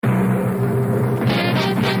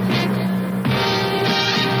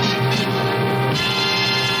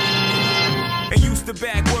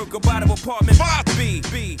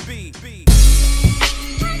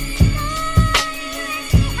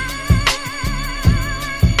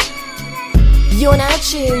You're now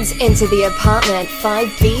tuned into the Apartment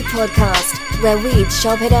 5B podcast, where we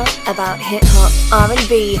chop it up about hip-hop,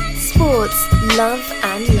 R&B, sports, love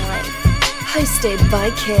and life. Hosted by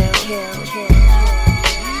Kill.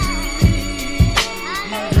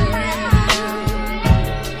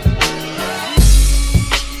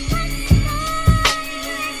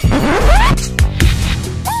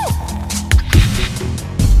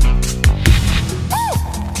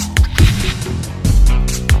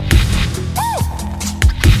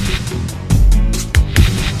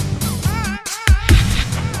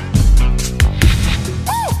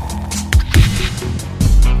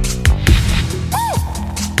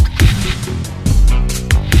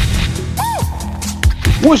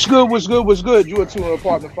 What's good? You are tuning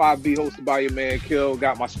Apartment 5B, hosted by your man Kill.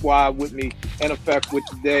 Got my squad with me in effect with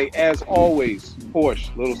today. As always,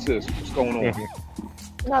 Porsche, little sis, what's going on?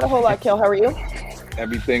 Not a whole lot, Kill. How are you?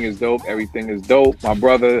 Everything is dope. My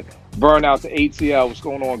brother, burn out to ATL. What's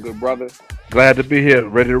going on, good brother? Glad to be here,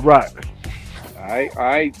 ready to rock. All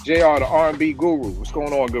right. JR, the R&B guru. What's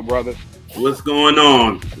going on, good brother? What's going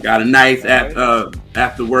on? Got a nice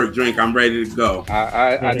after work drink. I'm ready to go.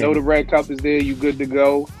 I know the red cup is there. You good to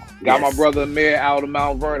go? Got my brother Amir out of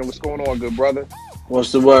Mount Vernon. What's going on, good brother?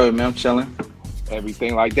 What's the word, man? I'm chilling.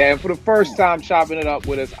 Everything like that. And for the first time chopping it up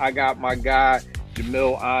with us, I got my guy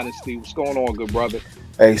Jamil Honesty. What's going on, good brother?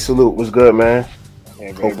 Hey, salute. What's good, man?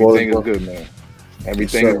 Everything is good, man.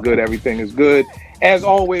 Everything is good. As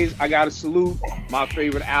always, I got to salute my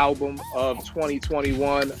favorite album of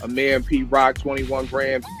 2021, Amir and Pete Rock, 21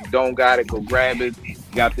 grams. If you don't got it, go grab it.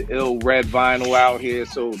 Got the ill red vinyl out here,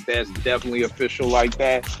 so that's definitely official like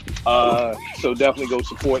that. So definitely go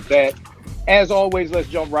support that. As always, let's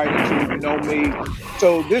jump right into it. You know me.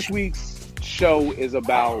 So this week's show is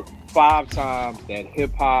about 5 times that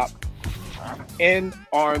hip-hop and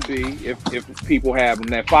R&B, if people have them,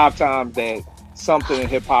 that 5 times that something in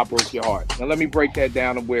hip-hop broke your heart. Now let me break that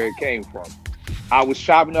down to where it came from. I was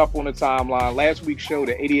chopping up on the timeline. Last week's show,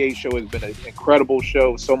 the 88 show, has been an incredible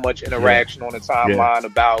show. So much interaction on the timeline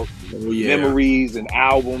about memories and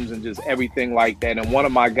albums and just everything like that. And one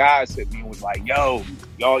of my guys hit me and was like, yo,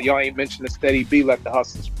 y'all ain't mentioned the Steady B, Let the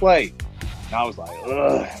Hustlers Play. And I was like,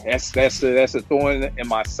 ugh, that's a thorn in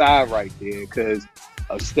my side right there, because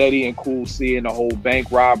of Steady and Cool C and the whole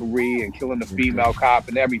bank robbery and killing the female cop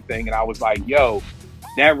and everything. And I was like, yo,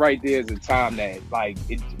 that right there is a time that, like,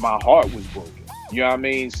 my heart was broken. You know what I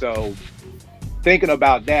mean? So thinking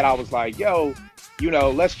about that, I was like, yo,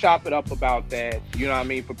 let's chop it up about that. You know what I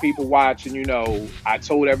mean? For people watching, I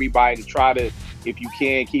told everybody to try to, if you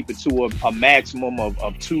can, keep it to a maximum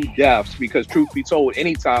of 2 deaths, because truth be told,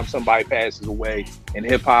 anytime somebody passes away in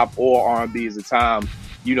hip hop or R&B is a time,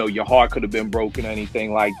 your heart could have been broken or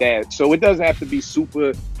anything like that. So it doesn't have to be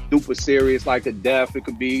super duper serious like a death. It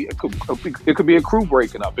could be a crew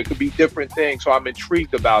breaking up. It could be different things. So I'm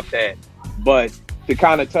intrigued about that. But to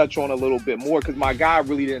kind of touch on a little bit more, because my guy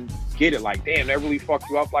really didn't get it. Like, damn, that really fucked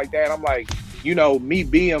you up like that. I'm like, me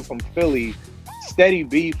being from Philly, Steady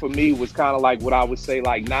B for me was kind of like what I would say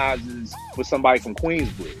like Nas is for somebody from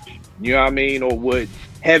Queensbridge. You know what I mean? Or what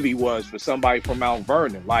Heavy was for somebody from Mount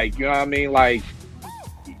Vernon. Like, you know what I mean? Like,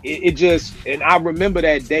 it just, and I remember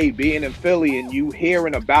that day being in Philly and you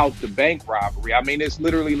hearing about the bank robbery. I mean, it's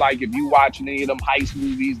literally like if you watching any of them heist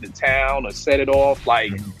movies, The Town or Set It Off,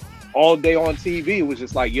 like all day on TV, it was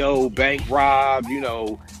just like, yo, bank robbed,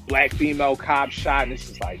 black female cop shot. And it's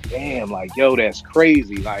just like, damn, like, yo, that's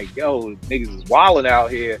crazy. Like, yo, niggas is wilding out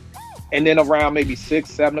here. And then around maybe 6,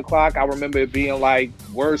 7 o'clock, I remember it being like,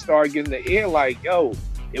 words started getting in the air, like, yo,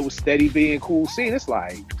 it was Steady B and Cool C. And it's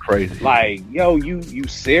like crazy. Like, yo, you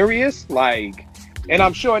serious? Like, and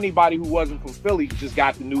I'm sure anybody who wasn't from Philly just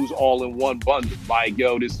got the news all in one bundle. Like,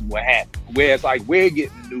 yo, this is what happened. Whereas like we're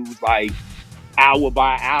getting the news like hour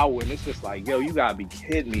by hour, and it's just like, yo, you gotta be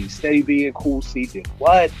kidding me. Steady B and Cool C did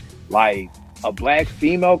what? Like, a black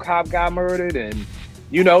female cop got murdered, and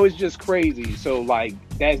it's just crazy. So like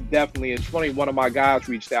that's definitely, it's funny, one of my guys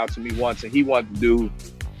reached out to me once and he wanted to do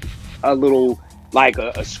a little like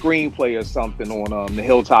a screenplay or something on the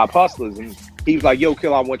Hilltop Hustlers, and he was like, yo,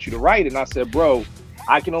 Kill, I want you to write it. And I said, bro,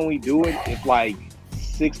 I can only do it if like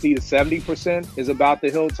 60 to 70% is about the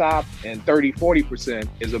Hilltop and 40%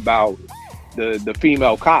 is about the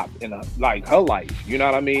female cop in like her life, you know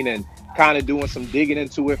what I mean? And kind of doing some digging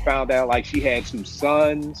into it, found out like she had 2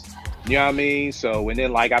 sons, you know what I mean? So, and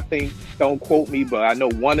then like, I think, don't quote me, but I know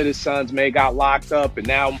one of the sons may got locked up, and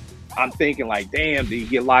now I'm thinking like, damn, did he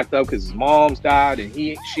get locked up because his mom's died and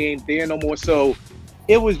she ain't there no more? So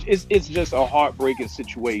it's just a heartbreaking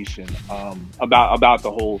situation about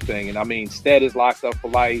the whole thing. And I mean, Stead is locked up for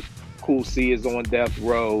life. Cool C is on death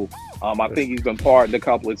row. I think he's been pardoned a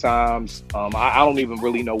couple of times. I don't even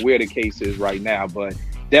really know where the case is right now, but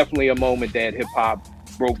definitely a moment that hip hop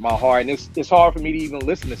broke my heart. And it's hard for me to even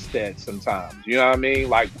listen to Stead sometimes. You know what I mean?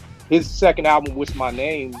 Like his second album, What's My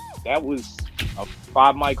Name, that was a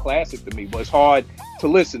 5 mic classic to me, but it's hard to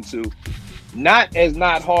listen to. Not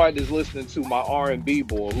hard as listening to my R&B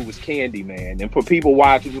boy, who was Candyman. And for people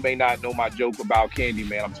watching who may not know my joke about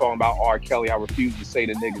Candyman, I'm talking about R. Kelly. I refuse to say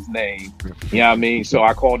the nigga's name. You know what I mean? So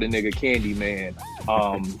I called the nigga Candyman.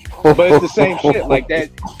 But it's the same shit. Like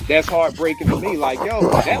that's heartbreaking to me. Like, yo,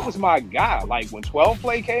 that was my guy. Like when 12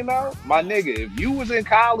 Play came out, my nigga, if you was in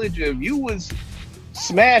college, if you was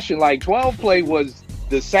smashing, like 12 Play was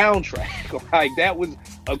the soundtrack. Like that was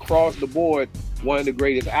across the board one of the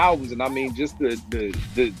greatest albums. And I mean, just to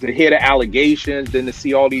hear the allegations, then to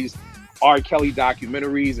see all these R. Kelly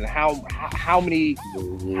documentaries and how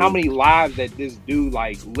many lives that this dude,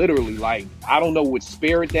 like literally, like I don't know what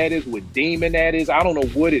spirit that is, what demon that is, I don't know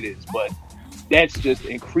what it is, but that's just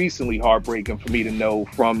increasingly heartbreaking for me to know.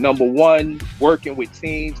 From number one, working with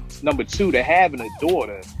teens, number two, to having a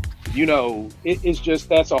daughter. You know, it's just,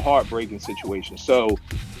 that's a heartbreaking situation. So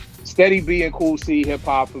Steady B and Cool C, hip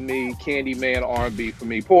hop for me. Candyman, R&B for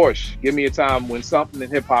me. Porsche, give me a time when something in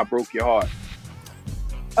hip hop broke your heart.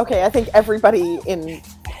 Okay, I think everybody in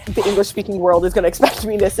the English-speaking world is going to expect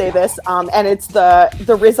me to say this, and it's the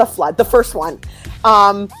RZA flood, the first one,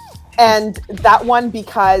 and that one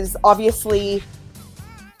because obviously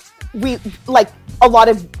we like a lot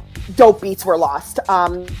of dope beats were lost.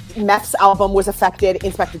 Meph's album was affected,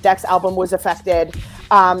 Inspector Deck's album was affected,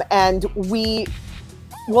 and we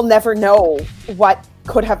will never know what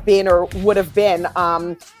could have been or would have been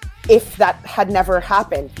if that had never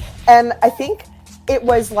happened. And I think it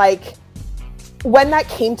was like when that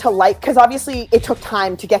came to light, because obviously it took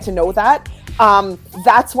time to get to know that.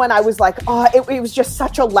 That's when I was like, oh, it was just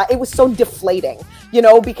such it was so deflating, you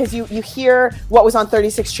know, because you hear what was on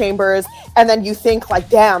 36 Chambers and then you think like,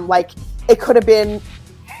 damn, like it could have been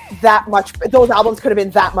that much, those albums could have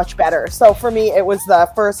been that much better. So for me, it was the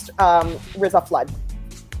first RZA flood.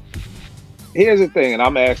 Here's the thing, and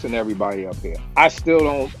I'm asking everybody up here. I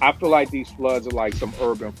feel like these floods are like some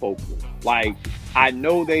urban folklore. Like, I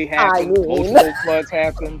know they happen. Most of those floods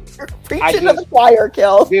happen. Preaching to the choir,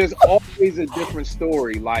 Kill. There's always a different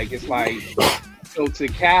story. Like, it's like, so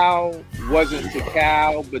Tikal wasn't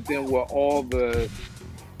Tikal, but then were all the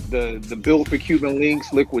bill for Cuban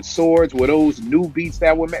Links, Liquid Swords, were those new beats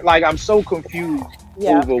that were made? Like, I'm so confused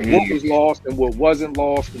over what was lost and what wasn't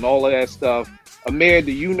lost and all of that stuff. Amir,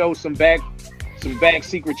 do you know some back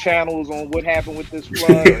secret channels on what happened with this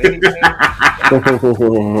flood or anything?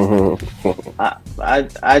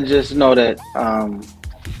 I just know that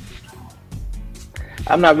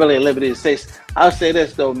I'm not really at liberty to say. I'll say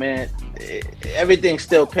this though, man. Everything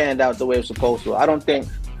still panned out the way it's supposed to. I don't think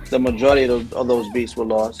the majority of those beats were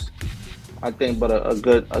lost. I think, but a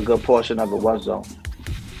good portion of it was though.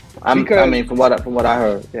 I mean, from what I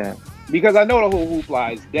heard, yeah. Because I know the whole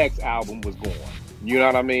hoopla is Deck's album was gone. You know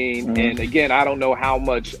what I mean? Mm-hmm. And again, I don't know how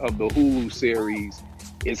much of the Hulu series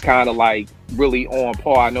is kind of like really on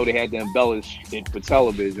par. I know they had to embellish it for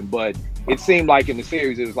television, but it seemed like in the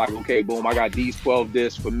series it was like, okay, boom, I got these 12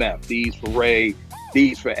 discs for Meth, these for Ray,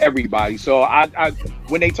 these for everybody. So I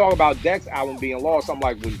when they talk about Deck's album being lost, I'm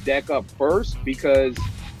like, was Deck up first? Because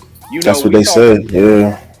that's what they said.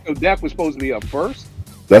 Yeah. So Deck was supposed to be up first.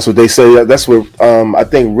 That's what they say. That's what I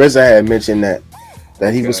think RZA had mentioned that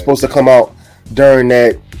he was supposed to come out during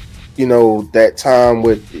that, that time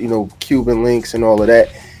with, Cuban Links and all of that.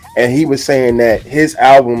 And he was saying that his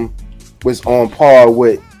album was on par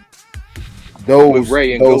with those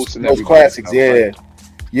Ray and Ghost and those classics. Yeah. Right.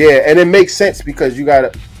 Yeah. And it makes sense because you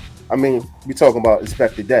got to, we're talking about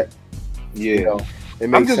Inspector Deck. Yeah.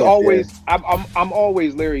 I'm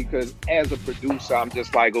always leery because as a producer, I'm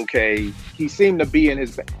just like, okay, he seemed to be in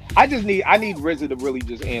his. I need RZA to really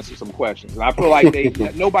just answer some questions. And I feel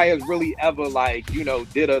like nobody has really ever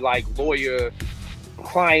did a lawyer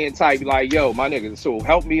client type like, yo, my nigga, so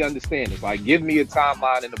help me understand this. Like, give me a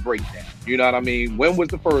timeline and a breakdown. You know what I mean? When was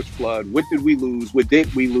the first flood? What did we lose? What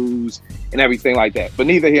did we lose? And everything like that. But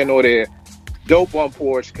neither here nor there. Dope on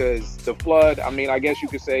Porsche because the flood, I guess you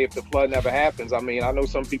could say if the flood never happens, I know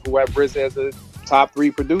some people who have RZA as a top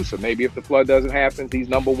 3 producer. Maybe if the flood doesn't happen, he's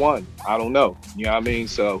number 1. I don't know. You know what I mean?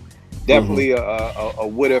 So definitely a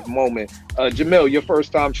what if moment. Jamil, your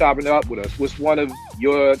first time chopping it up with us. What's one of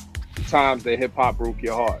your times that hip hop broke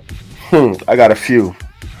your heart? I got a few.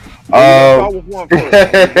 Start with one first.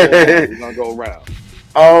 We're gonna go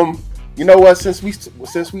around. You know what? Since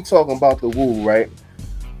we talking about the Wu, right?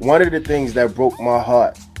 One of the things that broke my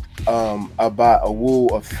heart about a Wu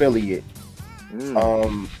affiliate.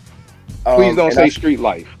 Please don't say Street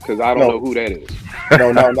Life, because I don't know who that is.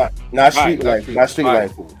 No, not Street Life, not Street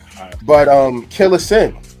Life. Cool. Right. But Killer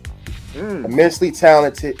Sin, immensely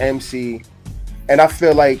talented MC, and I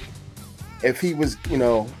feel like if he was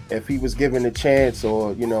given the chance,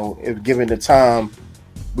 or if given the time,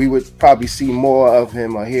 we would probably see more of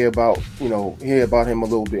him or hear about him a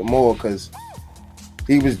little bit more, because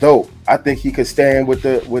he was dope. I think he could stand with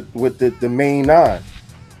the main nine.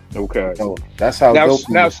 Okay, so that's how dope.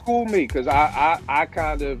 Now school me, because I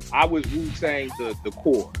was Wu-Tang the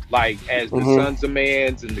core, like as the Sons of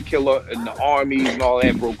Mans and the Killer and the Armies and all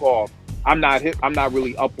that broke off. I'm not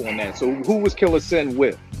really up on that. So who was Killer Sin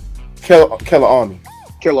with? Killer Army.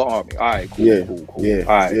 Killer Army. All right, cool. Yeah,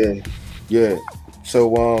 all right. Yeah. So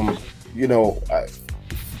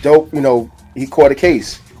dope. He caught a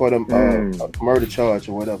case. He caught a murder charge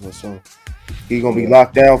or whatever. So he's gonna be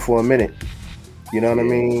locked down for a minute. You know what I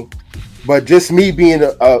mean? But just me being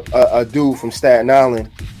a dude from Staten Island,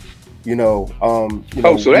 so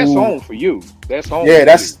that's home for you. That's home.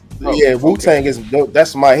 Yeah, Wu-Tang is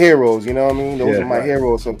that's my heroes. You know what I mean? Those are my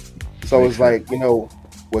heroes. So it's like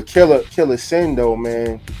with Killer Sin though,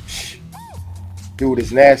 man, dude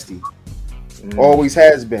is nasty. Always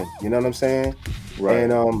has been. You know what I'm saying? Right.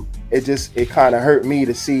 And it kind of hurt me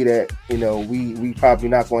to see that we probably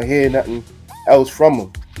not gonna hear nothing else from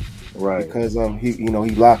him. Right, because he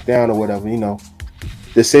locked down or whatever.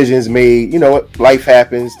 Decisions made. Life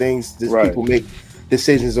happens. People make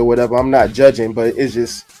decisions or whatever. I'm not judging, but it's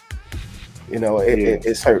just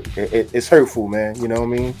it's hurt. It's hurtful, man. You know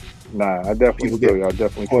what I mean? Nah, I definitely feel you. I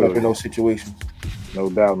definitely caught up in those situations. No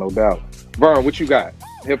doubt. Vern, what you got?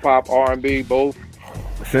 Hip hop, R&B, both?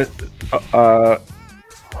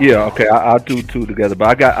 Yeah, okay, I'll do two together.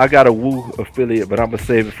 But I got a Wu affiliate, but I'm gonna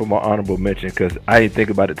save it for my honorable mention because I didn't think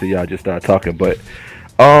about it till y'all just started talking. But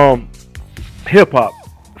hip hop,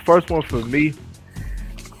 first one for me,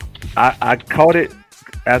 I caught it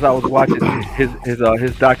as I was watching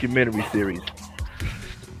his documentary series,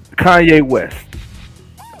 Kanye West.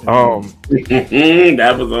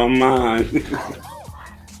 That was on mine.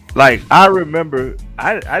 Like I remember,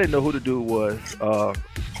 I didn't know who the dude was.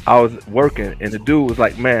 I was working, and the dude was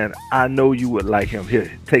like, "Man, I know you would like him.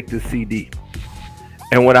 Here, take this CD."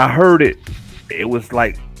 And when I heard it, it was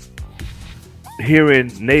like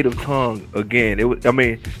hearing native tongue again. You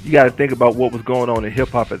got to think about what was going on in hip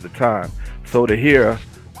hop at the time. So to hear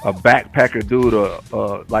a backpacker dude,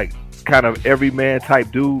 or like kind of everyman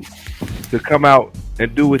type dude, to come out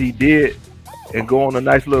and do what he did and go on a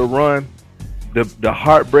nice little run. The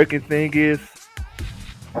heartbreaking thing is,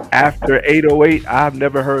 after 808, I've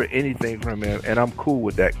never heard anything from him, and I'm cool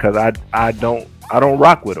with that because I don't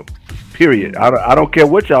rock with him. Period. I don't care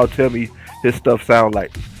what y'all tell me his stuff sound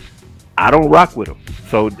like. I don't rock with him.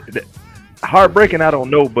 So heartbreaking, I don't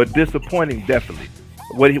know, but disappointing definitely.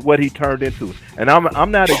 What he turned into, and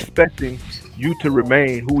I'm not expecting you to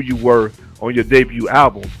remain who you were on your debut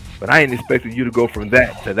album, but I ain't expecting you to go from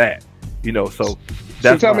that to that. So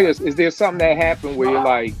tell me this: is there something that happened where you're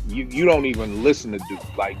like you don't even listen to dude?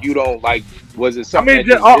 Like you don't like? Was it something?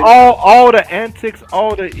 All the antics,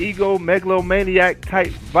 all the ego, megalomaniac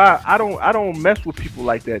type vibe. I don't mess with people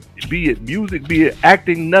like that. Be it music, be it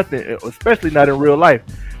acting, nothing. Especially not in real life.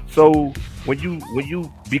 So when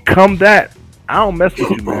you become that, I don't mess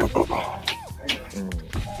with you, man. All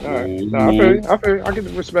right, I feel you. I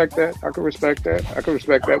can respect that. I can respect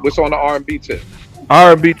that. What's on the R&B tip?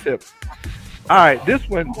 R&B tip. All right, this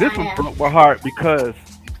one broke my heart because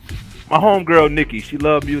my homegirl Nikki, she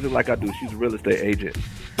loved music like I do. She's a real estate agent.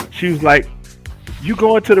 She was like, "You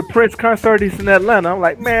going to the Prince concert? He's in Atlanta." I'm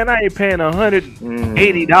like, "Man, I ain't paying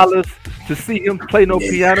 $180 to see him play no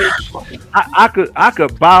piano. I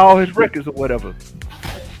could buy all his records or whatever."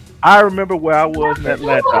 I remember where I was in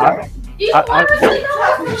Atlanta.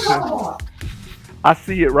 I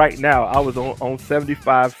see it right now. I was on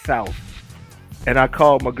 75 South. And I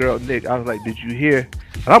called my girl Nick. I was like, "Did you hear?"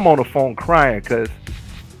 And I'm on the phone crying because,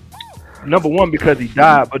 number one, because he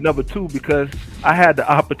died, but number two, because I had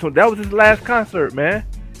the opportunity. That was his last concert, man,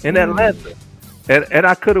 in Atlanta, and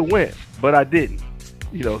I could have went, but I didn't.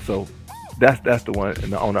 So that's the one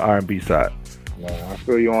on the R&B side. No, I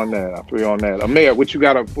feel you on that. Amir, what you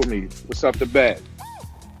got up for me? What's up to bat?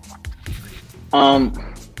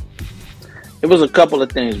 It was a couple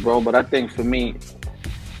of things, bro, but I think for me,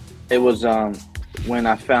 it was when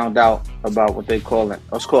I found out about what they call it.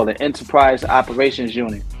 Let's call it Enterprise Operations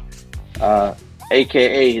Unit,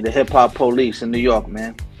 aka the Hip Hop Police in New York,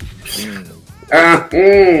 man. That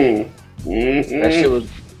shit was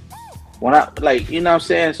when I what I'm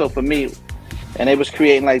saying. So for me, and they was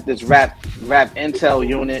creating like this rap intel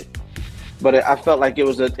unit. But I felt like it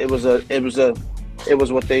was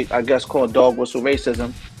what they, I guess, called dog whistle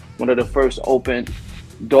racism. One of the first open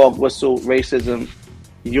dog whistle racism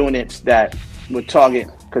units that would target,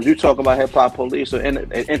 because you talk about hip hop police or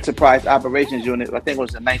enterprise operations unit. I think it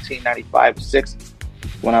was in 1995-6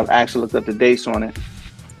 when I actually looked up the dates on it.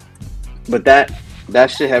 But that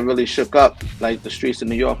shit had really shook up like the streets of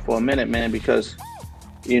New York for a minute, man, because,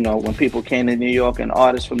 you know, when people came to New York and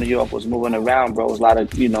artists from New York was moving around, bro, it was a lot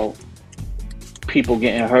of, you know, people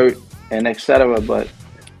getting hurt and etc. But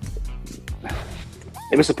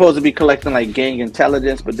it was supposed to be collecting like gang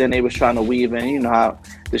intelligence, but then they was trying to weave in, you know, how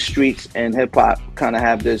the streets and hip hop kind of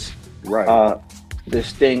have this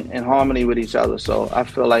this thing in harmony with each other. So I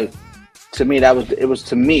feel like, to me, that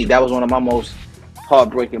was one of my most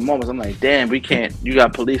heartbreaking moments. I'm like, damn, you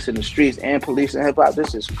got police in the streets and police in hip hop.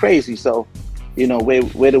 This is crazy. So, you know,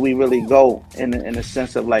 where do we really go in the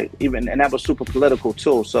sense of like, even, and that was super political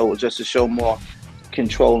too. So just to show more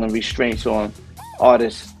control and restraints on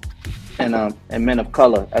artists and men of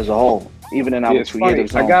color as a whole, even in our creative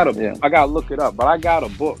zone. I gotta look it up, but I got a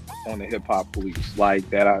book on the hip hop police, like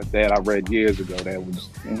that I read years ago. That was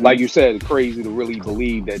like you said, crazy to really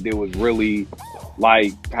believe that there was really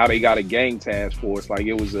like how they got a gang task force, like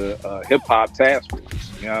it was a hip hop task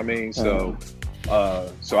force. You know what I mean? So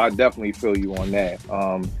I definitely feel you on that.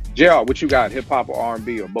 JR, what you got? Hip hop or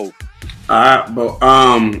R&B or both?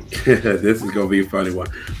 This is gonna be a funny one.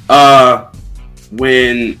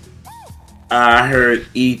 When I heard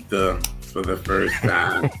Ether for the first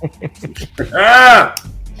time,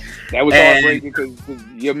 that was heartbreaking because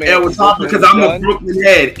your man. It was heartbreaking because I'm a Brooklyn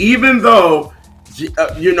head. Even though,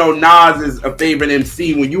 you know, Nas is a favorite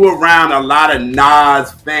MC, when you around a lot of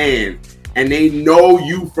Nas fans and they know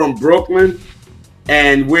you from Brooklyn,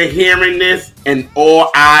 and we're hearing this, and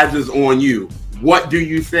all eyes is on you, what do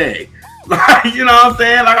you say? Like, you know what I'm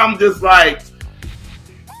saying? Like, I'm just like,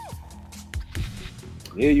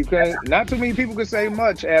 yeah, you can't. Not too many people could say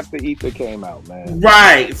much after Ether came out, man.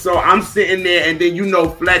 Right. So I'm sitting there, and then, you know,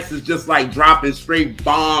 Flex is just like dropping straight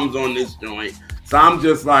bombs on this joint. So I'm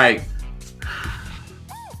just like,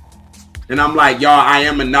 and I'm like, y'all, I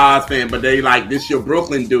am a Nas fan, but they like, this your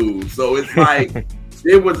Brooklyn dude. So it's like,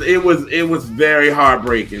 it was very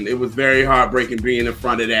heartbreaking. It was very heartbreaking being in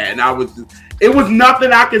front of that, and it was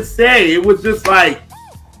nothing I could say. It was just like,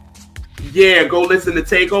 yeah, go listen to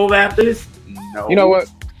Takeover after this. No. You know what?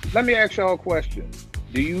 Let me ask y'all a question.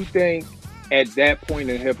 Do you think at that point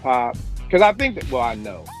in hip hop, because I think that, well, I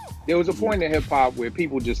know there was a point in hip hop where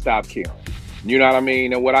people just stopped caring. You know what I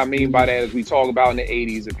mean? And what I mean by that is, we talk about in the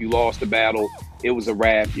 80s, if you lost the battle, it was a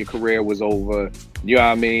wrap, your career was over. You know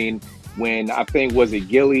what I mean? When I think, was it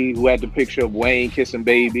Gilly who had the picture of Wayne kissing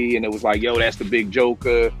Baby, and it was like, yo, that's the big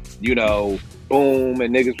Joker, you know, boom,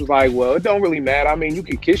 and niggas was like, well, it don't really matter. I mean, you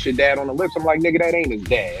can kiss your dad on the lips. I'm like, nigga, that ain't his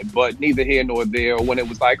dad, but neither here nor there. Or when it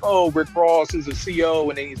was like, oh, Rick Ross is a CO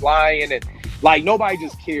and then he's lying, and like nobody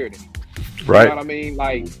just cared anymore. Right. You know what I mean?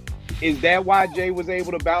 Like, is that why Jay was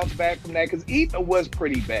able to bounce back from that? Because Ether was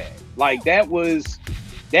pretty bad. Like, that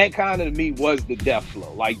kind of, to me, was the death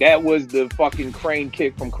blow. Like, that was the fucking crane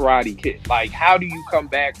kick from Karate Kid. Like, how do you come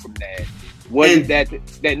back from that? Was it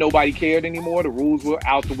that nobody cared anymore? The rules were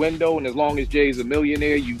out the window, and as long as Jay's a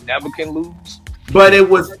millionaire, you never can lose? But it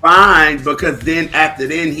was fine, because then after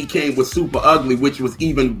then he came with Super Ugly, which was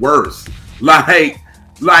even worse. Like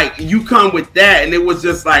you come with that, and it was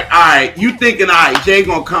just like, all right, you thinking, all right, Jay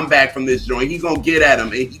gonna come back from this joint, he gonna get at him,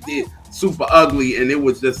 and he did Super Ugly, and it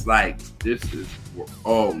was just like, this is,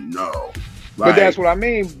 oh no. But that's what I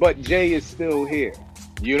mean. But Jay is still here.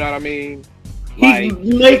 You know what I mean? Like, he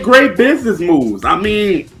made great business moves. I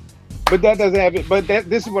mean, but that doesn't have it. But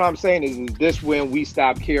this is what I'm saying is this when we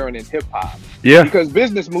stop caring in hip hop? Yeah. Because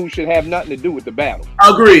business moves should have nothing to do with the battle.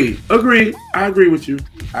 Agreed. I agree with you.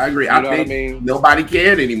 I agree. You know what I mean? Nobody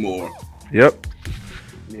cared anymore. Yep.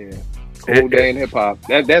 Yeah. Cool day in hip hop.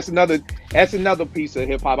 That's another piece of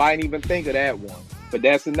hip hop. I didn't even think of that one. But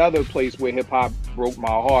that's another place where hip hop broke my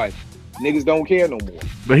heart. Niggas don't care no more.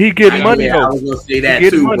 But he getting money though. I was gonna say that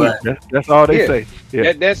too, money. But that's all they say.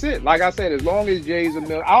 Yeah. That's it. Like I said, as long as Jay's a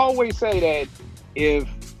million, I always say that if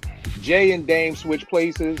Jay and Dame switch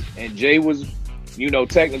places and Jay was, you know,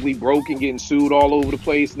 technically broke and getting sued all over the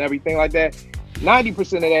place and everything like that, 90%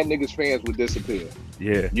 of that nigga's fans would disappear.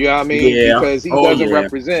 Yeah. You know what I mean? Yeah. Because he doesn't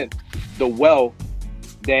represent the wealth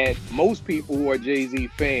that most people who are Jay-Z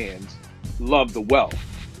fans love the wealth.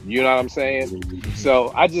 You know what I'm saying?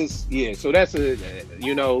 So I just, so that's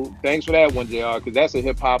thanks for that one, JR, because that's a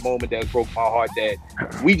hip hop moment that broke my heart, that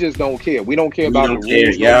we just don't care. We don't care about the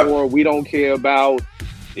rules no more. We don't care about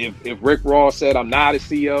if Rick Ross said I'm not a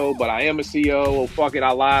CEO, but I am a CEO, oh fuck it,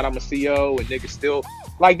 I lied, I'm a CEO, and niggas still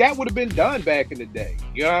like that would have been done back in the day.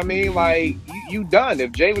 You know what I mean? Like you done.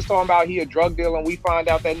 If Jay was talking about he a drug dealer and we find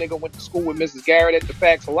out that nigga went to school with Mrs. Garrett at the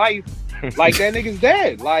Facts of Life, like that nigga's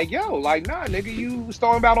dead. Like yo, like nah, nigga, you was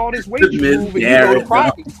talking about all this weight you move and you go to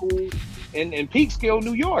private school in Peekskill,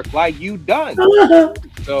 New York. Like you done.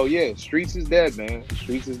 So yeah, Streets is dead, man.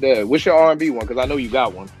 Streets is dead. What's your R&B one? Because I know you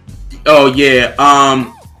got one. Oh yeah,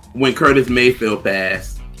 when Curtis Mayfield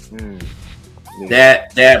passed,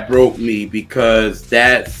 that broke me because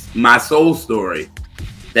that's my soul story.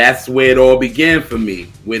 That's where it all began for me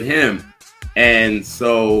with him. And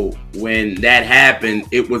so when that happened,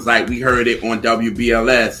 it was like we heard it on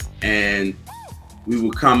WBLS, and we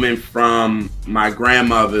were coming from my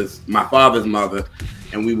father's mother,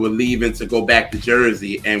 and we were leaving to go back to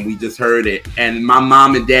Jersey, and we just heard it. And my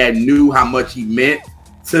mom and dad knew how much he meant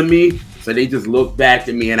to me, so they just looked back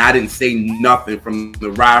at me, and I didn't say nothing from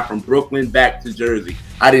the ride from Brooklyn back to Jersey.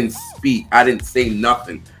 I didn't speak. I didn't say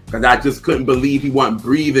nothing because I just couldn't believe he wasn't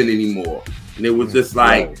breathing anymore. And it was just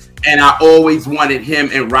like, and I always wanted him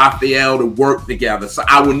and Raphael to work together, so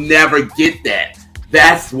I would never get that.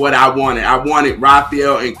 That's what I wanted. I wanted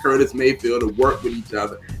Raphael and Curtis Mayfield to work with each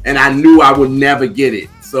other, and I knew I would never get it.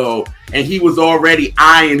 So, and he was already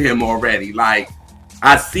eyeing him already. Like,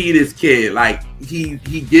 I see this kid, like he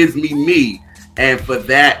gives me, and for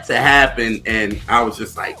that to happen, and I was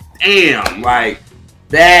just like, damn, like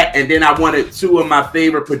that. And then I wanted two of my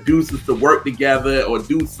favorite producers to work together or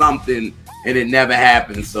do something, and it never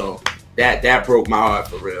happened. So that broke my heart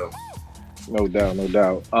for real. No doubt.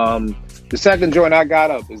 The second joint I got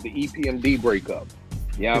up is the EPMD breakup.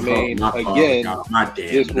 Yeah, you know I mean, again,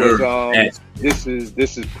 this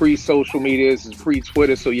is pre-social media, this is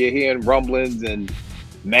pre-Twitter, so you're hearing rumblings and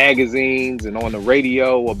magazines and on the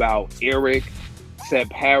radio about Eric set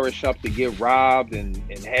Parrish up to get robbed and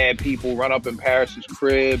had people run up in Parrish's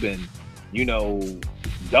crib and, you know,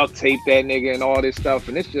 duct tape that nigga and all this stuff.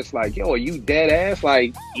 And it's just like, yo, are you dead ass?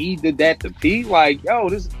 Like, E did that to P? Like, yo,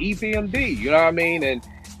 this is EPMD, you know what I mean? And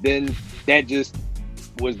then that just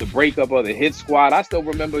was the breakup of the Hit Squad. I still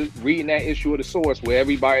remember reading that issue of The Source where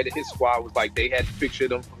everybody at the Hit Squad was like, they had to picture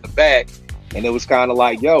them from the back. And it was kind of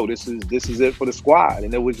like, yo, this is it for the squad.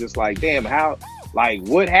 And it was just like, damn, how, like,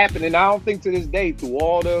 what happened? And I don't think to this day, through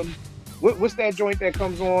all the, what's that joint that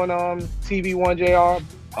comes on TV1, JR?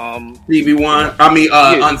 TV1, I mean,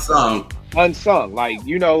 yeah. Unsung. Like,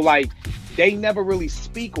 you know, like, they never really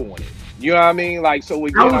speak on it. You know what I mean? Like, so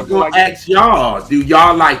again, I was going to ask y'all, do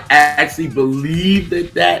y'all, like, actually believe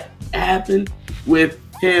that happened with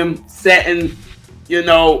him setting, you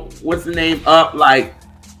know, what's the name up? Like,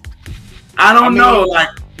 I don't know, like,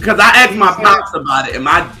 because I asked my pops about it, and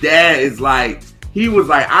my dad is like, he was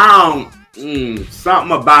like,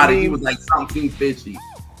 something about it. He was like, something fishy.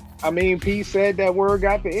 I mean, P said that word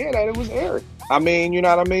got the air that it was Eric. I mean, you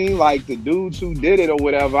know what I mean? Like, the dudes who did it or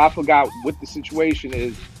whatever, I forgot what the situation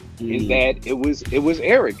is that it was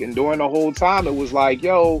Eric. And during the whole time, it was like,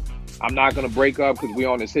 yo, I'm not going to break up because we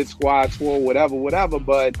on this Hit Squad tour, whatever.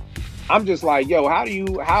 But I'm just like, yo, how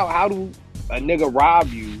do a nigga rob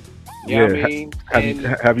you? You know what I mean?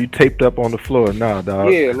 Have you taped up on the floor? Nah,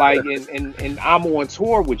 dog. Yeah, like, and I'm on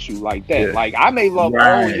tour with you like that. Yeah. Like, I may love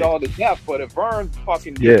all of y'all to death, but if Vern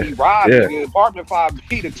fucking get me robbed, the Apartment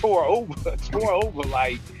 5B, the tour over,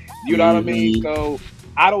 like, you know what I mean? So,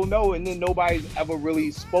 I don't know, and then nobody's ever really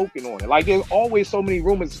spoken on it. Like, there's always so many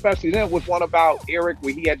rumors, especially then with one about Eric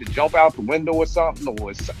where he had to jump out the window or something,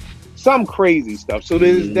 or some crazy stuff. So, to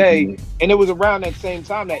this day, and it was around that same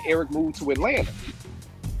time that Eric moved to Atlanta.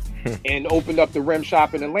 And opened up the Rim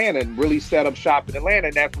Shop in Atlanta and really set up shop in Atlanta,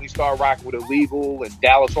 and that's when he started rocking with Illegal and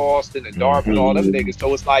Dallas Austin and Darth and all them niggas.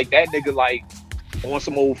 So it's like that nigga like on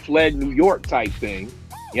some old fled New York type thing.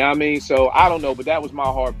 You know what I mean? So I don't know, but that was my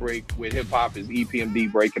heartbreak with hip hop is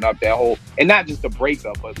EPMD breaking up that whole, and not just the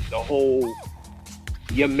breakup, but the whole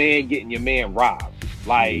your man getting your man robbed.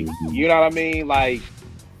 Like, you know what I mean? Like,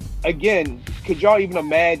 again, could y'all even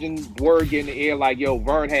imagine word getting in the air like, yo,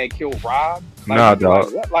 Vern had killed Rob? Like, nah,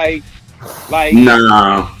 dog. Like,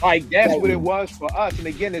 nah. Like, that's what it was for us. And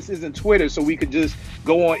again, this isn't Twitter, so we could just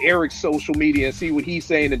go on Eric's social media and see what he's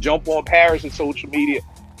saying and jump on Parrish's social media.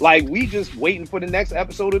 Like, we just waiting for the next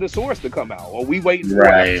episode of The Source to come out, or we waiting for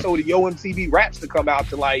an episode of Yo MTV Raps to come out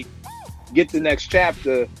to like get the next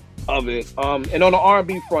chapter of it. And on the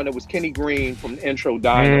R&B front, it was Kenny Green from the intro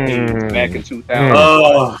Dynamite back in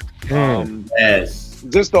 2000. Yes.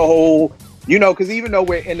 Just the whole, you know, because even though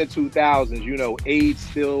we're in the 2000s, you know, AIDS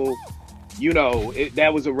still you know,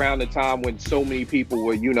 that was around the time when so many people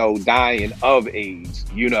were, you know, dying of AIDS,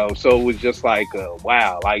 you know. So it was just like,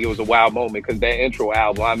 wow, like it was a wow moment because that intro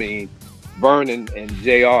album, I mean, Vernon and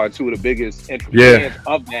JR are two of the biggest fans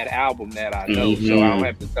of that album that I know. So I don't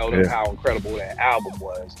have to tell them how incredible that album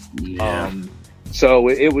was. So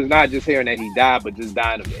it was not just hearing that he died, but just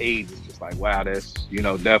dying of AIDS. It's just like, wow, that's, you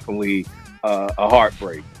know, definitely a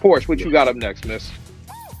heartbreak. Porsche, what you got up next, miss?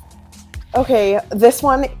 Okay, this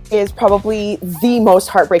one is probably the most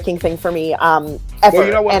heartbreaking thing for me ever. Well,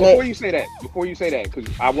 you know what? Before you say that, because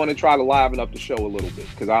I want to try to liven up the show a little bit,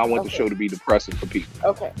 because I don't want the show to be depressing for people.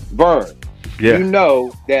 Okay. Vern, you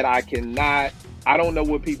know that I don't know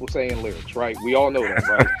what people say in lyrics, right? We all know that,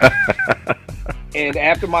 right? And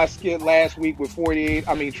after my skit last week with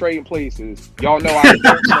Trading Places, y'all know I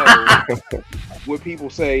don't know what people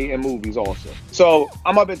say in movies also. So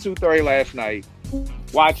I'm up at 2:30 last night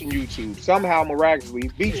watching YouTube. Somehow,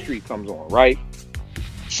 miraculously, Beat Street comes on, right?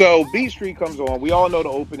 So Beat Street comes on. We all know the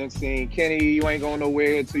opening scene. Kenny, you ain't going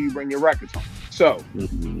nowhere until you bring your records home. So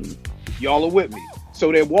y'all are with me.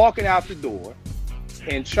 So they're walking out the door,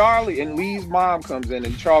 and Charlie and Lee's mom comes in,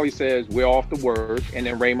 and Charlie says, we're off to work. And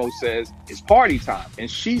then Ramos says, it's party time. And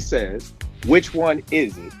she says, which one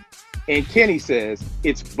is it? And Kenny says,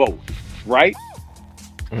 it's both, right?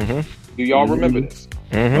 Do y'all remember this?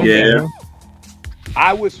 Yeah.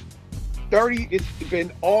 I was 30. It's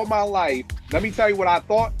been all my life. Let me tell you what I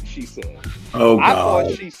thought she said. Oh, God. I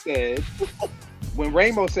thought she said, when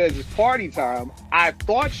Ramos says it's party time, I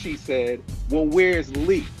thought she said, well, where's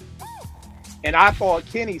Lee? And I thought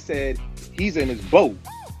Kenny said, he's in his boat.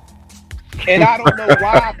 And I don't know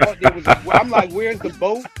why I thought there was. I'm like, where's the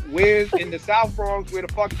boat? Where's in the South Bronx? Where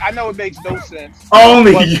the fuck? I know it makes no sense.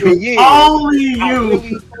 Only but you. Years, Only you. I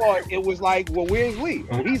really thought it was like, well, where's Lee?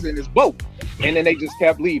 Well, he's in his boat. And then they just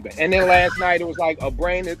kept leaving. And then last night it was like a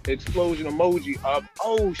brain explosion emoji of,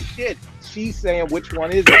 oh shit, she's saying which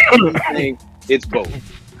one is it? And he's saying it's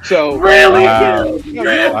both. So really, you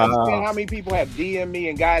don't understand how many people have DM'd me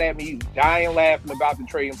and got at me dying laughing about the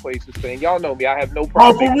Trading Places thing. Y'all know me. I have no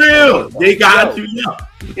problem. Oh, for real? They got you.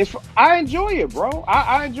 Yeah. I enjoy it, bro.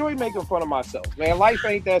 I enjoy making fun of myself, man. Life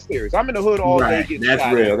ain't that serious. I'm in the hood all day getting That's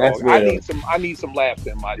shot. Real. That's real. I need some laughter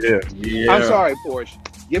in my life. Yeah. I'm sorry, Porsche.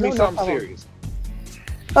 Give me something serious.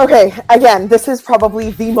 Okay, again, this is probably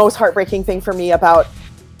the most heartbreaking thing for me about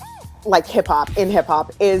like hip hop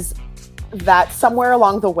is that somewhere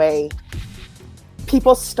along the way,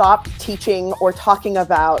 people stopped teaching or talking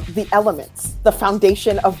about the elements, the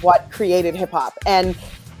foundation of what created hip hop. And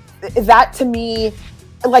that to me,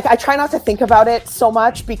 like, I try not to think about it so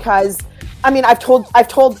much because, I mean, I've told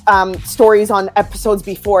stories on episodes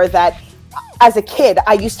before that as a kid,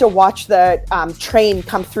 I used to watch the train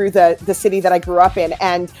come through the city that I grew up in.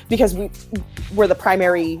 And because we were the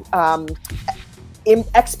primary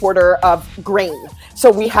exporter of grain.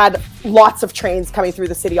 So we had lots of trains coming through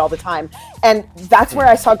the city all the time. And that's where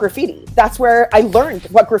I saw graffiti. That's where I learned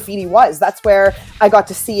what graffiti was. That's where I got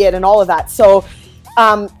to see it and all of that. So,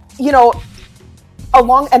 you know,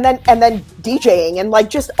 and then DJing and like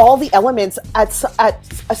just all the elements at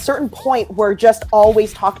a certain point were just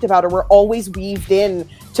always talked about or were always weaved in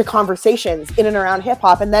to conversations in and around hip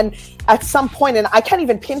hop. And then at some point, and I can't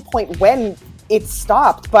even pinpoint when it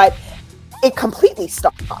stopped, but it completely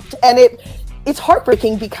stopped. And it's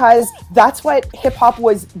heartbreaking because that's what hip hop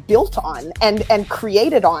was built on and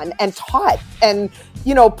created on and taught and,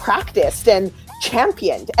 you know, practiced and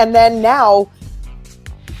championed. And then now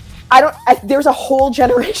there's a whole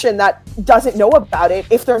generation that doesn't know about it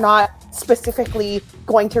if they're not specifically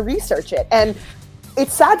going to research it. And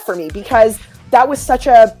it's sad for me because that was such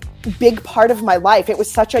a big part of my life. It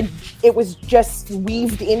was just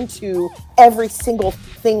weaved into every single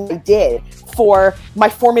thing I did for my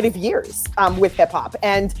formative years with hip hop.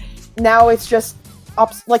 And now it's just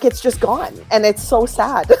it's just gone. And it's so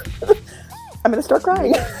sad. I'm going to start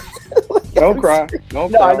crying. Don't cry.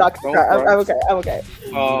 I'm not going to cry. I'm okay.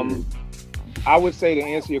 I would say to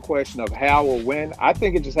answer your question of how or when, I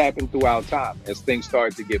think it just happened throughout time as things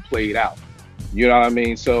started to get played out. You know what I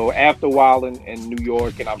mean? So after a while in New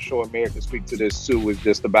York, and I'm sure America speak to this too, is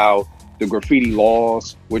just about the graffiti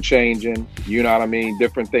laws were changing. You know what I mean?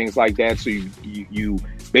 Different things like that. So you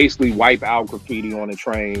basically wipe out graffiti on the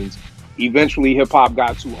trains. Eventually, hip hop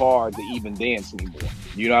got too hard to even dance anymore.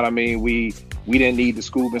 You know what I mean? We didn't need the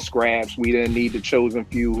Scoob and Scraps. We didn't need the Chosen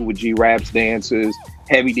Few who were G-Raps dancers.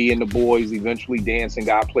 Heavy D and the Boys, eventually dancing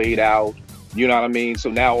got played out. You know what I mean? So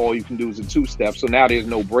now all you can do is a two-step. So now there's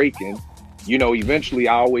no breaking. You know, eventually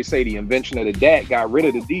I always say the invention of the DAT got rid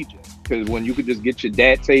of the DJ. because when you could just get your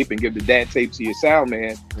DAT tape and give the DAT tape to your sound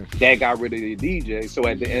man, that got rid of the DJ. So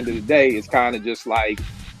at the end of the day, it's kind of just like,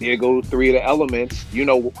 there go 3 of the elements,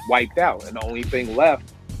 wiped out. And the only thing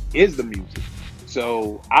left is the music.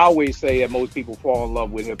 So I always say that most people fall in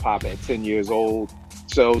love with hip hop at 10 years old.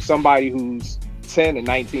 So somebody who's 10 in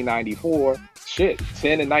 1994,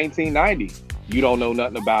 10 in 1990, you don't know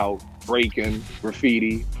nothing about breaking,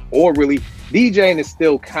 graffiti, or really DJing is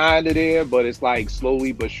still kind of there, but it's like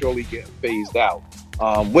slowly but surely getting phased out.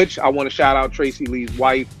 Which I want to shout out Tracy Lee's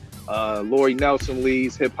wife, Lori Nelson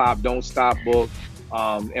Lee's Hip Hop Don't Stop book.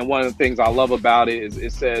 And one of the things I love about it is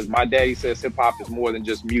it says, my daddy says hip hop is more than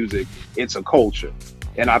just music, it's a culture.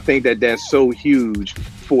 And I think that that's so huge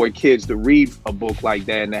for kids to read a book like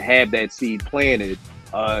that and to have that seed planted,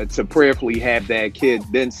 to prayerfully have that kid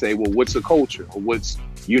then say, well, what's a culture? Or what's,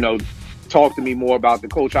 talk to me more about the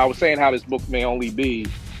culture. I was saying how this book may only be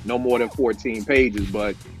no more than 14 pages,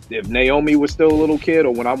 but if Naomi was still a little kid,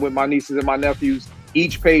 or when I'm with my nieces and my nephews,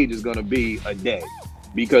 each page is going to be a day,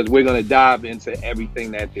 because we're going to dive into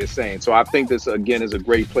everything that they're saying. So I think this, again, is a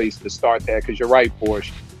great place to start that, because you're right,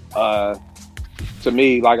 Porsche. To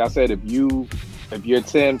me, like I said, if you're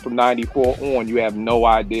 10 from 94 on, you have no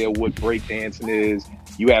idea what breakdancing is.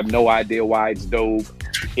 You have no idea why it's dope.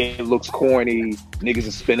 It looks corny. Niggas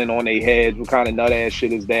are spinning on their heads. What kind of nut ass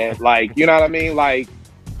shit is that? Like, you know what I mean? Like,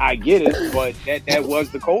 I get it, but that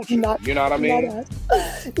was the culture. You know what I mean?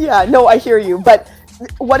 Yeah, no, I hear you. But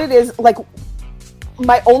what it is, like,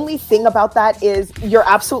 my only thing about that is, you're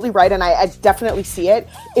absolutely right, and I definitely see it.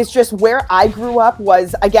 It's just where I grew up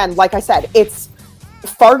was, again, like I said, it's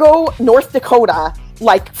Fargo, North Dakota,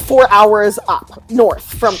 like 4 hours up north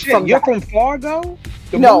from. You're from Fargo?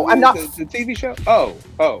 No, I'm not. The TV show? Oh.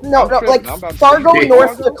 No, like Fargo,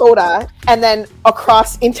 North Dakota, and then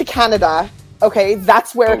across into Canada. Okay,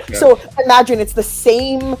 that's where. Okay. So imagine it's the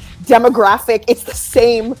same demographic, it's the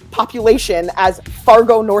same population as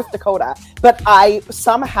Fargo, North Dakota. But I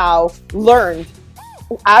somehow learned,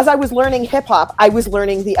 as I was learning hip hop, I was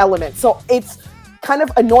learning the elements. So it's kind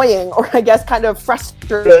of annoying, or I guess kind of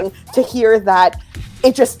frustrating, to hear that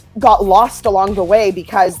it just got lost along the way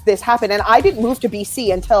because this happened. And I didn't move to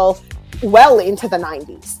BC until well into the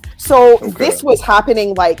 90s. So this was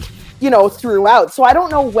happening throughout. So I don't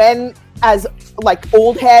know when, as like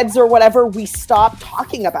old heads or whatever, we stopped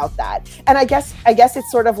talking about that. And I guess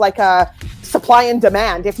it's sort of like a supply and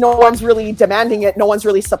demand. If no one's really demanding it, no one's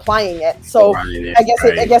really supplying it. So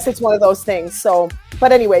I guess it's one of those things. So,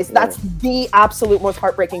 but anyways, that's the absolute most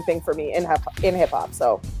heartbreaking thing for me in hip hop.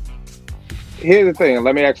 So here's the thing.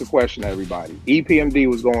 Let me ask a question to everybody. EPMD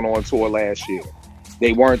was going on tour last year.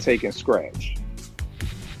 They weren't taking Scratch.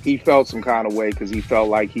 He felt some kind of way because he felt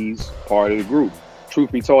like he's part of the group.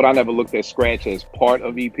 Truth be told, I never looked at Scratch as part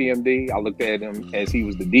of EPMD. I looked at him as he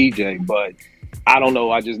was the DJ, but I don't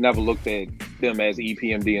know. I just never looked at them as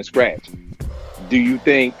EPMD and Scratch. Do you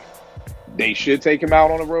think they should take him out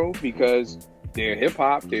on the road because they're hip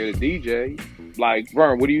hop, they're the DJ? Like,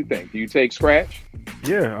 Vern, what do you think? Do you take Scratch?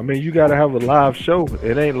 Yeah, I mean, you got to have a live show.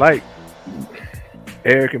 It ain't like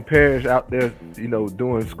Eric and Parrish out there,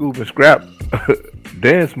 doing scoop and scrap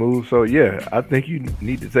dance moves. So yeah, I think you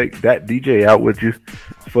need to take that DJ out with you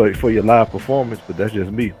for your live performance. But that's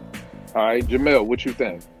just me. All right, Jamil, what you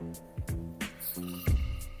think?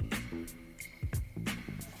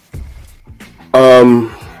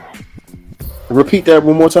 Repeat that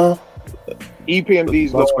one more time.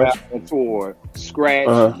 EPMD's going out on tour.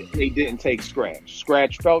 Scratch, they didn't take Scratch.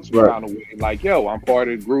 Scratch felt some kind of way. Like, yo, I'm part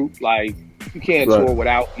of the group. Like, you can't tour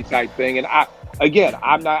without me type thing. And I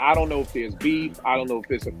don't know if there's beef. I don't know if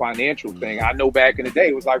it's a financial thing. I know back in the day,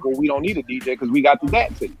 it was like, well, we don't need a DJ because we got the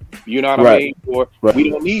DAT tape. You know what I mean? Or we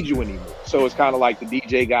don't need you anymore. So it's kind of like the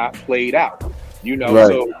DJ got played out.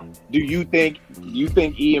 So do you think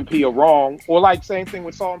EMP are wrong? Or like same thing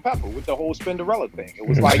with Salt and Pepper with the whole Spinderella thing. It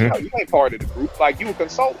was like, yo, you ain't part of the group. Like, you a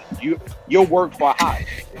consultant. Your work for hire.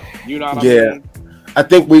 You know what I mean? I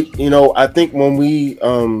think I think when we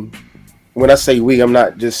when I say we, I'm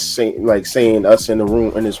not just saying us in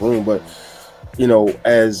this room, but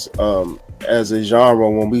as a genre,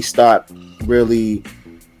 when we stop really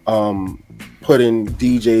putting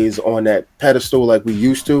DJs on that pedestal like we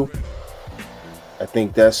used to, I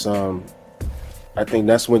think that's when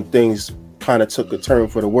things kind of took a turn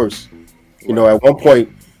for the worse. At one point,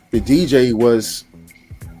 the DJ was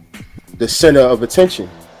the center of attention.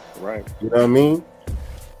 Right. You know what I mean?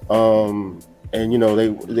 And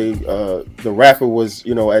the rapper was,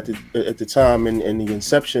 at the time in the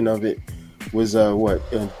inception of it was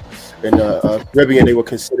in Caribbean they were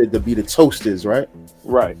considered to be the toasters, right?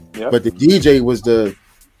 Right. Yeah. But the DJ was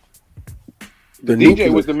The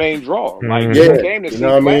DJ was the main draw. Like they came to see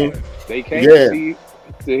Glenn. They came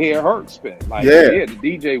to hear Herc spin. Like the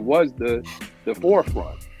DJ was the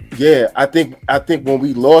forefront. Yeah, I think when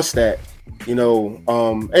we lost that, and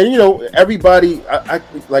everybody, I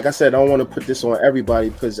like I said, I don't want to put this on everybody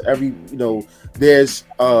because there's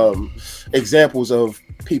examples of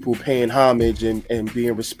people paying homage and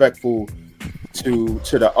being respectful to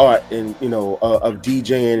the art and of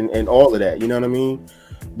DJing and all of that, you know what I mean?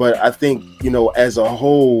 But I think as a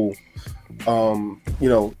whole,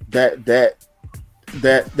 that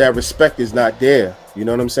respect is not there. You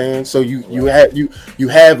know what I'm saying? So you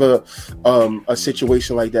have a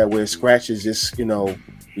situation like that where Scratch is just we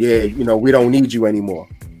don't need you anymore.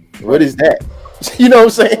 Right. What is that? You know what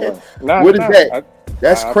I'm saying? What is that?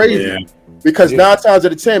 That's crazy. Yeah. Because 9 times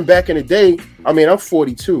out of 10 back in the day, I mean, I'm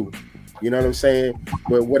 42. You know what I'm saying?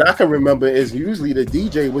 But what I can remember is usually the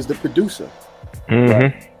DJ was the producer.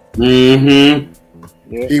 Mm-hmm.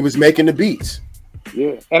 Yeah. He was making the beats.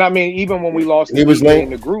 Yeah, and I mean, even when we lost the DJ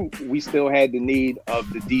in the group, we still had the need of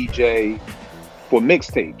the DJ for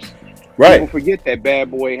mixtapes. Right. People forget that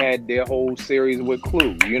Bad Boy had their whole series with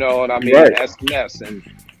Clue. You know what I mean? Right. SNS and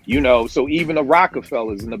so even the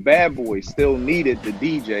Rockefellers and the Bad Boys still needed the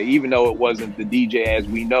DJ, even though it wasn't the DJ as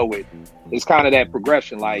we know it. It's kind of that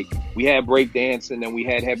progression. Like we had breakdance, and then we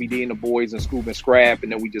had Heavy D and the Boys and Scoop and Scrap,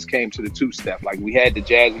 and then we just came to the 2-step. Like we had the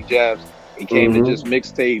Jazzy Jeffs. It came to just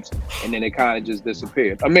mixtapes, and then it kind of just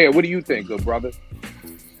disappeared. Amir, what do you think, good brother?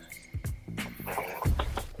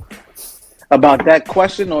 About that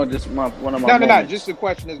question, or just one of my No. Just the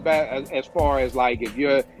question is as far as like,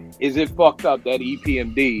 is it fucked up that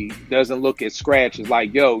EPMD doesn't look at Scratch as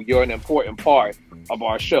like, yo, you're an important part of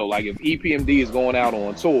our show? Like if EPMD is going out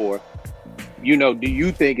on tour, do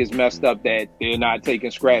you think it's messed up that they're not taking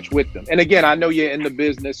Scratch with them? And again, I know you're in the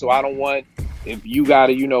business, so I don't want. If you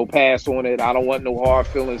gotta, pass on it, I don't want no hard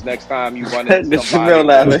feelings next time you run into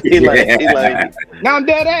somebody. He like. Now I'm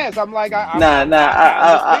dead ass. I'm like,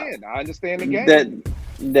 I understand the game. That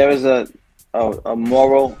there is a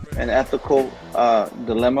moral and ethical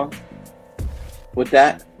dilemma with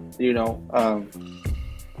that. The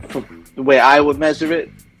way I would measure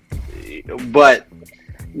it, but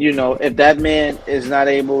if that man is not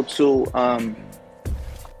able to.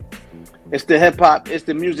 It's the hip hop, it's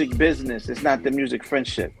the music business, it's not the music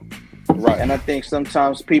friendship. Right. And I think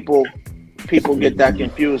sometimes people get that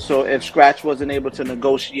confused. So if Scratch wasn't able to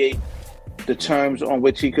negotiate the terms on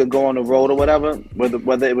which he could go on the road or whatever,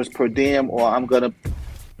 whether it was per diem or I'm gonna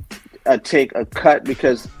take a cut,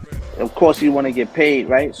 because of course you want to get paid,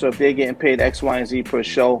 right? So if they're getting paid X, Y, and Z per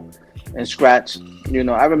show, and Scratch,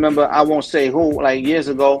 I remember, I won't say who, like years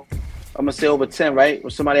ago, I'm gonna say over 10, right?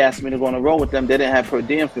 When somebody asked me to go on a road with them, they didn't have per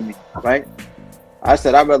diem for me, right? I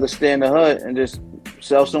said I'd rather stay in the hood and just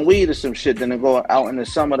sell some weed or some shit than to go out in the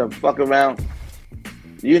summer to fuck around,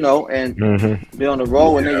 and be on the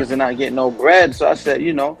road with niggas and not get no bread. So I said,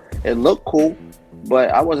 it looked cool, but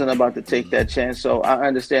I wasn't about to take that chance. So I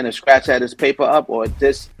understand if Scratch had his paper up, or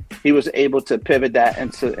he was able to pivot that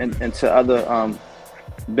into other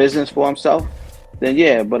business for himself, then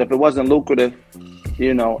yeah. But if it wasn't lucrative,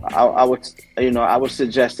 I would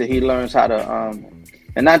suggest that he learns how to,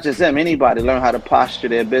 and not just them, anybody learn how to posture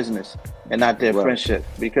their business and not their friendship,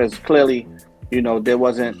 because clearly, there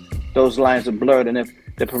wasn't, those lines are blurred. And if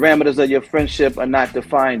the parameters of your friendship are not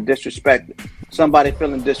defined, somebody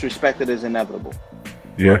feeling disrespected is inevitable.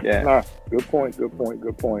 Yeah. Nah, good point.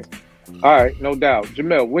 All right, no doubt.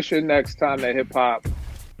 Jamil, what's your next time that hip hop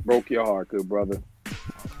broke your heart, good brother?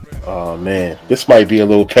 Oh man, this might be a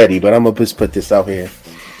little petty, but I'm gonna just put this out here.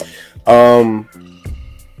 The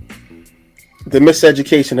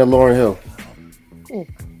miseducation of Lauryn Hill.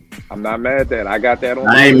 I'm not mad at that. I got that on.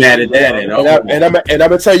 I ain't mad at that at all. And I'm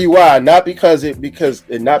gonna tell you why. Not because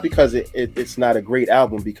it's not a great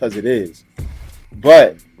album, because it is.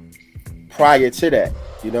 But prior to that,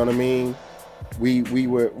 you know what I mean? We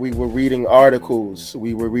were reading articles.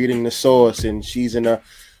 We were reading The Source, and she's in the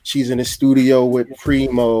studio with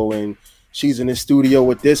Primo, and she's in the studio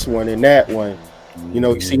with this one and that one.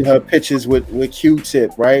 You see her pictures with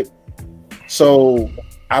Q-Tip, right? So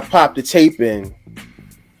I popped the tape in.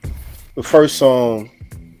 The first song,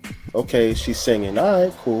 okay, she's singing. All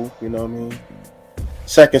right, cool. You know what I mean?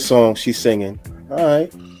 Second song, she's singing. All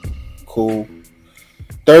right, cool.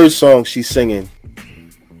 Third song, she's singing.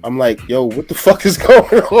 I'm like, yo, what the fuck is going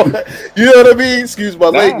on? You know what I mean? Excuse my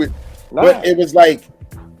language. But it was like,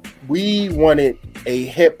 we wanted a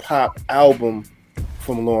hip hop album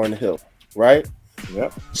from Lauryn Hill, right?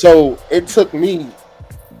 Yep. So it took me,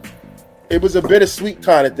 it was a bittersweet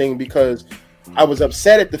kind of thing, because I was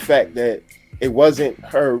upset at the fact that it wasn't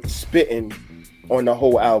her spitting on the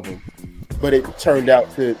whole album, but it turned out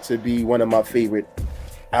to be one of my favorite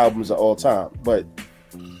albums of all time. But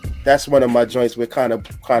that's one of my joints where kind of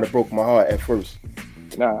broke my heart at first.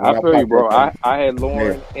 Nah, I feel you, bro. I had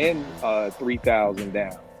Lauren in 3000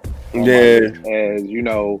 down. As you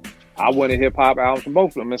know, I wanted hip hop albums from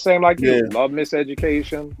both of them. And same like you. Love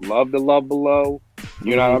Miseducation, love The Love Below.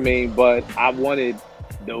 You know what I mean? But I wanted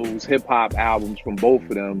those hip hop albums from both of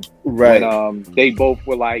them. Right. When they both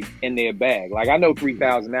were like in their bag. Like I know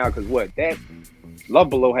 3000 now because that Love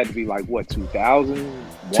Below had to be like what, 2000?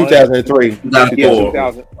 2003.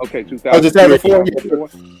 2000. Okay, 2000. Oh, 2004.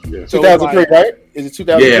 Yeah. So 2003, like, right? Is it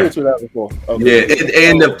 2003 or 2004? Okay. Yeah, it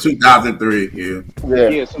ended up 2003. Yeah.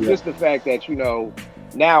 So just the fact that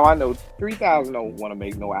now I know 3000 don't want to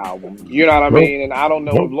make no album. You know what I mean? And I don't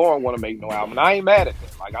know if Lauren want to make no album. And I ain't mad at them.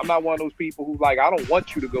 Like I'm not one of those people who's like, I don't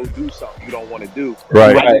want you to go do something you don't want to do.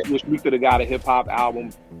 Right. I just wish we could have got a hip hop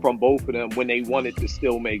album from both of them when they wanted to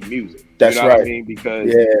still make music. That's you know right. what I mean?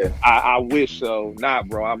 Because I wish so. Nah,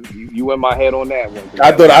 bro. You in my head on that one.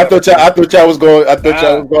 I thought y'all was going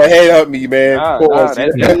to head up me, man.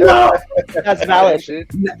 That's valid.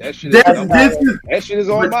 That shit is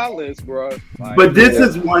on my list, bro. Like, but this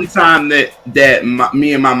is one time that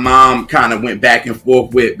me and my mom kind of went back and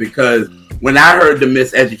forth with, because when I heard the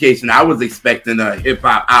Miseducation, I was expecting a hip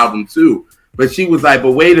hop album too. But she was like,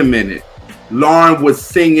 but wait a minute. Lauren was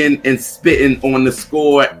singing and spitting on the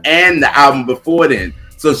score and the album before then.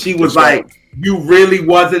 So she was like, you really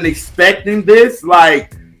wasn't expecting this?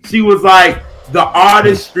 Like, she was like, the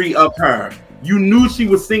artistry of her. You knew she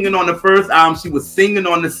was singing on the first album, she was singing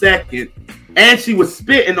on the second, and she was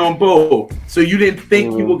spitting on both. So you didn't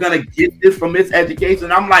think you were going to get this from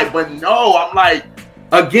Miseducation? I'm like, but no. I'm like,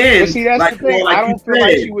 again, but see, that's like, the thing. like I don't feel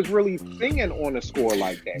like she was really singing on the score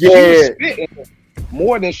like that. She was spitting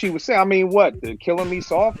more than she was saying. I mean, what? The Killing Me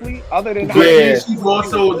Softly? Other than that, she's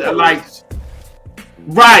also like,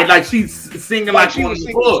 right, like she's singing like she one was of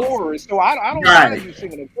the singing books. chorus. So I don't know you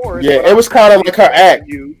singing a chorus. Yeah, it was kind of like her act.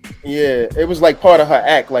 Yeah, it was like part of her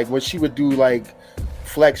act. Like when she would do like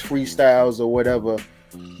flex freestyles or whatever,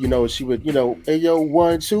 she would, hey yo,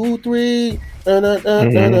 1, 2, 3, and then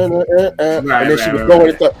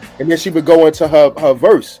she would go into her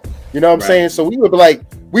verse. You know what I'm saying? So we would be like,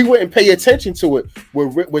 we wouldn't pay attention to it.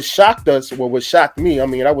 What shocked us, what shocked me, I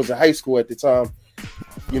mean, I was in high school at the time.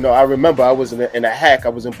 I remember I was in a hack. I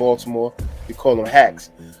was in Baltimore. We call them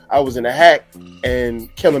hacks. I was in a hack,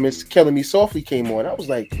 and Killing Me Softly came on. I was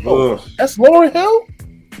like, oh, that's Lauryn Hill?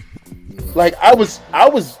 Like, I was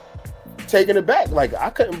taken aback. Like, I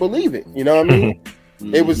couldn't believe it. You know what I mean?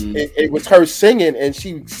 It was her singing, and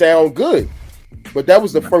she sound good. But that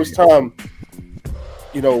was the first time,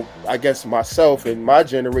 I guess myself and my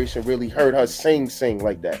generation really heard her sing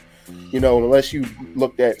like that. Unless you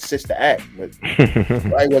looked at Sister Act, but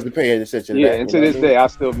I wasn't paying attention to that. And to this day, I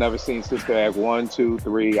still have never seen Sister Act 1, 2,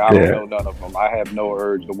 3. I don't know none of them. I have no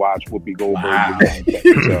urge to watch Whoopi Goldberg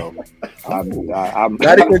again. So I'm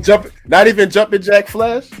not even jumping Jack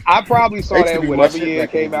Flash. I probably saw that whatever year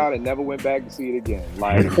it came out and never went back to see it again.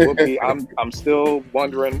 Like Whoopi, I'm still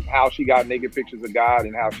wondering how she got naked pictures of God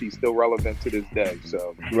and how she's still relevant to this day.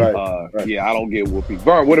 So right. Yeah, I don't get Whoopi.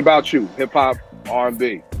 Vern, what about you? Hip hop,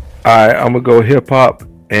 R&B? All right, I'm gonna go hip hop,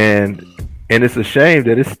 and it's a shame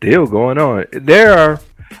that it's still going on. There are,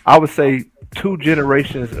 I would say, 2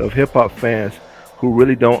 generations of hip hop fans who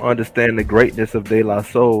really don't understand the greatness of De La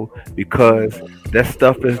Soul, because that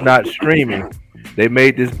stuff is not streaming. They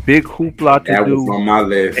made this big hoopla to that do, was on my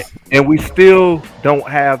list, and we still don't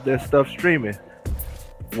have their stuff streaming.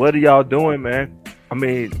 What are y'all doing, man? I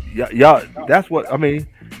mean, y'all. That's what I mean.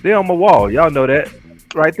 They're on my wall. Y'all know that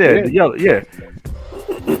right there. Yeah.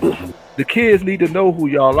 The kids need to know who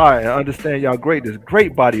y'all are and understand y'all greatness.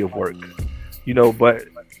 Great body of work, but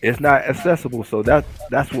it's not accessible. So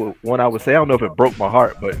that's what one I would say. I don't know if it broke my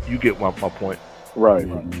heart, but you get my point. Right.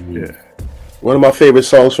 Yeah. One of my favorite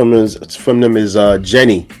songs from them is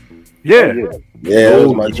Jenny. Yeah. Yeah, that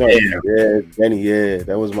was my joint. Yeah, Jenny. Yeah,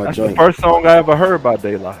 that was my joint. The first song I ever heard by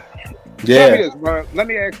De La. Yeah. Let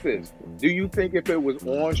me ask this. Do you think if it was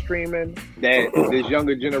on streaming that this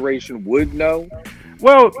younger generation would know?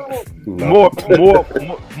 Well,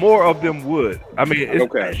 more of them would. I mean,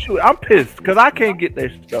 shoot, I'm pissed because I can't get their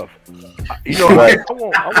stuff. I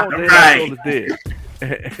want their soul is dead.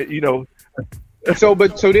 So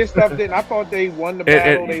this stuff didn't. I thought they won the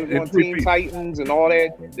battle. They was on Teen Titans and all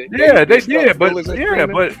that. They did, but it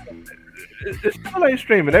still ain't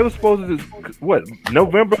streaming. They were supposed to do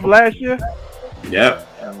November of last year. Yep.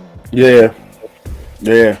 Yeah.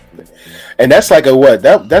 And that's like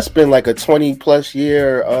that's been like a 20+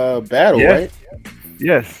 year battle, right?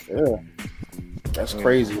 Yes. Yeah. That's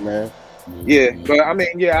crazy, man. Yeah, but I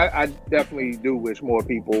mean, I definitely do wish more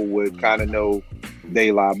people would kind of know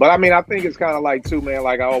they lie. But I mean, I think it's kind of like too, man.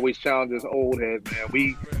 Like I always challenge this old head, man.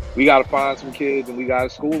 We got to find some kids and we got to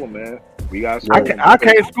school them, man. We got. I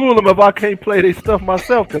can't school them if I can't play their stuff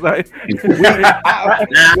myself. Cause I'm gonna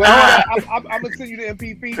send you the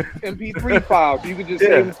MP3 files. You can just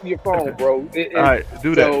save them to your phone, bro. All right,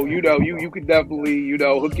 do that. So you could definitely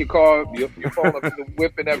hook your car, your phone up to the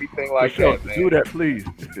whip and everything like that, man. Do that, please.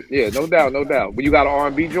 Yeah, no doubt. But you got an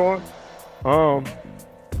R&B joint? I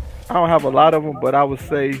don't have a lot of them, but I would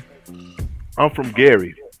say I'm from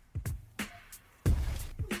Gary.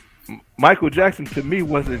 Michael Jackson to me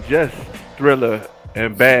wasn't just Thriller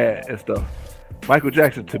and Bad and stuff. Michael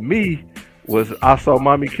Jackson to me was I Saw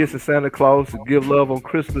Mommy Kissing Santa Claus, Give Love on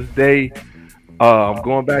Christmas Day. I'm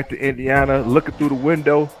going back to Indiana, looking through the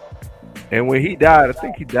window. And when he died, I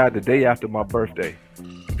think he died the day after my birthday.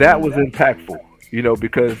 That was impactful,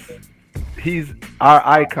 because he's our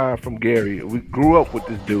icon from Gary. We grew up with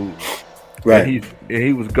this dude. Right. And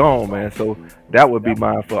he was gone, man. So that would be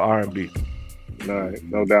mine for R&B. All right,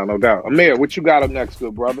 no doubt. Amir, what you got up next,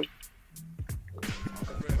 good brother?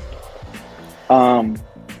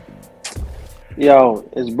 Yo,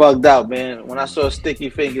 it's bugged out, man. When I saw Sticky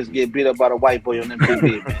Fingers get beat up by the white boy on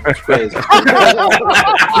MTV, man, it's crazy.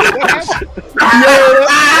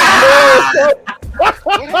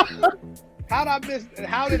 How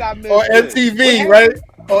did I miss? On MTV, right?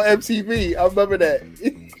 On MTV, I remember that.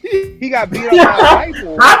 He got beat up by a white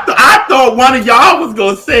boy. I thought one of y'all was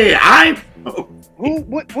gonna say it.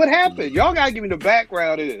 What happened? Y'all gotta give me the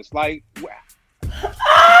background of this. Like,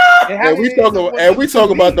 and we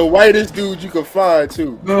talking about the whitest dude you could find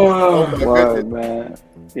too. Oh my goodness, man.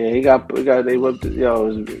 Yeah, they whipped it.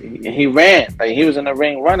 He ran. Like he was in the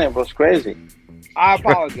ring running, bro. It's crazy. I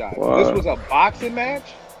apologize. This was a boxing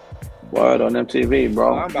match? Word on MTV,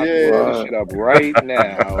 bro. I'm about to pull this shit up right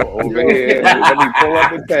now over here. Let me pull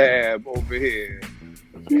up the tab over here.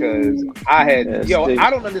 Because I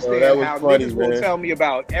don't understand how niggas will tell me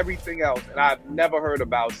about everything else, and I've never heard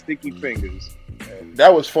about Sticky Fingers.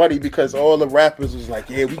 That was funny because all the rappers was like,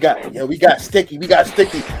 we got Sticky.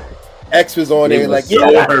 X was on there like,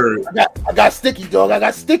 I got Sticky, dog. I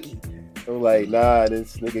got Sticky. I'm like, nah,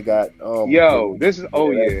 this nigga got. This is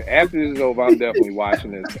After this is over, I'm definitely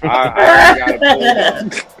watching this. I gotta pull it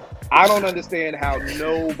up. I don't understand how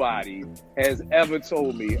nobody has ever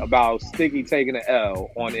told me about Sticky taking an L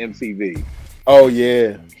on MTV. Oh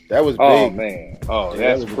yeah, that was big. Oh man,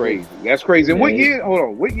 that's crazy. That's crazy. And what year? Hold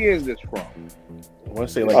on, what year is this from? I want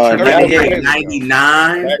to say like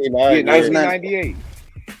 99. 1998.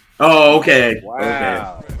 Oh, okay.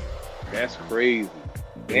 Wow, that's crazy.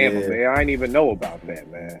 Damn, man, I didn't even know about that,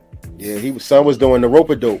 man. Yeah, son was doing the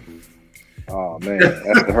rope-a-dope. Oh man,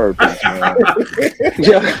 that's the herpes, man.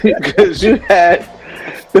 Because you had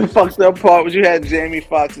the fucked up part was you had Jamie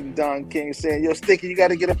Foxx and Don King saying, "Yo, Sticky, you got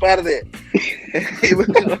to get up out of there."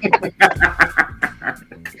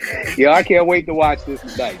 I can't wait to watch this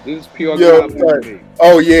tonight. This is pure comedy.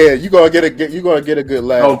 Oh yeah, you gonna get a good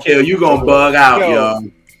laugh. Okay, you gonna bug out, yo.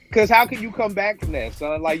 Because how can you come back from that,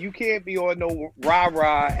 son? Like you can't be on no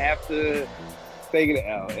rah-rah after taking it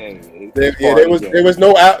out.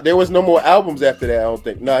 There was no more albums after that. I don't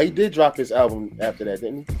think. No, he did drop his album after that,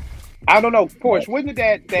 didn't he? I don't know, Porsche. When did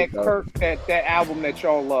that Kirk that album that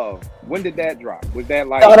y'all love? When did that drop? Was that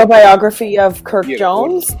like the autobiography of Kirk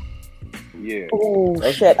Jones? Yeah.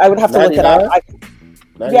 Oh shit! I would have to look it up.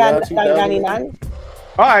 1999.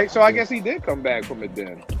 All right, so I guess he did come back from it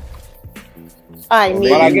then. I mean,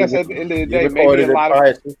 but I guess at the end of the day, maybe a lot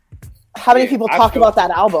of. How many people talk about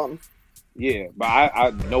that album? Yeah, but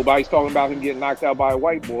I nobody's talking about him getting knocked out by a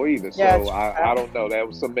white boy either. So I don't know. That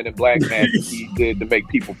was some Men in Black magic he did to make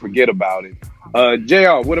people forget about it.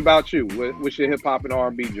 JR, what about you? What's your hip hop and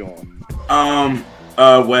R&B joint?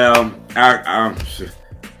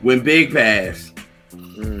 When Big passed,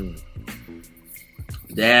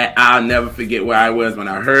 that I'll never forget where I was when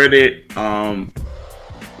I heard it.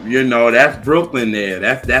 That's Brooklyn there.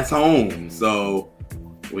 That's home. So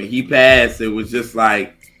when he passed, it was just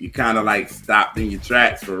like you kind of like stopped in your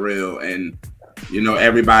tracks for real. And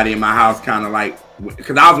everybody in my house kind of like,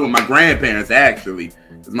 because I was with my grandparents actually,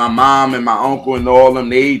 because my mom and my uncle and all of them,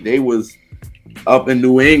 they was up in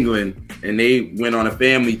New England and they went on a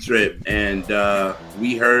family trip and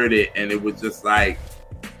we heard it and it was just like,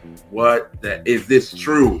 is this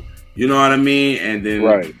true? You know what I mean? And then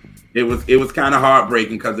right. It was kind of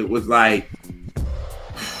heartbreaking because it was like,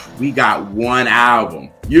 we got one album.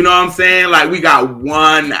 You know what I'm saying? Like, we got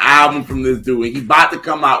one album from this dude. And he about to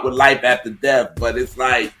come out with Life After Death, but it's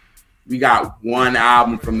like, we got one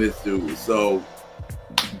album from this dude. So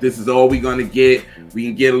this is all we're gonna get. We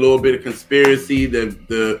can get a little bit of conspiracy,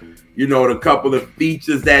 the couple of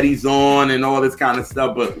features that he's on and all this kind of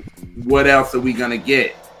stuff. But what else are we gonna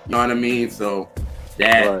get? You know what I mean? So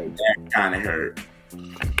that kind of hurt.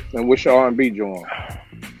 And what's your R&B joint?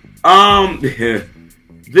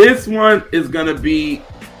 This one is gonna be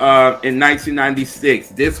in 1996.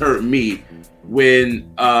 This hurt me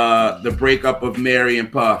when the breakup of Mary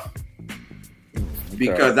and Puff,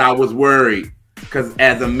 because I was worried. Because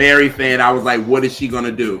as a Mary fan, I was like, what is she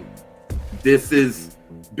gonna do? This has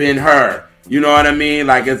been her. You know what I mean?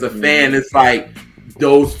 Like, as a fan, it's like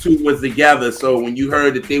those two was together. So when you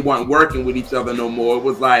heard that they weren't working with each other no more, it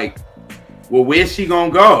was like, well, where's she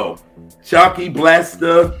gonna go? Chucky blessed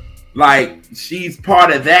her. Like, she's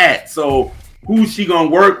part of that. So who's she gonna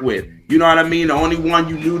work with? You know what I mean? The only one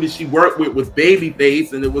you knew that she worked with was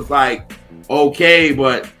Babyface, and it was like, okay,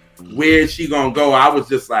 but where is she gonna go? I was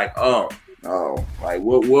just like, oh, like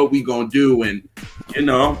what we gonna do? And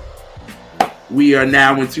we are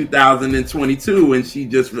now in 2022, and she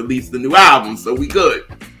just released the new album, so we good.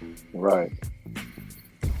 Right.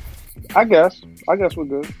 I guess we're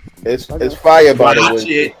good. It's fire, by the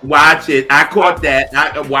way. Watch it. I caught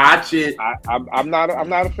that. Watch it. I'm not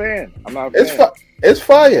a fan. It's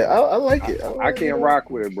fire. I like it. I can't rock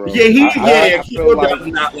with it, bro. Yeah, Kiko does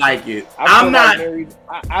not like it. I'm not.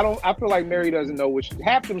 I feel like Mary doesn't know which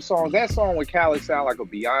half them songs. That song with Khaled sound like a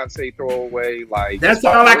Beyonce throwaway. Like that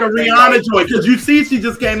sound like a Rihanna joint. Because you see, she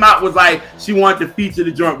just came out with like she wanted to feature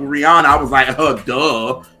the joint with Rihanna. I was like,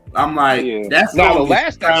 duh. I'm like, that's not the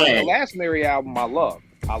last Mary album. I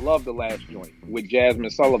love the last joint with Jasmine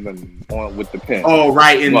Sullivan with the pen. Oh,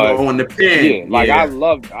 right, on the pen.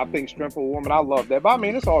 I think Strength of a Woman, I love that. But I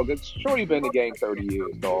mean, it's all good. Shorty been in the game 30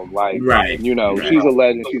 years, dog. Like, she's a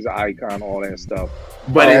legend, she's an icon, all that stuff.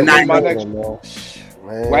 But in what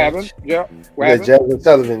happened? Yeah, Jasmine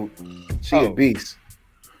Sullivan, she a beast.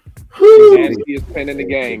 She's the nastiest pen in the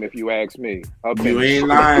game, if you ask me. You ain't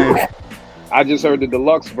lying. I just heard the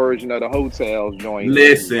deluxe version of the Hotels joint.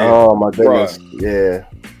 Listen. Oh my goodness. Bruh. Yeah.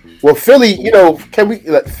 Well, Philly,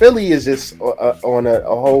 Philly is just on a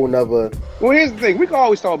whole nother. Well, here's the thing. We can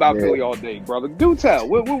always talk about Philly all day, brother. Do tell.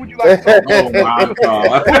 What would you like to talk about?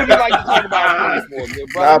 What would you like to talk about Philly for,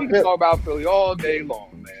 brother? We can talk about Philly all day long,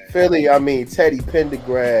 man. Philly, I mean, Teddy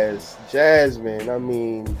Pendergrass, Jasmine. I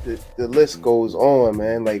mean, the list goes on,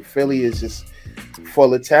 man. Like, Philly is just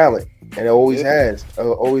full of talent, and it always has.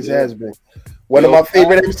 Has been. One of my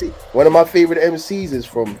favorite MCs is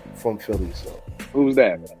from Philly. So who's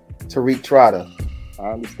that? Tariq Trotter.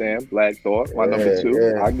 I understand. Black Thought, my number 2.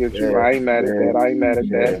 Yeah, I get you. I ain't mad at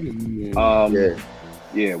that.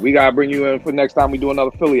 Yeah, we gotta bring you in for next time we do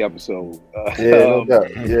another Philly episode. No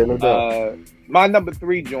doubt. My number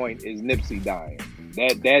 3 joint is Nipsey dying.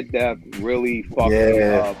 That death really fucked me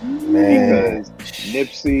up, man. Because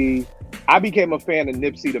Nipsey. I became a fan of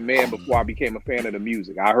Nipsey the man before I became a fan of the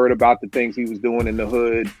music. I heard about the things he was doing in the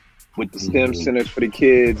hood with the STEM centers for the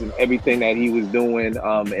kids and everything that he was doing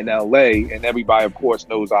in LA. And everybody, of course,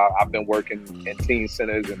 knows I've been working in teen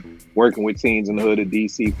centers and working with teens in the hood of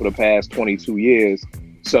DC for the past 22 years.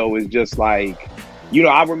 So it's just like,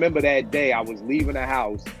 I remember that day I was leaving the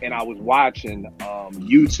house and I was watching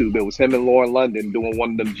YouTube. It was him and Lauren London doing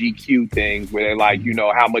one of them GQ things where they're like,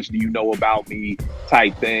 how much do you know about me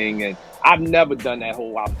type thing. And I've never done that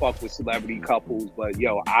whole I fuck with celebrity couples, but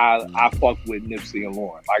I fuck with Nipsey and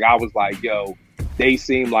Lauren. Like, I was like, they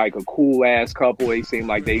seem like a cool ass couple. They seem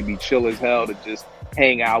like they'd be chill as hell to just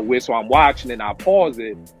hang out with. So I'm watching and I pause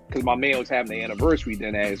it because my man was having the anniversary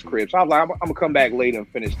dinner at his crib. So I was like, I'm gonna come back later and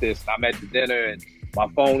finish this. And I'm at the dinner and my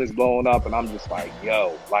phone is blowing up and I'm just like,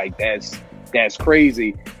 like that's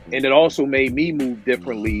crazy. And it also made me move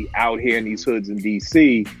differently out here in these hoods in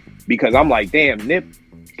DC because I'm like, damn, Nip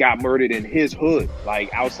got murdered in his hood,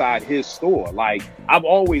 like outside his store. Like, I've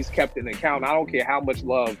always kept an account. I don't care how much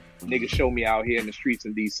love niggas show me out here in the streets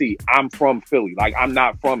in DC. I'm from Philly. Like, I'm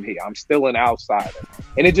not from here. I'm still an outsider.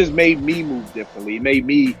 And it just made me move differently. It made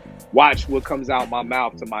me watch what comes out my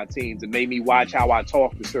mouth to my teens. It made me watch how I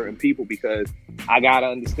talk to certain people because I gotta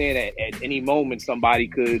understand that at any moment somebody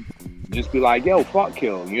could just be like, fuck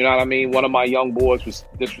Kill. You know what I mean? One of my young boys was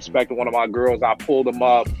disrespecting one of my girls. I pulled him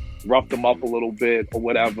up, roughed him up a little bit or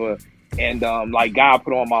whatever. And like, God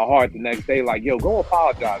put on my heart the next day, like, go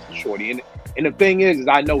apologize to Shorty. And the thing is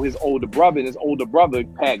I know his older brother, and his older brother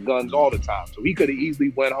packed guns all the time. So he could have easily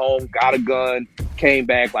went home, got a gun, came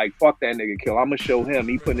back like, fuck that nigga Kill. I'm gonna show him.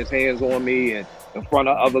 He putting his hands on me and in front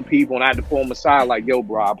of other people, and I had to pull him aside like,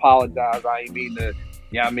 bro, I apologize. I ain't mean to,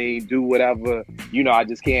 do whatever. I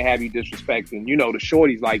just can't have you disrespecting, the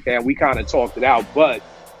shorties like that. We kind of talked it out, but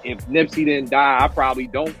if Nipsey didn't die, I probably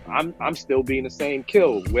don't. I'm still being the same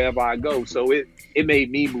kill wherever I go. So it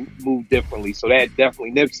made me move differently. So that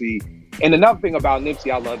definitely Nipsey. And another thing about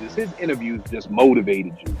Nipsey I love is his interviews just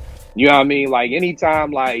motivated you. You know what I mean? Like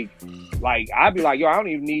anytime, like I'd be like, yo, I don't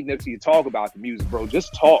even need Nipsey to talk about the music, bro.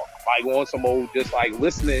 Just talk. Like on some old, just like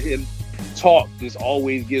listening to him talk just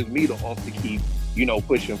always gives me the oomph to keep,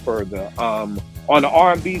 pushing further. On the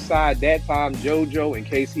R&B side, that time JoJo, in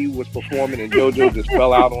case he was performing and JoJo just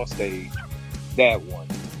fell out on stage, that one.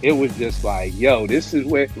 It was just like, yo, this is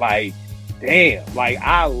where, like, damn, like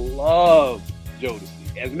I love Jodeci.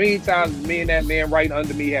 As many times as me and that man right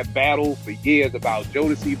under me have battled for years about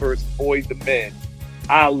Jodeci versus Boyz II Men,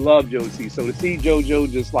 I love Jodeci. So to see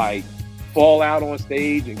JoJo just like fall out on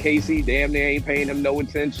stage and Casey damn near ain't paying him no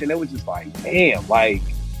attention, it was just like, damn, like,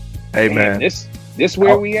 hey damn, man, this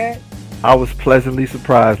where we at? I was pleasantly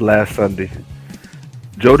surprised last Sunday.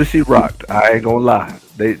 Jodeci rocked. I ain't gonna lie.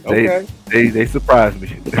 They surprised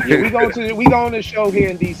me. Yeah, we going to the show here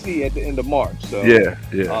in DC at the end of March. So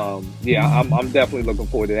I'm definitely looking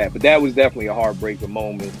forward to that. But that was definitely a heartbreaking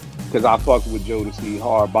moment because I fucked with Jodeci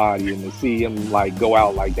hard body, and to see him like go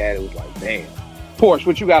out like that, it was like, damn. Porsche,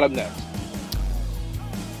 what you got up next?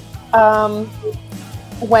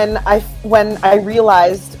 When I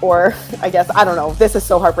realized, or I guess, I don't know, this is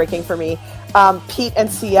so heartbreaking for me, Pete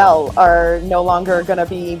and CL are no longer going to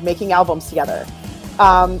be making albums together.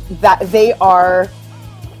 That they are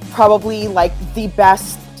probably like the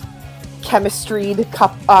best chemistry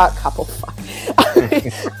couple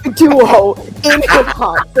duo in hip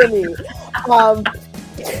hop for me.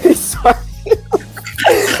 Sorry.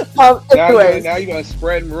 Now you're going to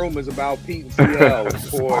spread rumors about Pete and CL.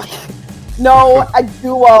 Porsche. No, a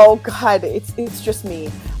duo. God, it's just me.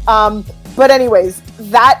 But anyways,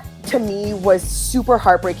 that to me was super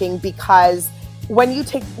heartbreaking because when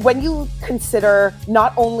you consider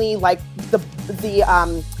not only like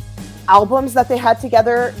the albums that they had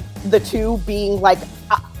together, the two being like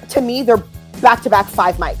to me they're back-to-back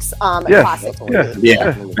 5 mics classic.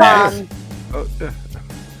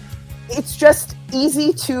 It's just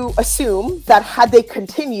easy to assume that had they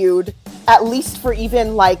continued at least for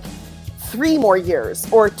even like 3 more years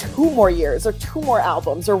or 2 more years or 2 more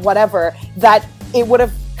albums or whatever, that it would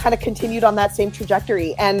have kind of continued on that same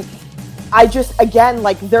trajectory. And I just, again,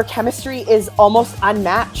 like their chemistry is almost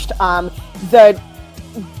unmatched.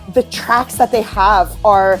 The tracks that they have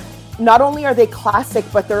are, not only are they classic,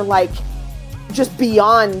 but they're like just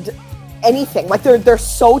beyond anything. Like they're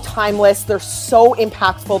so timeless, they're so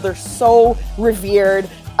impactful, they're so revered.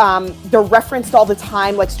 They're referenced all the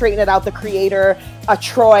time, like Straighten It Out, The Creator,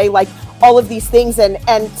 Troy, like all of these things, and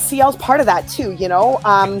CL's part of that too,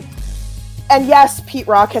 and yes, Pete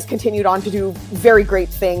Rock has continued on to do very great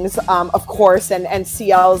things, of course, and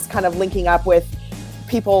CL's kind of linking up with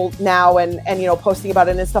people now and posting about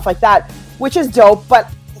it and stuff like that, which is dope,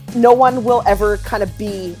 but no one will ever kind of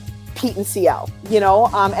be Pete and CL,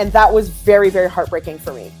 and that was very, very heartbreaking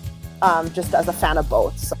for me, just as a fan of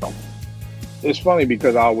both. So it's funny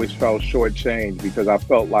because I always felt shortchanged because I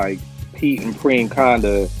felt like Pete and Preem kind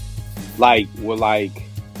of like were like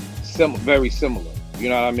very similar. You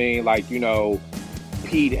know what I mean? Like,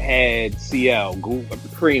 Pete had CL,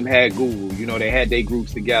 Preem had Guru. They had their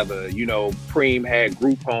groups together. Preem had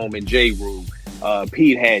Group Home and J. Rue.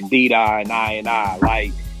 Pete had D-Dye and I.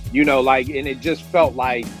 Like, and it just felt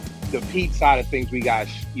like the Pete side of things we got,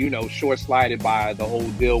 short-slided by the whole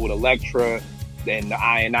deal with Elektra, then the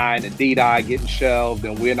I and the D-Dye getting shelved,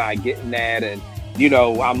 and we're not getting that. And,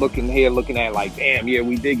 I'm looking at like, damn, yeah,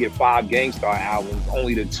 we did get 5 Gang Starr albums,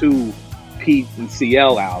 only the 2 Pete and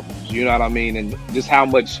CL albums, you know what I mean? And just how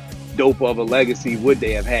much dope of a legacy would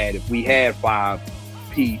they have had if we had 5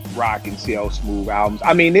 Pete, Rock, and CL Smooth albums?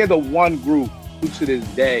 I mean, they're the one group who to this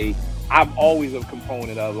day, I'm always a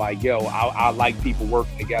component of like, yo, I like people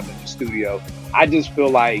working together in the studio. I just feel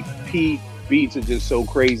like Pete beats are just so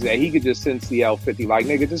crazy that he could just send CL 50, like,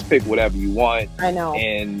 nigga, just pick whatever you want. I know.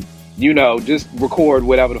 And, just record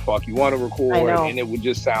whatever the fuck you want to record, and it would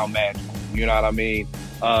just sound magical. You know what I mean?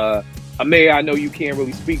 Amir, I know you can't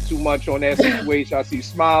really speak too much on that situation. I see you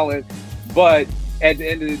smiling, but at the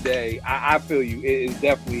end of the day, I feel you. It is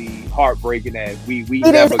definitely heartbreaking that we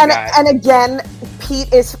never got. And again,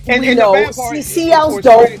 Pete is, CL's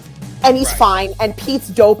dope, and he's fine, and Pete's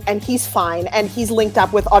dope, and he's fine, and he's linked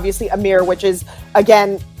up with obviously Amir, which is,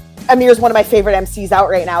 again, Amir's one of my favorite MCs out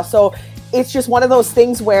right now. So it's just one of those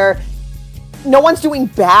things where no one's doing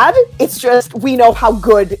bad. It's just we know how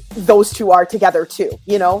good those two are together too,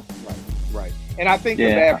 Right. And I think the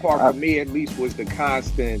bad part for me, at least, was the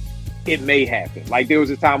constant, it may happen. Like, there was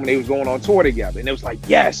a time when they was going on tour together, and it was like,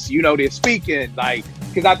 yes, they're speaking. Like,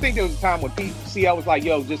 because I think there was a time when CL was like,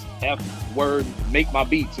 yo, just F word, make my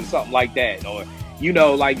beats or something like that. Or, you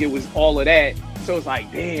know, like it was all of that. So it's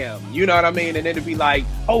like, damn, you know what I mean? And then it'd be like,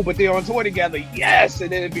 oh, but they're on tour together. Yes.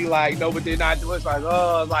 And then it'd be like, no, but they're not doing it. It's like,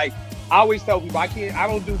 oh, like, I always tell people I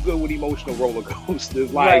don't do good with emotional roller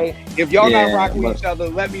coasters. Like, if y'all not rocking with each other,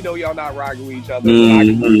 let me know y'all not rocking with each other. I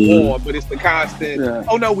can move on. But it's the constant.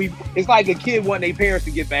 Oh no, it's like a kid wanting their parents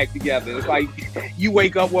to get back together. It's like you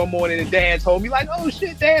wake up one morning and dad's home. You're like, oh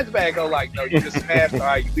shit, dad's back. I'm like, no, you just smashed. All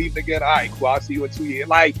right, you leaving again. All right, cool. I'll see you in 2 years.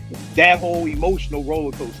 Like that whole emotional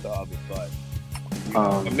roller coaster of it. But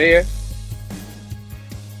Amir.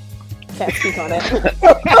 Can't speak on it.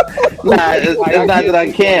 Nah, it's not that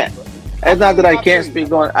I can't. It's not that I can't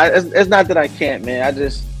speak on. It's not that I can't, man.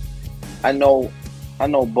 I know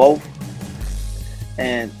both.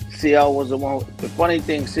 And CL was the one. The funny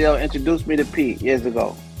thing, CL introduced me to Pete years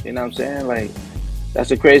ago. You know what I'm saying? Like, that's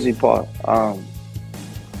the crazy part. I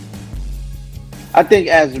think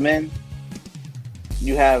as men,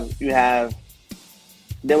 you have.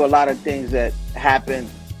 There were a lot of things that happened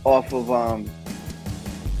off of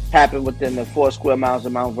happened within the 4 square miles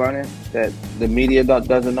of Mount Vernon that the media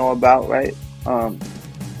doesn't know about, right?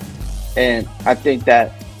 And I think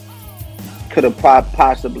that could have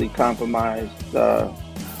possibly compromised the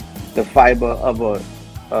fiber of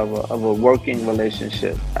a working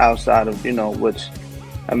relationship outside of, you know, what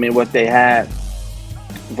they had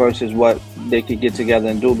versus what they could get together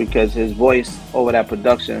and do, because his voice over that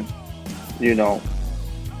production, you know,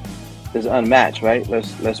 is unmatched, right?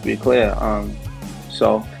 Let's be clear.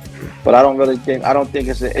 But I don't think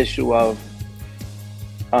it's an issue of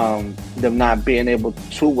them not being able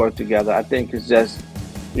to work together. I think it's just,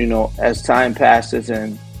 you know, as time passes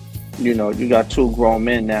and, you know, you got 2 grown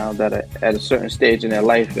men now that are at a certain stage in their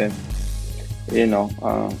life, and, you know,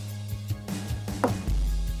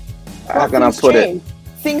 how can I put it?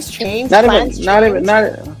 Things change. Not even.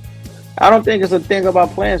 I don't think it's a thing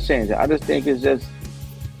about plans changing. I just think it's just,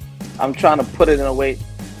 I'm trying to put it in a way.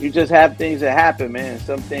 You just have things that happen, man.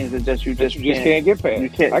 Some things that you just can't get past.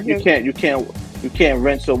 You can't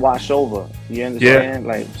rinse or wash over. You understand?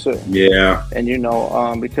 Yeah. Like, so, yeah. And you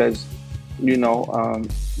know, because, you know,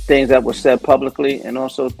 things that were said publicly and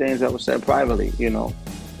also things that were said privately. You know,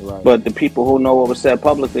 right. But the people who know what was said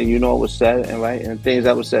publicly, you know what was said, and right, and things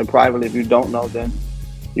that were said privately, if you don't know, then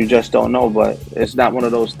you just don't know. But it's not one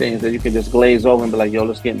of those things that you can just glaze over and be like, yo,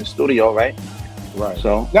 let's get in the studio, right? Right.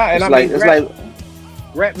 So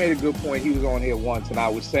Brett made a good point. He was on here once, and I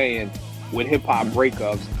was saying, with hip hop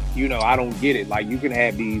breakups, you know, I don't get it. Like, you can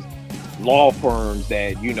have these law firms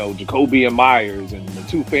that, you know, Jacoby and Myers, and the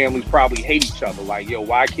 2 families probably hate each other. Like, yo,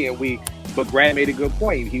 why can't we? But Brett made a good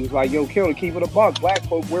point. He was like, yo, Killer, keep it a buck. Black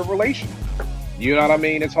folk, we're relational. You know what I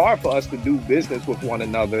mean? It's hard for us to do business with one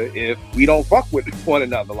another if we don't fuck with one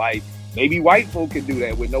another. Like, maybe white folk can do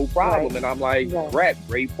that with no problem. Right. And I'm like, Brett,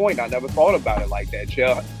 great point. I never thought about it like that.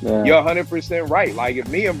 You're 100% right. Like, if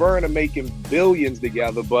me and Vern are making billions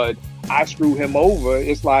together, but I screw him over,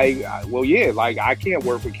 it's like, well, yeah, like, I can't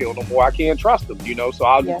work with Kill no more. I can't trust him, you know, so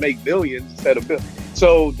I'll just make billions instead of billions.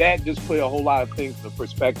 So that just put a whole lot of things into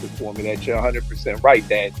perspective for me, that you're 100% right,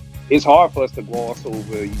 that it's hard for us to gloss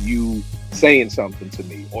over you saying something to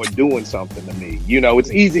me or doing something to me. You know,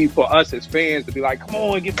 it's easy for us as fans to be like, come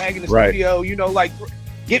on, get back in the studio, you know, like,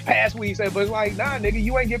 get past what he said. But it's like, nah, nigga,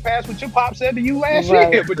 you ain't get past what your pop said to you last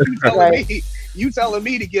year. But you telling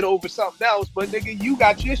me to get over something else. But nigga, you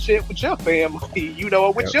got your shit with your family, you know,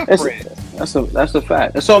 with your friends. That's a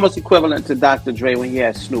fact. It's almost equivalent to Dr. Dre when he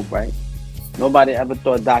had Snoop, right? Nobody ever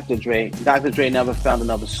thought Dr. Dre never found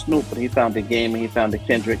another Snoop, but he found the Game, and he found the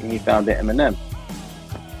Kendrick, and he found the Eminem.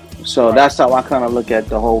 So that's how I kind of look at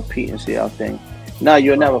the whole Pete and CL thing. Now,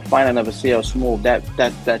 you'll never find another CL Smooth. That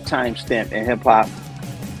timestamp in hip hop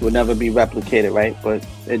will never be replicated, right? But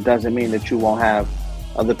it doesn't mean that you won't have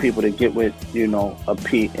other people to get with, you know, a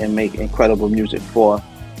Pete and make incredible music for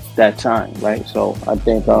that time, right? So I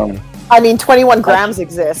think, I mean, 21 Grams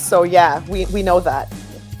exists, so yeah, we know that.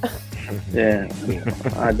 Yeah,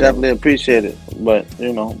 I definitely appreciate it, but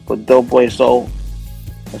you know, but Dope Boy Soul,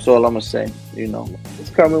 that's all I'm gonna say. You know, it's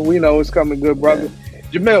coming. We know it's coming, good brother. Yeah.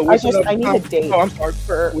 Jamil, I need a date. Oh, I'm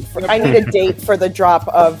sorry. I need a date for the drop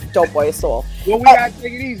of Dope Boy Soul. Well, we got to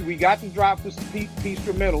take it easy. We got the drop for Peace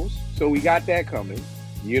Instrumentals, so we got that coming.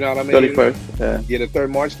 You know what I mean? 31st. Yeah,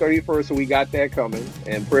 March 31st. So we got that coming,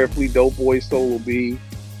 and prayerfully, Dope Boy Soul will be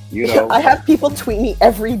You know, I have people tweet me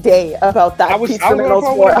every day about that. I was Pizza on the Middles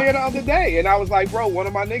phone war. with a man the other day, and I was like, bro, one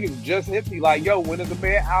of my niggas just hit me like, yo, when is the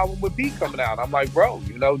man album with Beat coming out? I'm like, bro,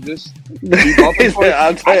 you know, just keep bumping.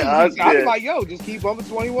 I was like, yo, just keep bumping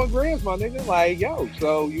 21 grams, my nigga. Like, yo,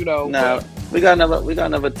 so you know. Now we got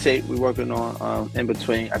another tape we're working on in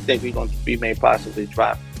between. I think we may possibly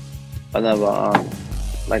drop another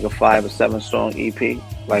like a 5 or 7 song EP,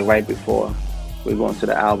 like right before we go into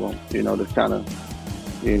the album. You know, to kind of,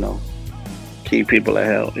 you know, keep people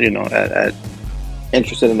at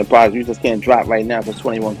interested in the project. You just can't drop right now because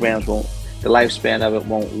 21 grams the lifespan of it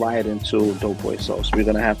won't ride into Dope Boy Soul. So we're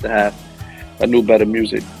gonna have to have a new, better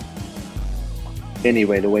music.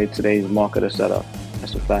 Anyway, the way today's market is set up,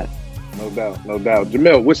 that's a fact. No doubt, no doubt.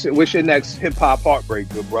 Jamil, what's your next hip hop heartbreak,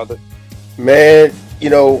 good brother? Man, you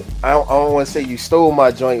know, I don't want to say you stole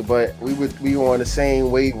my joint, but we were on the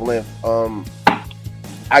same wavelength.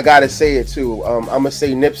 I gotta say it too. I'm gonna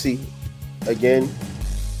say Nipsey again.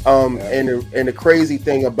 And the crazy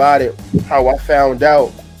thing about it, how I found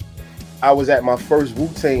out, I was at my first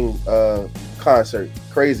Wu-Tang concert.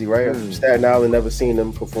 Crazy, right? I'm Staten Island, never seen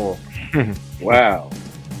them perform. Wow.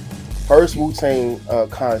 First Wu-Tang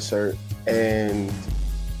concert, and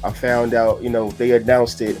I found out, you know, they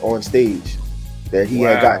announced it on stage that he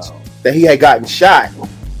had gotten shot,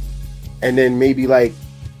 and then maybe like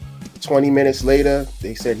 20 minutes later,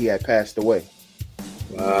 they said he had passed away.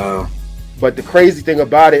 Wow. But the crazy thing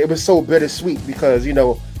about it was so bittersweet because, you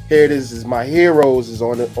know, here it is my heroes is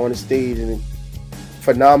on the stage and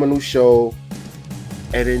phenomenal show,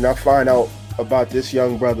 and then I find out about this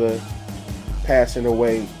young brother passing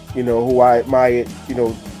away, you know, who I admired, you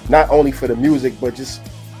know, not only for the music but just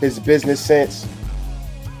his business sense,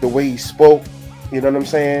 the way he spoke, you know what I'm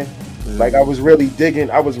saying? Like I was really digging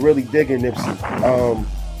Nipsey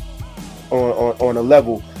on a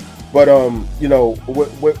level. But you know,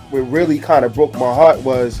 what really kind of broke my heart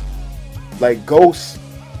was like Ghost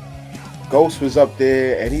was up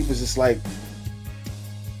there and he was just like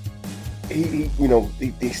he you know,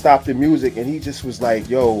 they stopped the music and he just was like,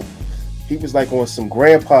 yo, he was like on some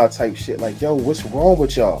grandpa type shit, like, yo, what's wrong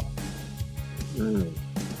with y'all?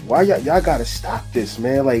 Why y'all gotta stop this,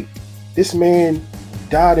 man? Like, this man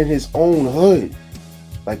died in his own hood.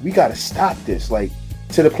 Like, we gotta stop this. Like,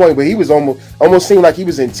 to the point where he was almost seemed like he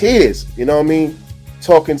was in tears, you know what I mean?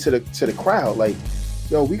 Talking to the crowd, like,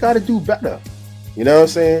 yo, we gotta do better. You know what I'm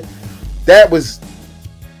saying? That was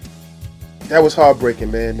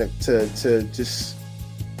heartbreaking, man, to just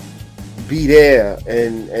be there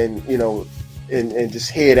and you know and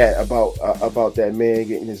just hear that about that man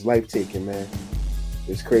getting his life taken, man.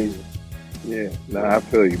 It's crazy. Yeah, no, I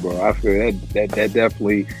feel you, bro. I feel that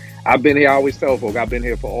definitely. I've been here. I always tell folks I've been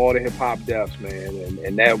here for all the hip hop deaths, man,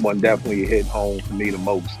 and that one definitely hit home for me the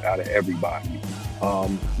most out of everybody.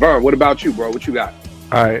 Vern, what about you, bro? What you got?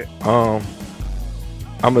 All right, I'm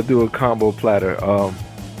gonna do a combo platter. On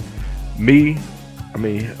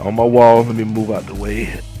my wall. Let me move out the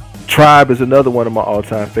way. Tribe is another one of my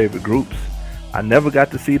all-time favorite groups. I never got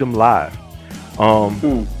to see them live.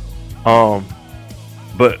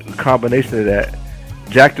 But a combination of that,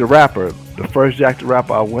 Jack the Rapper, the first Jack the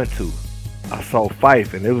Rapper I went to, I saw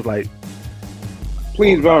Phife, and it was like,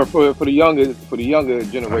 please, Vern, for the younger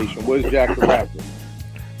generation, what is Jack the Rapper?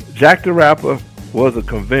 Jack the Rapper was a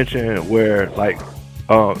convention where like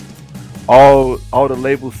all the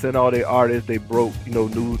labels sent all their artists, they broke, you know,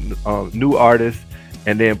 new artists,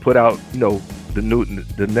 and then put out, you know,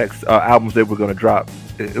 the next albums they were going to drop.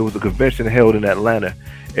 It was a convention held in Atlanta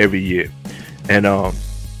every year, and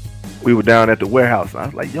we were down at the warehouse, and I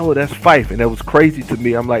was like, yo, that's Phife, and that was crazy to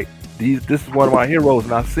me. I'm like, this is one of my heroes,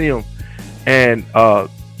 and I see him, and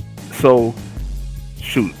so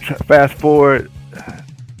shoot, fast forward,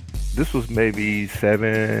 this was maybe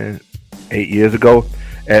 7-8 years ago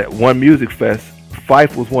at One Music Fest.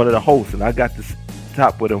 Phife was one of the hosts, and I got to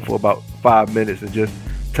talk with him for about 5 minutes and just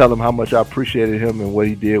tell him how much I appreciated him and what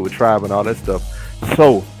he did with Tribe and all that stuff.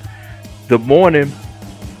 So the morning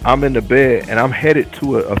I'm in the bed and I'm headed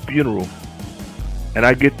to a funeral, and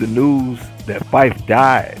I get the news that Phife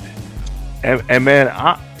died, and man,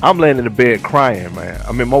 I'm laying in the bed crying, man.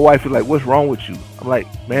 I mean, my wife is like, what's wrong with you? I'm like,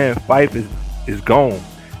 man, Phife is gone,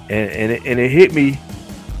 and it hit me.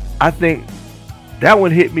 I think that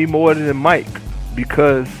one hit me more than Mike,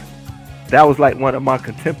 because that was like one of my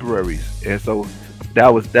contemporaries, and so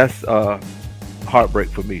that's heartbreak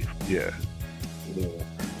for me. Yeah.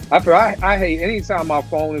 I hate anytime my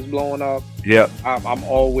phone is blowing up. Yep. I'm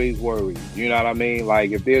always worried. You know what I mean?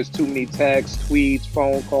 Like if there's too many texts, tweets,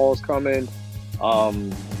 phone calls coming,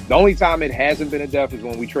 The only time it hasn't been a death is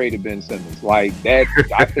when we traded Ben Simmons. Like that,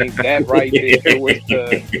 I think that right there was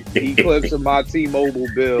the eclipse of my T-Mobile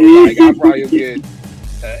bill. Like I probably get an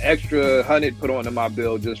extra $100 put onto my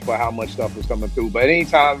bill just for how much stuff was coming through. But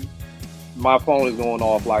anytime my phone is going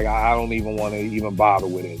off, like I don't even want to even bother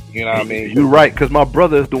with it. You know what I mean? You're right, because my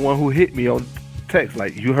brother is the one who hit me on text.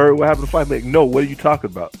 Like, you heard what happened to fight? Like, no, what are you talking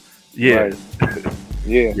about? Yeah. Right.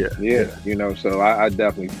 Yeah. You know, so I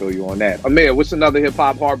definitely feel you on that. Amir, what's another hip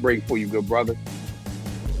hop heartbreak for you, good brother?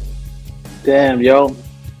 Damn, yo.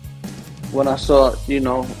 When I saw,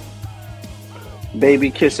 Baby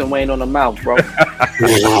kissing Wayne on the mouth, bro. I'm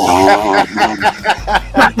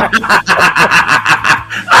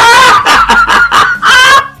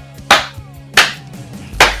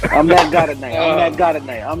that guy tonight. I'm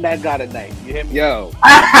that guy tonight. You hear me? Yo.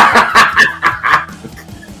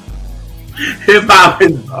 Hip hop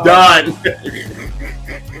is done.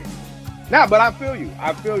 Nah, but I feel you.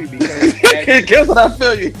 Because Guess what I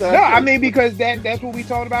feel you. no, I mean because that's what we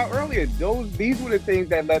talked about earlier. These were the things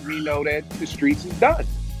that let me know that the streets is done.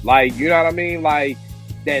 Like, you know what I mean? Like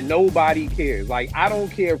that nobody cares. Like I don't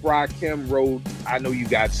care if Rakim wrote I Know You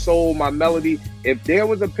Got Soul, My Melody. If there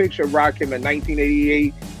was a picture of Rakim in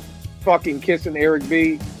 1988 fucking kissing Eric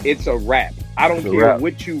B, it's a rap. I don't care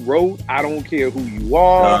what you wrote. I don't care who you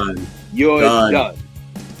are. Done. You're done.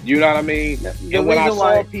 You know what I mean? And when I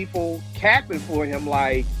saw why... people capping for him,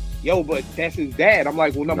 like, yo, but that's his dad. I'm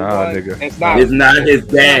like, well, number one, nigga. that's not. It's not his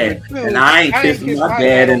dad, and I ain't kissing my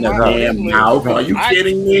dad in the damn mouth. Are you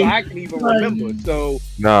kidding me? I can even remember. So,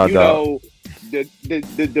 know,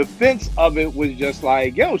 the defense of it was just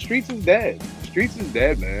like, yo, Streets is dead. Streets is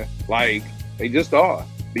dead, man. Like, they just are.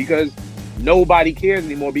 Because nobody cares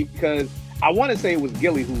anymore, because I want to say it was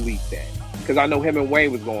Gilly who leaked that. Because I know him and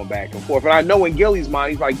Wayne was going back and forth. And I know in Gilly's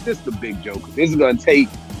mind, he's like, this is the big joke. This is going to take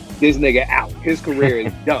this nigga out. His career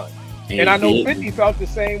is done. And I know 50 felt the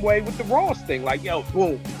same way with the Ross thing. Like, yo,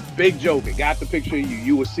 boom, big joke. It got the picture of you.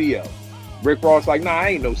 You a CO. Rick Ross like, nah, I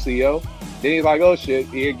ain't no CO. Then he's like, oh, shit.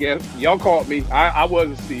 Y'all caught me. I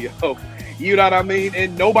was a CO. You know what I mean?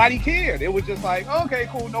 And nobody cared. It was just like, okay,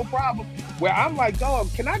 cool, no problem. Where I'm like,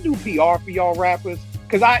 dog, can I do PR for y'all rappers?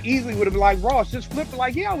 Because I easily would have been like, Ross, just flip it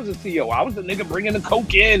like, yeah, I was a CEO. I was the nigga bringing the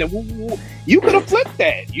coke in. And woo. You could have flipped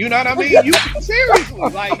that. You know what I mean? You seriously.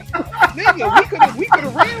 Like, nigga, we could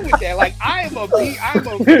have ran with that. Like, I am a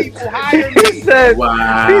people hire me. He said we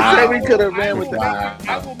could have ran with that.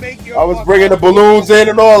 I will make your I was bringing the balloons in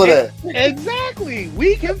and all of that. Exactly.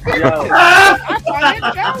 We can fix it. I find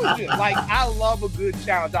it challenging. Like, I love a good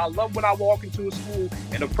challenge. I love when I walk into a school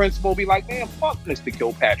and the principal be like, man, fuck Mr.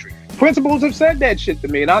 Kilpatrick. Principals have said that shit to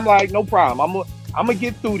me, and I'm like, no problem. I'm gonna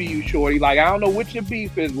get through to you, shorty. Like, I don't know what your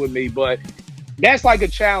beef is with me, but that's like a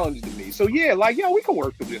challenge to me. So yeah, like, yo, we can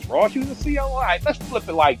work through this. Ross, you was a CO. All right, let's flip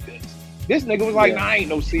it like this. This nigga was like, nah, I ain't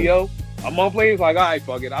no CO. A month later, he's like, all right,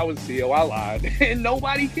 fuck it, I was CO. I lied, and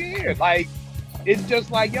nobody cared. Like, it's just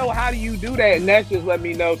like, yo, how do you do that? And that's just let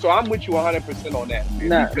me know. So I'm with you 100% on that.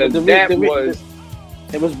 Nah, because it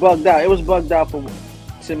was bugged out. It was bugged out to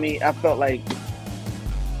me. I felt like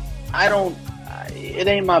it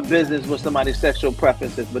ain't my business what somebody's sexual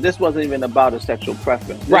preference is, but this wasn't even about a sexual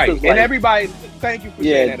preference. Right. And everybody, thank you for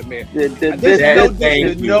saying that, Amir. This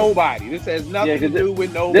is nobody. This has nothing to do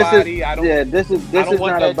with nobody. I don't want that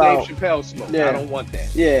Dave Chappelle smoke. I don't want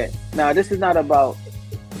that. Yeah. Now, this is not about,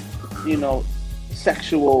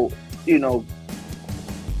 sexual,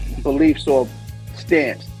 beliefs or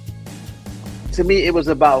stance. To me, it was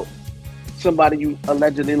about somebody you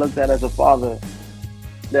allegedly looked at as a father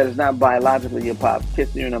that is not biologically your pop,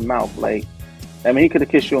 kissing you in the mouth. Like, I mean, he could have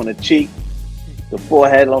kissed you on the cheek, the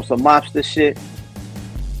forehead, on some mobster shit.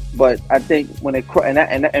 But I think when it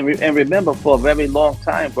and remember, for a very long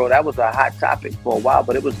time, bro, that was a hot topic for a while.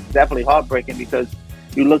 But it was definitely heartbreaking because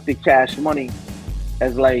you looked at Cash Money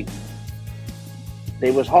as like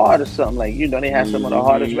they was hard or something. Like, they had some of the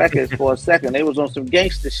hardest records for a second. They was on some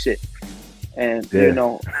gangster shit, and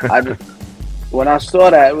when I saw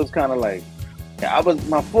that, it was kind of like.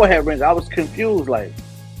 My forehead rings. I was confused, like,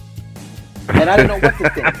 and I didn't know what to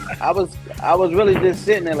think. I was really just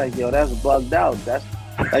sitting there, like, yo, that's bugged out. That's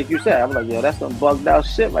like you said. I'm like, yo, that's some bugged out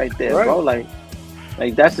shit right there, bro. Like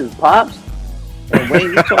that's his pops. And Wayne,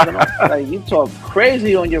 you talking like you talk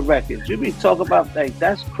crazy on your records. You be talking about like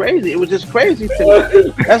that's crazy. It was just crazy to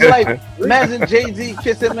me. That's like imagine Jay-Z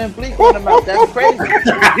kissing Man Bleak on the mouth. That's crazy.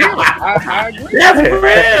 Yeah, I agree. That's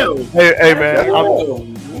real. Hey, man.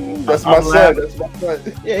 That's my son. That's my son.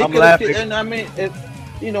 Yeah, I'm laughing. And I mean, if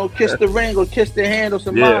kiss the ring or kiss the hand or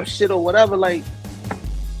some mom shit or whatever, like.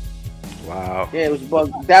 Wow. Yeah, it was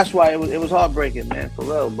bugged. That's why it was heartbreaking, man. For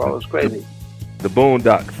real, bro. It was crazy. The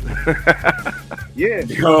Boondocks. Yeah.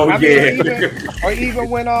 Oh, or even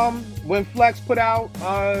when Flex put out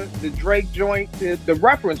the Drake joint, the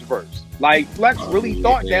reference verse. Like Flex really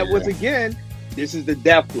thought that was, again, this is the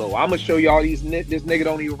death flow. I'm gonna show y'all this nigga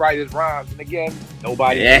don't even write his rhymes. And again,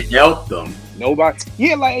 nobody helped them. Nobody.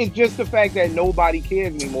 Yeah, like it's just the fact that nobody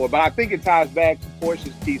cares anymore. But I think it ties back to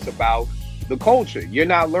Portia's piece about the culture. You're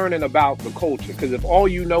not learning about the culture, because if all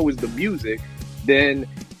you know is the music, then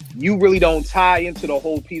you really don't tie into the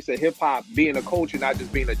whole piece of hip hop being a culture, not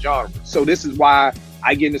just being a genre. So this is why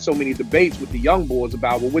I get into so many debates with the young boys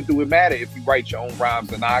about, well, what do it matter if you write your own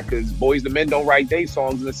rhymes or not? Because Boys II Men don't write their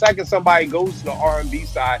songs. And the second somebody goes to the R&B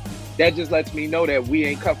side, that just lets me know that we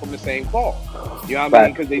ain't cut from the same cloth. You know what I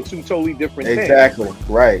mean? Because they two totally different things. Exactly.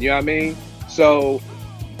 Right. You know what I mean? So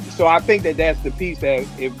I think that that's the piece that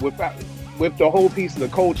with the whole piece of the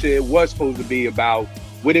culture, it was supposed to be about,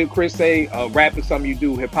 what did Chris say? Rap is something you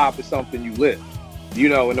do, hip hop is something you live. You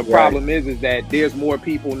know, and the problem is that there's more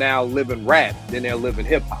people now living rap than they're living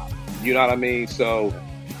hip hop. You know what I mean? So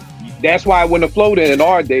that's why it wouldn't have floated in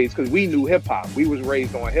our days, because we knew hip hop. We was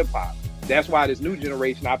raised on hip hop. That's why this new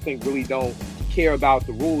generation, I think, really don't care about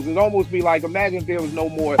the rules. It'd almost be like, imagine if there was no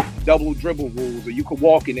more double dribble rules, or you could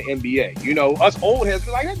walk in the NBA. You know, us old heads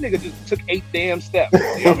be like, that nigga just took 8 damn steps.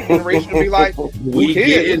 The younger generation be like, we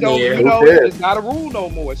care. You know, it's not a rule no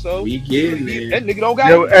more. So we get there. That nigga don't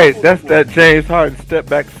got hey, that's that James Harden step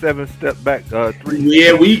back 7, step back 3.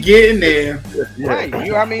 Yeah, we getting there. Right. You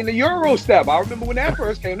know what I mean? The Euro step. I remember when that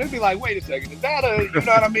first came, they'd be like, wait a second, is that a, you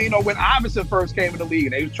know what I mean? Or when Iverson first came in the league,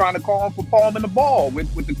 and they was trying to call him for palming the ball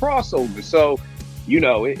with the crossover. So, you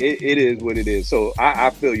know, it is what it is. So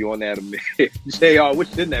I feel you on that a minute. JR,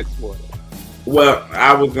 what's the next one? Well,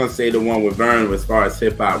 I was gonna say the one with Vern as far as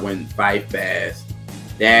hip hop when Fife passed.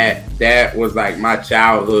 That was like my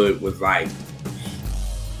childhood was like,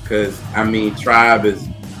 because I mean Tribe is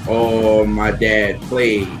all my dad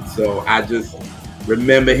played, so I just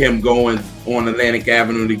remember him going on Atlantic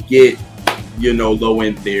Avenue to get, you know, Low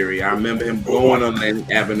End Theory. I remember him going on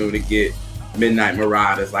Atlantic Avenue to get Midnight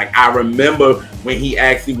Marauders. Like, I remember when he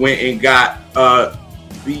actually went and got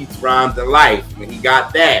Beats, Rhymes, and Life, when he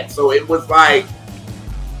got that. So it was like,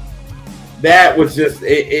 that was just,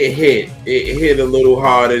 it hit a little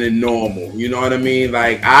harder than normal. You know what I mean?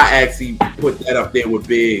 Like, I actually put that up there with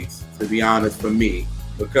Biggs, to be honest, for me,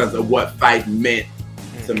 because of what Fife meant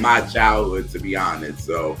to my childhood, to be honest.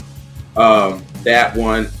 So that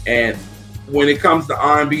one. And when it comes to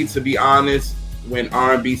R&B, to be honest, when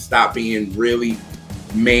R&B stopped being really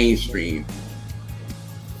mainstream.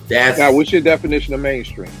 Now, what's your definition of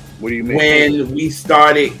mainstream? What do you mean? When we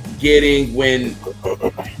started getting, when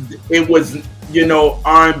it was, you know,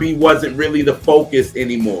 R&B wasn't really the focus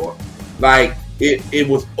anymore. Like, it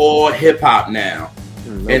was all hip-hop now.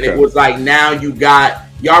 Okay. And it was like, now you got,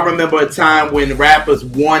 y'all remember a time when rappers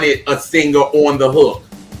wanted a singer on the hook.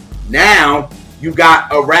 Now, you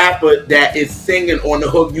got a rapper that is singing on the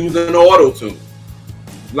hook using auto-tune.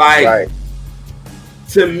 Like,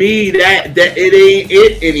 to me, that it ain't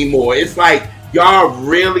it anymore. It's like y'all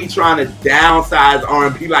really trying to downsize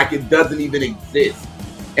R&B like it doesn't even exist.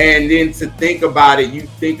 And then to think about it, you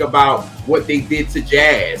think about what they did to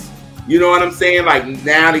jazz. You know what I'm saying? Like,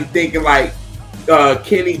 now they thinking like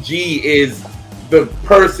Kenny G is the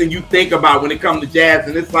person you think about when it comes to jazz,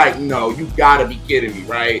 and it's like, no, you gotta be kidding me,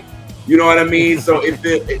 right? You know what I mean? So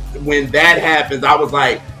when that happens, I was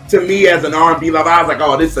like, to me as an R&B lover, I was like,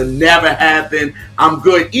 oh, this will never happen. I'm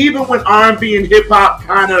good. Even when R&B and hip hop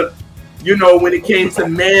kind of, you know, when it came to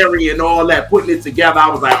Mary and all that, putting it together, I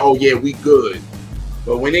was like, oh yeah, we good.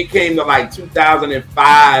 But when it came to like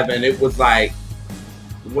 2005, and it was like,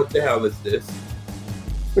 what the hell is this?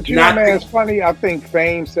 But you know, man, it's funny. I think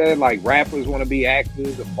Fame said like rappers want to be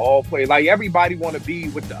actors and ball players. Like, everybody want to be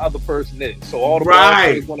what the other person is. So all the ball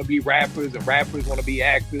players want to be rappers, and rappers want to be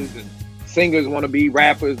actors, and singers want to be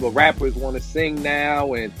rappers, but rappers want to sing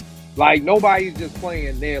now, and like nobody's just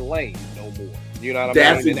playing their lane no more. You know what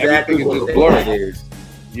I mean? That's exactly what it is.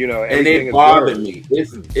 You know, and it bothered me.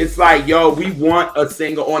 It's like, yo, we want a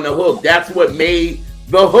singer on the hook. That's what made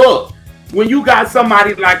the hook. When you got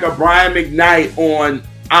somebody like a Brian McKnight on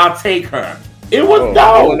I'll Take Her, it was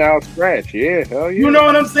dope. Pulling out Scratch, yeah, hell yeah. You know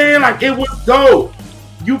what I'm saying? Like, it was dope.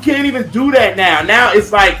 You can't even do that now. Now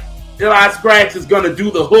it's like Eli Scratch is gonna do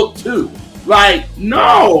the hook too. Like,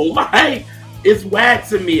 no, like, it's whack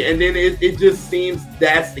to me. And then it just seems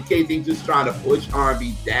that's the case. They just trying to push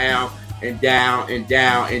R&B down and down and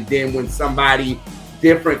down. And then when somebody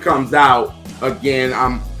different comes out, again,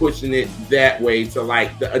 I'm pushing it that way to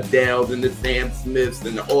like the Adeles and the Sam Smiths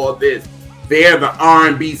and all this. They're the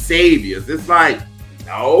R&B saviors. It's like,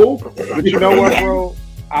 No. But you know what, bro?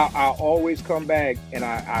 I always come back and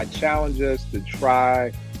I challenge us to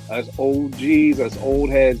try, us OGs, us old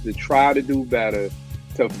heads, to try to do better,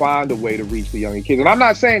 to find a way to reach the younger kids. And I'm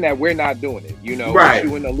not saying that we're not doing it. You know, Right. what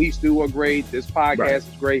you and Elise do are great. This podcast Right. is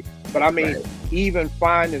great. But I mean, Right. even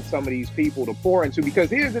finding some of these people to pour into, because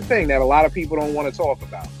here's the thing that a lot of people don't want to talk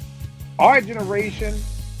about. Our generation,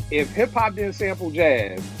 if hip hop didn't sample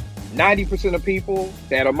jazz, 90% of people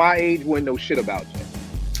that are my age wouldn't know shit about jazz.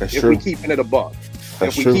 That's If true. we keeping it a buck.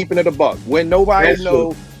 That's If we true. keeping it a buck. When nobody That's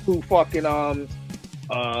know who fucking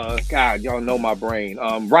God, y'all know my brain.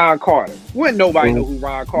 Ron Carter. When nobody know who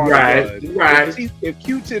Ron Carter Right, was. right. If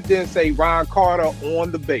Q-Tip didn't say Ron Carter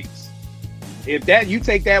on the bass, if that you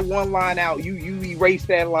take that one line out, you erase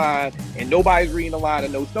that line, and nobody's reading a line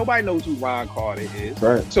of notes. Nobody knows who Ron Carter is.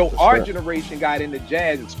 Right. So That's our right. generation got into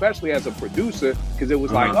jazz, especially as a producer, because it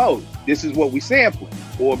was like, Uh-huh. oh, this is what we sampling,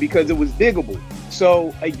 or because it was diggable.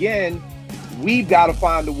 So again, we've got to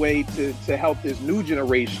find a way to help this new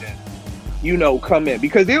generation, you know, come in.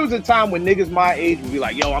 Because there was a time when niggas my age would be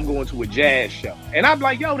like, yo, I'm going to a jazz show. And I'm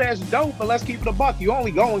like, yo, that's dope, but let's keep it a buck. You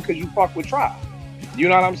only going because you fuck with Tribe. You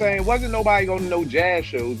know what I'm saying? Wasn't nobody going to no jazz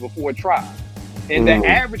shows before Tribe. And the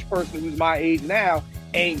average person who's my age now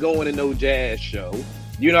ain't going to no jazz show.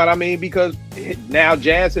 You know what I mean? Because now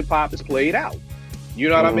jazz hip hop is played out. You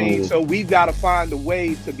know what I mean? So we've got to find a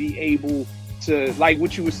way to be able to, like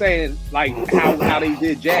what you were saying, like how they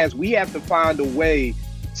did jazz. We have to find a way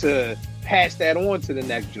to pass that on to the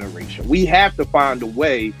next generation. We have to find a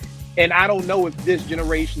way. And I don't know if this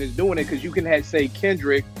generation is doing it, because you can have, say,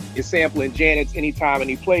 Kendrick is sampling Janet's Anytime,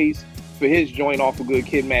 Any Place for his joint off of Good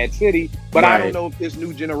Kid, Mad City. But I don't Right. know if this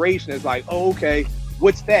new generation is like, oh, okay,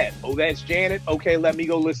 what's that? Oh, that's Janet? Okay, let me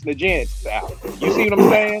go listen to Janet's album. You see what I'm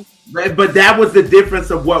saying? But that was the difference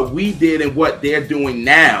of what we did and what they're doing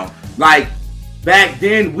now. Like back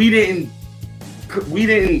then, we didn't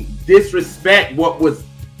disrespect what was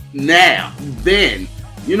now. Then,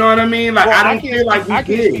 you know what I mean? Like Well, I don't feel like we I can't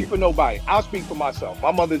did. speak for nobody. I'll speak for myself.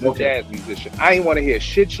 My mother's a Okay. jazz musician. I ain't want to hear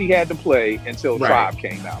shit she had to play until Right. Tribe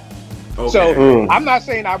came out. Okay. So I'm not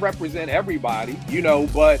saying I represent everybody, you know,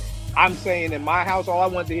 but I'm saying in my house, all I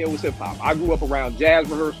wanted to hear was hip hop. I grew up around jazz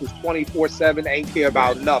rehearsals 24/7, ain't care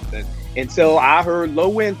about nothing until I heard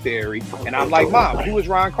Low End Theory. And I'm like, Mom, who is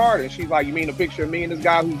Ron Carter? And she's like, you mean a picture of me and this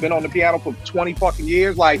guy who's been on the piano for 20 fucking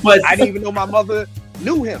years? Like, But- I didn't even know my mother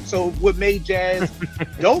knew him. So what made jazz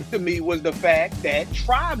dope to me was the fact that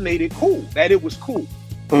Tribe made it cool, that it was cool.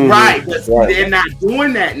 Right, but see, Right. they're not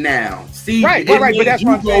doing that now. See, Right, it but made that's you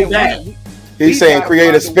what I'm go saying. back. He's saying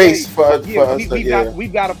create a space for us.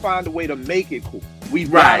 We've got to find a way to make it cool. We've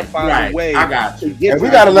got to Right, find right. a way I got to you. get And we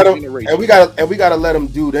to gotta the let new them, generation. and we gotta let them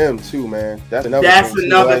do them too, man. That's another. That's thing, too.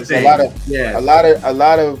 another Like, thing. A lot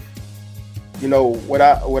Yeah. of, you know what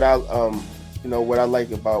I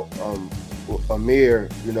like about Amir.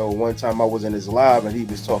 You know, one time I was in his live and he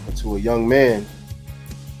was talking to a young man.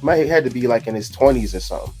 He had to be like in his 20s or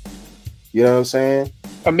something. You know what I'm saying?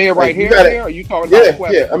 Amir Like, right you here, gotta- Amir, or you talking about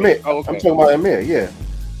Quest? Yeah, Amir. Oh, okay. I'm talking about Amir. Yeah,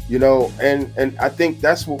 you know, and I think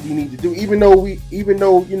that's what we need to do. Even though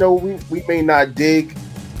you know we may not dig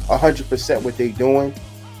 100% what they doing,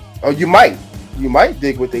 or you might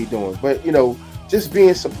dig what they doing, but you know, just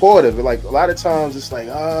being supportive. Like a lot of times, it's like,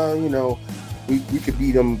 you know, we could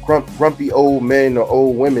be them grumpy old men or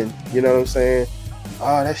old women. You know what I'm saying?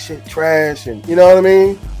 Oh, that shit trash, and you know what I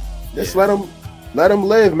mean. Just let them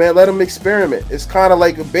live, man. Let them experiment. It's kind of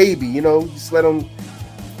like a baby, you know. Just let them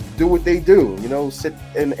do what they do, you know. Sit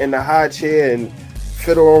in the high chair and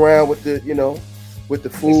fiddle around with the, you know, with the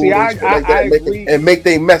food see, and shit like I that. agree. Make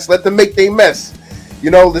they mess. Let them make they mess. You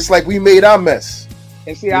know, it's like we made our mess.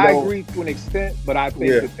 And see, You I know- agree to an extent, but I think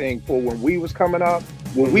Yeah. the thing for when we was coming up,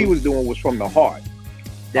 what we was doing was from the heart.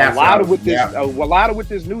 That's a lot right. of what this, Yeah. a lot of what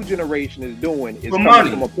this new generation is doing is For coming money.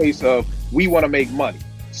 from a place of we want to make money.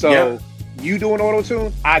 So Yeah. you do an auto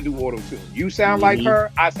tune, I do auto tune. You sound like Mhm. her,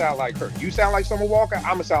 I sound like her. You sound like Summer Walker,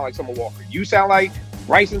 I'm gonna sound like Summer Walker. You sound like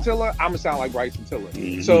Bryson Tiller, I'm gonna sound like Bryson Tiller.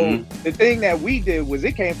 Mhm. So the thing that we did was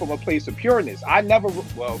it came from a place of pureness. I never,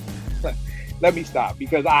 well, let me stop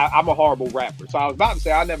because I'm a horrible rapper. So I was about to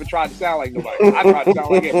say I never tried to sound like nobody. I tried to sound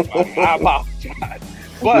like everybody. I apologize.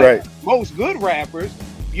 But Right. most good rappers,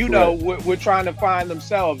 you know, were trying to find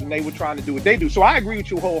themselves and they were trying to do what they do. So I agree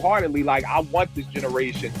with you wholeheartedly. Like, I want this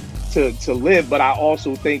generation to live, but I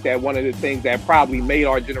also think that one of the things that probably made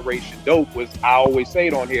our generation dope was, I always say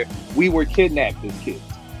it on here, we were kidnapped as kids.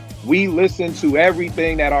 We listened to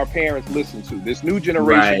everything that our parents listened to. This new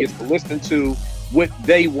generation Right. gets to listen to what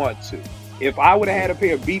they want to. If I would have had a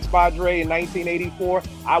pair of Beats by Dre in 1984,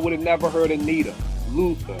 I would have never heard Anita,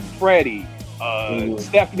 Luther, Freddie,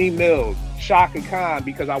 Stephanie Mills, Shaka Khan,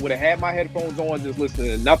 because I would have had my headphones on just listening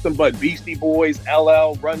to nothing but Beastie Boys,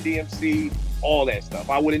 LL, Run DMC, all that stuff.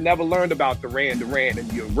 I would have never learned about Duran Duran and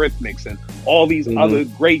the Eurythmics and all these other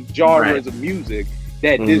great genres of music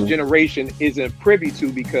that this generation isn't privy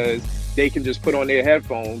to because they can just put on their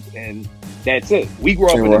headphones and that's it. We grew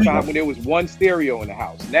up in a time when there was one stereo in the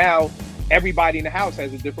house. Now, everybody in the house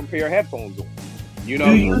has a different pair of headphones on. You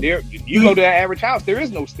know, you go to the average house, there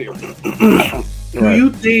is no stereo. Do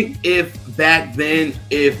you think if back then,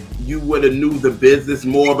 if you would have knew the business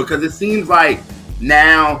more? Because it seems like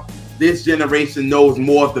now this generation knows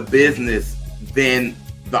more of the business than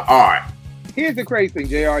the art. Here's the crazy thing,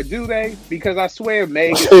 JR. Do they? Because I swear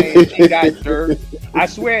Meg is saying she got jerked. I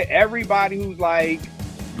swear everybody who's like,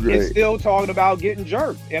 is still talking about getting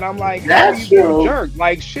jerked. And I'm like, how are you getting jerked?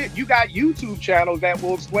 Like, shit, you got YouTube channels that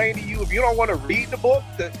will explain to you if you don't want to read the book.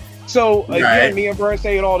 So, again, me and Vern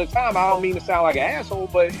say it all the time. I don't mean to sound like an asshole,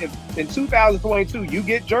 but if in 2022 you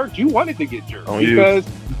get jerked, you wanted to get jerked. Because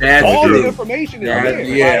all the information is there.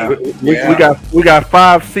 Yeah. Like, we got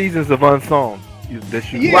 5 seasons of Unsung.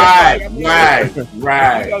 Right. You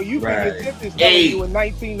know, you can get this telling you in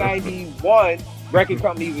 1991 record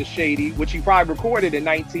companies are shady, which he probably recorded in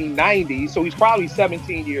 1990, so he's probably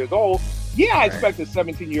 17 years old. Yeah, I expect a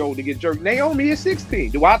 17-year-old to get jerked. Naomi is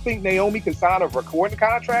 16. Do I think Naomi can sign a recording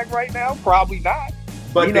contract right now? Probably not.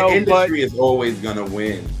 But the industry is always going to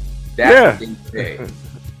win. That's what they say.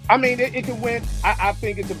 I mean, it can win. I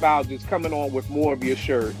think it's about just coming on with more of your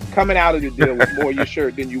shirt, coming out of the deal with more of your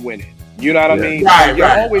shirt than you win it. You know what I mean? You're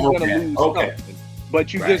always going to lose something,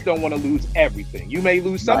 but you just don't want to lose everything. You may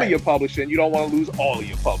lose some of your publishing. You don't want to lose all of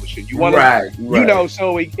your publishing. You want to, you know,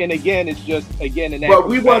 so, and again, it's just, again, in that. But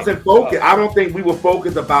we wasn't focused. I don't think we were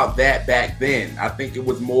focused about that back then. I think it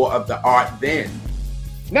was more of the art then.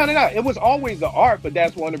 No. It was always the art, but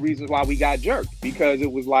that's one of the reasons why we got jerked. Because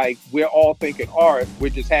it was like, we're all thinking art. We're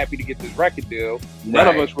just happy to get this record deal. None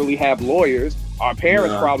of us really have lawyers. Our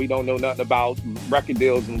parents probably don't know nothing about record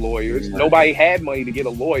deals and lawyers. Nobody had money to get a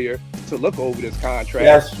lawyer to look over this contract.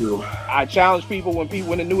 That's true. I challenge people when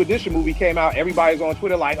the New Edition movie came out, everybody's on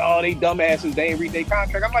Twitter like, oh, they dumbasses, they ain't read their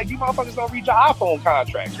contract. I'm like, you motherfuckers don't read your iPhone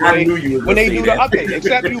contracts. When they do the update,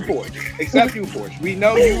 except you, Porsche. We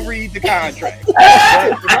know you read the contract. The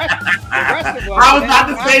rest of us, I was about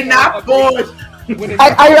to say not Porsche.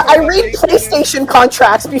 I read PlayStation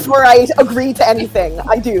contracts before I agree to anything.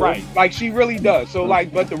 I do. Right. Like, she really does. So,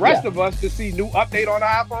 like, but the rest of us to see new update on the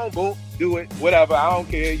iPhone, boom, do it. Whatever. I don't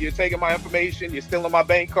care. You're taking my information. You're stealing my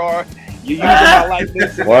bank card. You're using my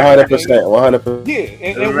likeness. 100%. Yeah.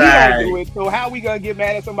 And we don't do it. So how are we going to get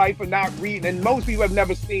mad at somebody for not reading? And most people have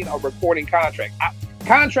never seen a recording contract.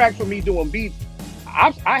 Contracts for me doing beats,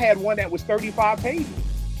 I had one that was 35 pages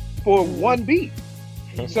for one beat.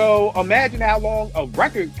 So imagine how long a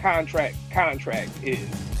record contract is.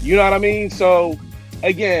 You know what I mean? So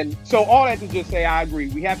again, all that to just say, I agree.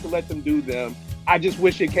 We have to let them do them. I just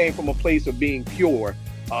wish it came from a place of being pure,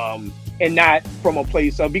 and not from a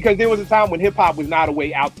place of, because there was a time when hip hop was not a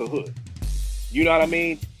way out the hood. You know what I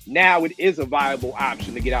mean? Now it is a viable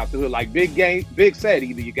option to get out the hood. Like Big said,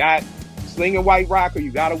 either you got Slinging White Rock or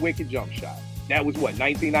you got a wicked jump shot. That was what,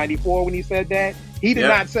 1994 when he said that? He did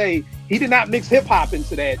not say, he did not mix hip hop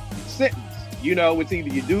into that sentence. You know, it's either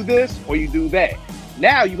you do this or you do that.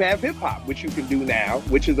 Now you have hip hop, which you can do now,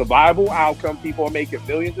 which is a viable outcome. People are making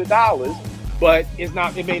millions of dollars, but it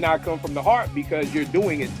may not come from the heart because you're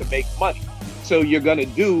doing it to make money. So you're going to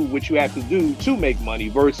do what you have to do to make money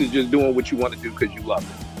versus just doing what you want to do because you love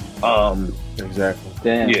it. Exactly.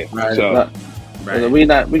 Damn. Yeah. Right. So, we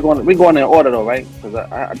going in order though, right? Because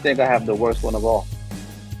I think I have the worst one of all.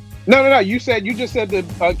 No. You just said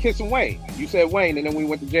the Kiss and Wayne. You said Wayne, and then we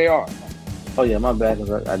went to JR. Oh yeah, my bad.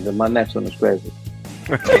 My next one is crazy.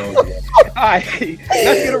 All right,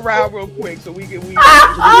 let's get around real quick so we can. The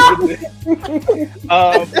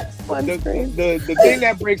thing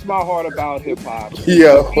that breaks my heart about hip hop,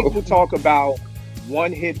 people talk about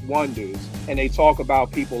one-hit wonders, and they talk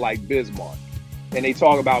about people like Bismarck, and they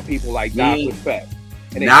talk about people like Dr. Feck,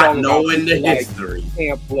 and they not knowing the history, like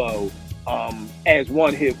Camp Blow, as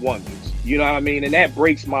one-hit wonders. You know what I mean? And that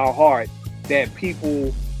breaks my heart that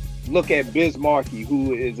people look at Bismarcky,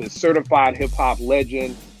 who is a certified hip-hop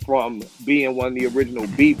legend, from being one of the original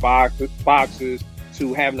beatboxers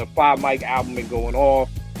to having a 5 mic album and going off,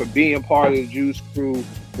 for being part of the Juice Crew,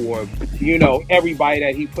 for, you know, everybody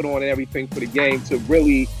that he put on and everything for the game, to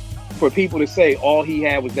really, for people to say all he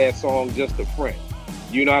had was that song, Just a Friend.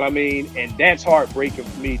 You know what I mean? And that's heartbreaking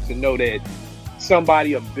for me to know that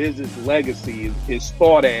somebody of business legacy is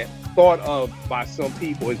thought of by some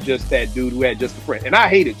people as just that dude who had just a friend. And I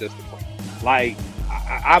hated Just a Friend. Like,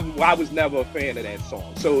 I was never a fan of that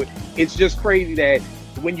song. So it's just crazy that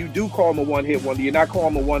when you do call him a one-hit wonder, you're not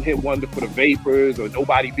calling him a one-hit wonder for the Vapors or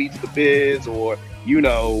Nobody Beats the Biz or, you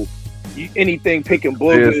know, anything picking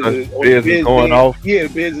boogers. Biz is going off. Yeah,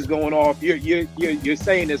 the Biz is going off. You're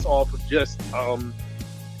saying this off of just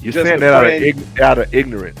you're saying that out of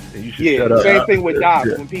ignorance. And you should shut up. Same thing with Das.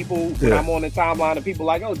 When I'm on the timeline and people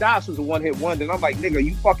like, oh, Das was a one-hit wonder, and I'm like, nigga,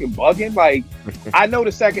 you fucking bugging? Like, I know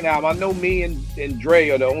the second album. I know me and Dre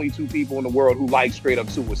are the only two people in the world who like Straight Up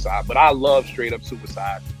Suicide, but I love Straight Up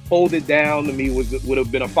Suicide. Hold It Down to me would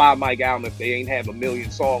have been a 5-mic album if they ain't have a million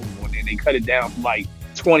songs on there. They cut it down from like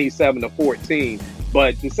 27 to 14.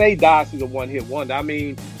 But to say Das is a one-hit wonder, I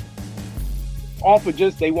mean, off of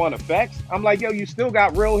just they want effects, I'm like, yo, you still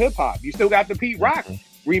got real hip hop. You still got the Pete Rock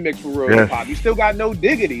remix for real hip hop. You still got No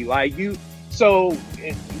Diggity. Like you. So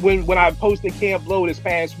when I posted Camp Blow this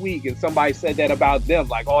past week and somebody said that about them,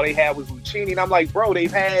 like all they had was Lucchini, and I'm like, bro,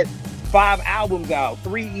 they've had 5 albums out,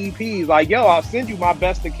 3 EPs. Like, yo, I'll send you my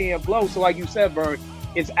best of Camp Blow. So like you said, Vern,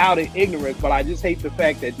 it's out of ignorance, but I just hate the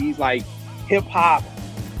fact that these like hip hop,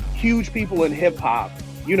 huge people in hip hop,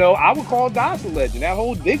 you know, I would call Das a legend. That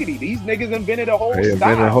whole Diggity, these niggas invented a whole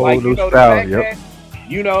style. A whole like, new you know, style. The fact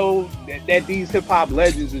that, you know, that these hip hop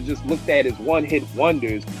legends are just looked at as one hit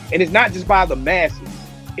wonders, and it's not just by the masses,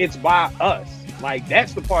 it's by us. Like,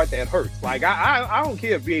 that's the part that hurts. Like, I don't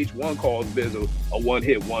care if VH1 calls Biz a one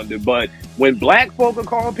hit wonder, but when black folk are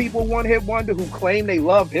calling people one hit wonder who claim they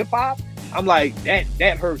love hip hop, I'm like,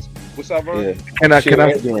 that hurts. What's up, Vern? Yeah.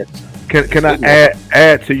 Can I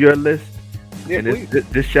add to your list? Yeah, and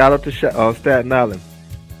this shout out to Staten Island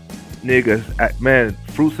niggas, man.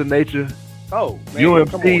 Fruits of Nature. Oh, man,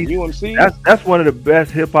 UMC. That's one of the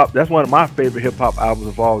best hip hop. That's one of my favorite hip hop albums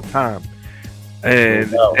of all time.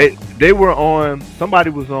 And they were on.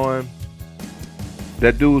 Somebody was on.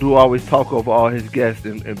 That dude who always talk over all his guests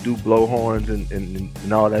and do blow horns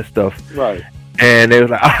and all that stuff. Right. And they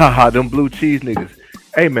was like, them blue cheese niggas.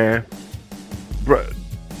 Hey man, bro.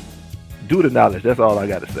 Do the knowledge. That's all I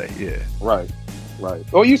got to say. Yeah. Right.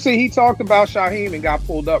 Well, you see, he talked about Shaheem and got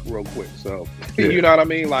pulled up real quick. So, you know what I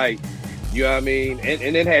mean? Like, you know what I mean?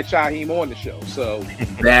 And then had Shaheem on the show. So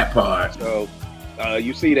that part. So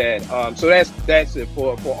you see that. So that's it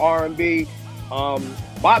for R&B.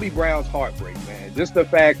 Bobby Brown's heartbreak, man. Just the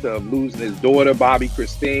fact of losing his daughter, Bobby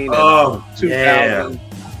Christine, in 2000. Yeah.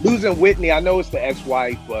 Losing Whitney, I know it's the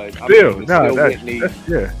ex-wife, but still Whitney.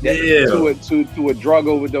 To a drug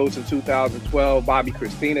overdose in 2012. Bobby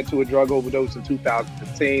Christina to a drug overdose in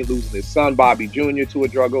 2015. Losing his son Bobby Jr. to a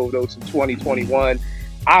drug overdose in 2021.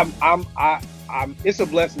 It's a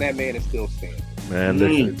blessing that man is still standing. Man,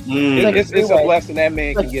 listen, it's a blessing that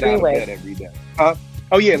man can get out of bed every day. Huh?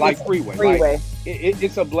 Oh yeah, like Freeway. Like,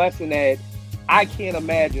 it's a blessing that I can't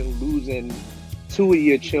imagine losing 2 of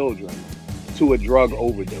your children to a drug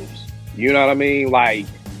overdose. You know what I mean? Like,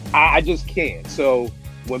 I just can't. So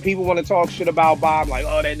when people want to talk shit about Bob, like,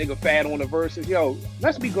 oh, that nigga fat on the verses, yo,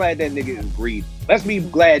 let's be glad that nigga is breathing. Let's be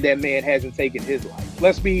glad that man hasn't taken his life.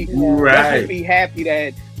 Let's be happy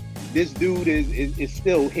that this dude is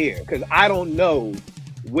still here. Because I don't know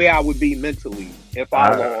where I would be mentally if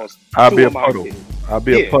I lost two of my kids. I'll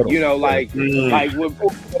be a puddle. You know, like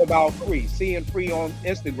what about Free? Seeing Free on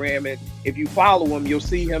Instagram, and if you follow him, you'll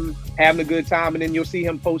see him having a good time, and then you'll see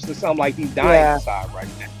him posting something like he's dying inside right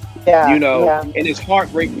now. Yeah, you know, and it's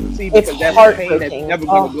heartbreaking to see because that's a pain that's never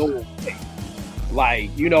going to go away.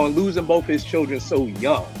 Like, you know, and losing both his children so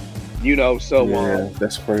young, you know, so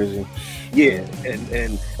that's crazy. Yeah,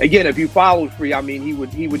 and again, if you follow Free, I mean,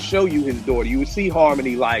 he would show you his daughter. You would see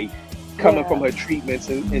Harmony like coming from her treatments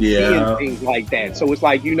and seeing things like that. So it's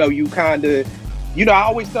like, you know, you kind of, you know, I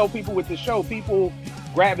always tell people with the show, people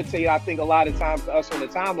gravitate, I think, a lot of times to us on the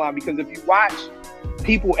timeline because if you watch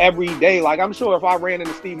people every day, like I'm sure if I ran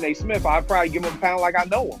into Stephen A. Smith, I'd probably give him a pound like I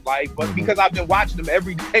know him. Like, but because I've been watching him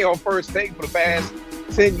every day on First Take for the past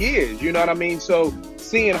 10 years, you know what I mean? So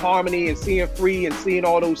seeing Harmony and seeing Free and seeing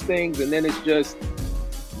all those things, and then it's just,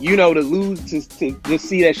 you know, to lose, to just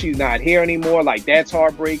see that she's not here anymore, like that's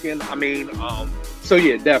heartbreaking. I mean, so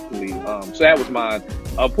yeah, definitely. So that was mine.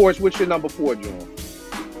 Porsche, what's your number 4, John?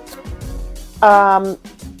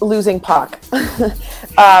 Losing Pac.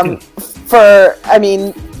 I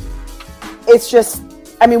mean, it's just,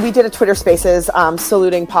 I mean, we did a Twitter Spaces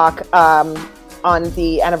saluting Pac on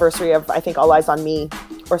the anniversary of, I think, All Eyes on Me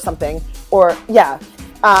or something, or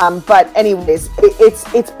but anyways,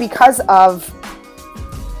 it's because of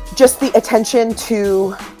just the attention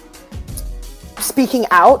to speaking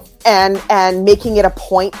out and making it a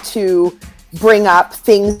point to bring up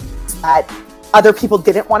things that other people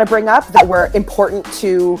didn't want to bring up that were important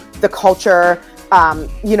to the culture,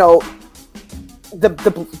 you know, the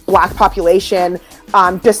Black population,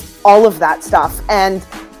 just all of that stuff. And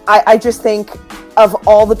I just think of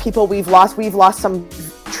all the people we've lost some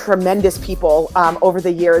tremendous people over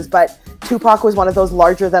the years, but Tupac was one of those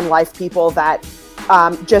larger than life people that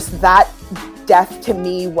just that death to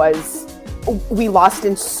me was, we lost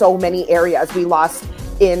in so many areas. We lost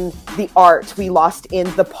in the art, we lost in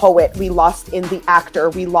the poet, we lost in the actor,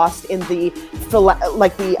 we lost in the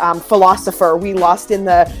philosopher, we lost in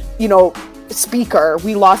the, you know, speaker,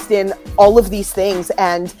 we lost in all of these things,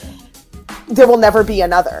 and there will never be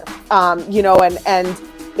another, you know, and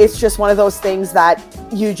it's just one of those things that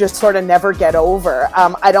you just sort of never get over.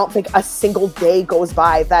 I don't think a single day goes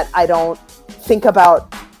by that I don't think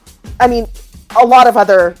about, I mean, a lot of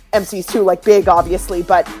other MCs too, like Big, obviously,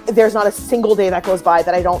 but there's not a single day that goes by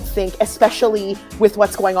that I don't think, especially with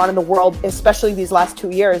what's going on in the world, especially these last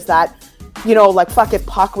 2 years, that, you know, like, fuck, if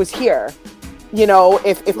Pac was here, you know,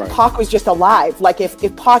 if right. Pac was just alive, like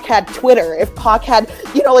if Pac had Twitter, if Pac had,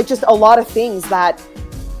 you know, like just a lot of things that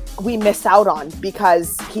we miss out on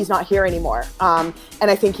because he's not here anymore. And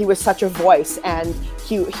I think he was such a voice, and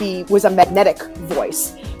he was a magnetic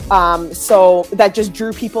voice. So that just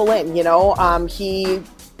drew people in, you know.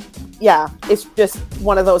 It's just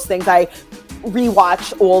one of those things. I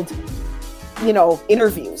rewatch old, you know,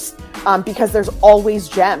 interviews because there's always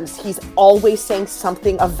gems. He's always saying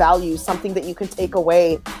something of value, something that you can take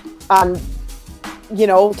away, you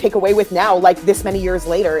know, take away with now, like this many years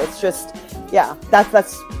later. It's just, yeah,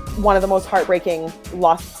 that's one of the most heartbreaking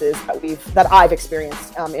losses that I've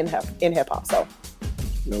experienced in hip hop. So.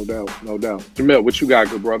 No doubt. Jamil, what you got,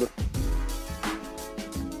 good brother?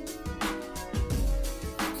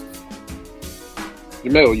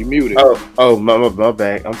 Jamil, you muted. Oh, my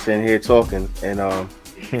bad. I'm sitting here talking, and I'm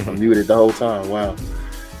muted the whole time. Wow.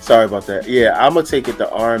 Sorry about that. Yeah, I'm gonna take it to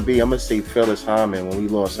R&B. I'm gonna say Phyllis Hyman when we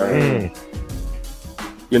lost her.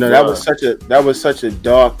 You know, that was such a dark such a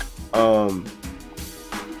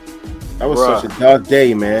dark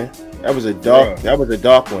day, man. That was a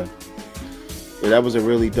dark one. Yeah, that was a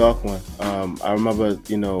really dark one. I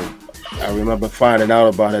remember finding out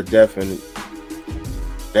about her death, and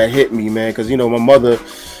that hit me, man. Because, you know, my mother,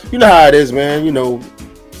 you know how it is, man. You know,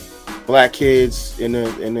 black kids in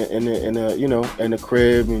the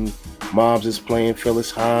crib, and moms is playing Phyllis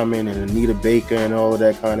Hyman and Anita Baker and all of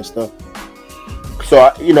that kind of stuff. So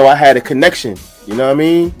I had a connection. You know what I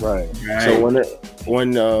mean? Right. So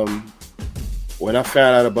when I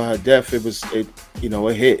found out about her death, it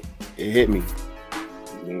hit me.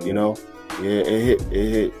 You know, yeah, it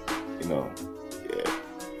hit. You know, yeah,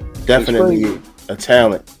 definitely a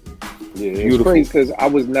talent. Yeah, it's crazy because I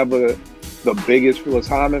was never the biggest Phyllis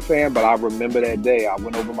Hyman fan, but I remember that day. I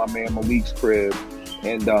went over my man Malik's crib,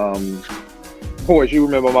 and of course, you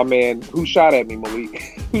remember my man who shot at me,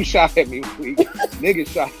 Malik. Who shot at me, Malik? Niggas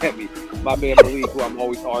shot at me. My man Malik, who I'm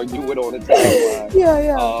always arguing with on the timeline.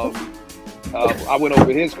 Yeah. I went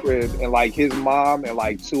over his crib, and like his mom and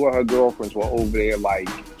like two of her girlfriends were over there, like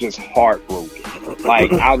just heartbroken.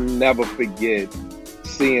 Like I'll never forget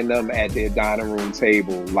seeing them at their dining room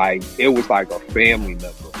table. Like it was like a family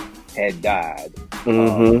member had died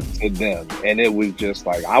to them, and it was just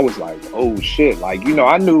like I was like, oh shit! Like, you know,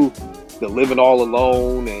 I knew the Living All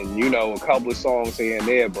Alone and, you know, a couple of songs here and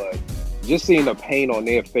there, but just seeing the pain on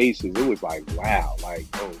their faces, it was like, wow, like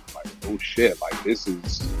oh shit, like this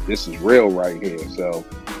is real right here. So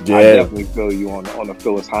yeah. I definitely feel you on the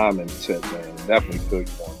Phyllis Hyman tip, man. Definitely feel you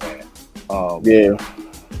on that.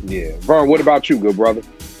 Yeah. Vern, what about you, good brother?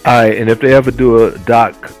 All right, and if they ever do a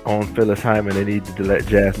doc on Phyllis Hyman, they need to let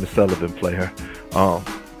Jasmine Sullivan play her. All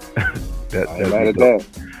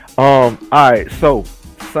right, so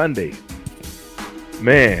Sunday,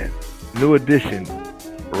 man, New Edition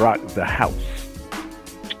rocked the house.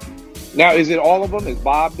 Now, is it all of them? Is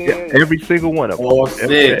Bob there? Yeah, every single one of them. All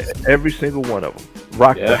six. Every single one of them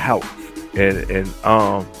rocked the house, and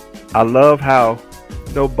I love how,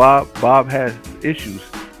 you know, Bob has issues,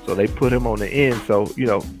 so they put him on the end. So, you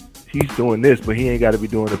know, he's doing this, but he ain't got to be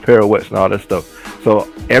doing the pirouettes and all that stuff.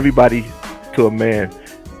 So everybody, to a man,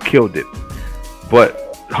 killed it.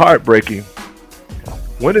 But heartbreaking.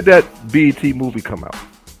 When did that BET movie come out?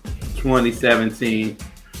 2017.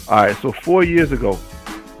 All right, so 4 years ago,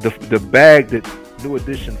 the bag that New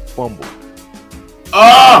Edition fumbled.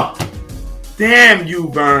 Oh, damn you,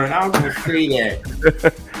 Vern! I was gonna say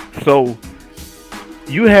that. So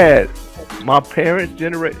you had my parents'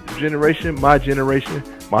 generation, my generation,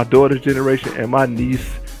 my daughter's generation, and my niece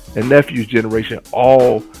and nephew's generation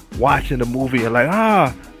all watching the movie and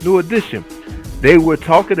like, New Edition. They were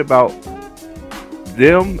talking about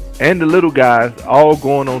them and the little guys all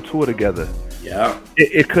going on tour together. Yeah.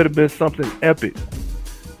 It could have been something epic,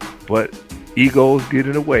 but egos get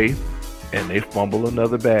in the way, and they fumble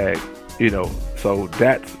another bag. So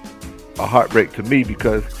that's a heartbreak to me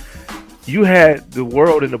because you had the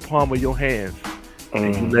world in the palm of your hands,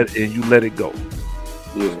 and you let it go.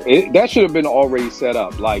 Yeah, that should have been already set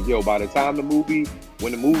up. Like, yo, by the time when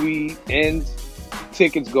the movie ends,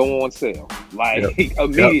 tickets go on sale. Like,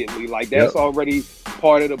 immediately. Like, that's already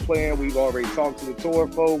part of the plan. We've already talked to the tour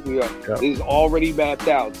folk. This is already mapped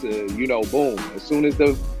out to, boom. As soon as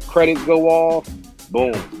the credits go off,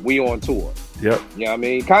 boom, we on tour. Yep. You know what I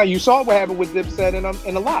mean? Kind of, you saw what happened with Dipset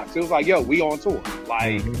and the Lox. It was like, yo, we on tour.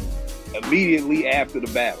 Like, immediately after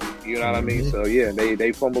the battle. You know what I mean? So, yeah,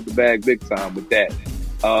 they fumbled the bag big time with that.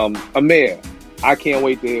 Amir, I can't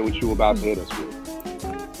wait to hear what you about to hit us with.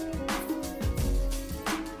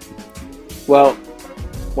 Well,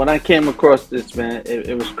 when I came across this, man,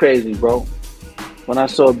 it was crazy, bro. When I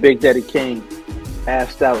saw Big Daddy Kane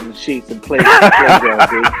assed out in the sheets and played Playground,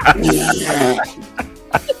 dude.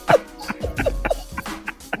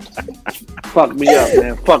 Fuck me up,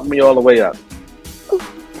 man. Fuck me all the way up.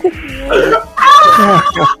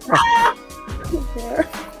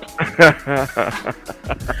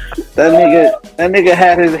 That nigga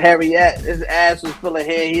had his his ass was full of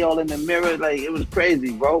hair. He all in the mirror, like it was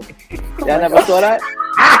crazy, bro. Y'all never saw that?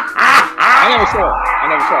 I never saw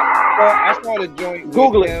it. Well, I saw the joint.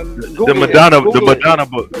 Google it. The Madonna book. The Madonna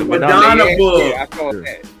book. Yeah, I saw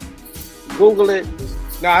that. Google it.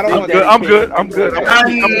 No, I don't want that. I'm good. I'm gonna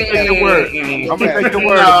take your word. I'm gonna take your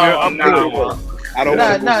word. I'm good. I don't.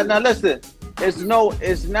 Nah. Listen,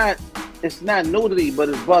 it's not nudity, but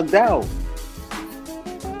it's bugged out.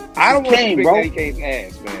 I don't want to Kane, Big bro. Daddy Kane's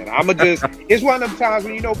ass, man. It's one of them times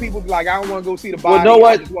when people be like, I don't want to go see the body. Well, know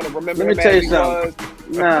what? I just want to remember Let me him tell as you he was.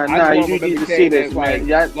 something. Nah, you need to see this, man.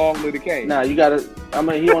 Like, long live the Kane. Nah, you gotta.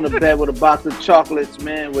 He on the bed with a box of chocolates,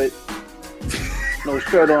 man, with no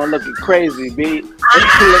shirt on, looking crazy, B. It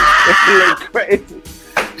look crazy.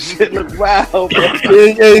 Shit look wild, bro.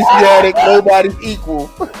 Being Asiatic, nobody's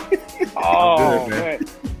equal. Oh, man.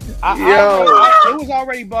 It was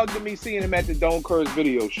already bugged to me seeing him at the Don't Curse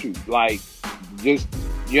video shoot. Like, just,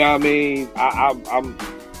 you know what I mean?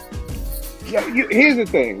 Here's the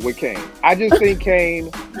thing with Kane. I just think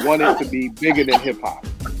Kane wanted to be bigger than hip hop.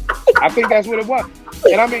 I think that's what it was.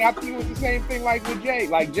 And I mean, I think it was the same thing like with Jay.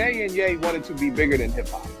 Like, Jay and Ye wanted to be bigger than hip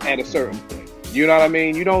hop at a certain point. You know what I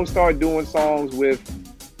mean? You don't start doing songs with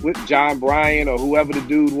John Bryan or whoever the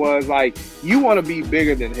dude was. Like, you want to be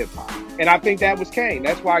bigger than hip hop. And I think that was Kane.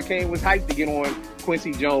 That's why Kane was hyped to get on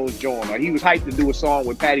Quincy Jones' joint. Or he was hyped to do a song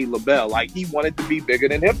with Patti LaBelle. Like, he wanted to be bigger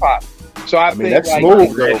than hip hop. So I think that's like,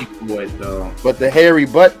 smooth though. But the hairy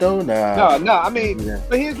butt though, nah. No. I mean,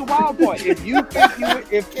 but here's the wild part: if you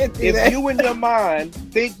in your mind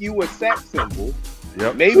think you a sex symbol,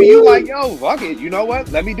 maybe you like, yo, fuck it. You know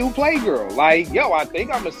what? Let me do Playgirl. Like, yo, I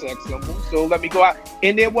think I'm a sex symbol, so let me go out.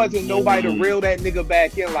 And there wasn't nobody to reel that nigga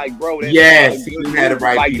back in. Like, bro, that's he had the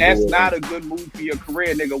right like people. that's not a good move for your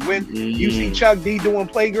career, nigga. When you see Chuck D doing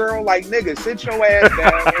Playgirl, like, nigga, sit your ass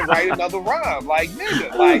down and write another rhyme. Like,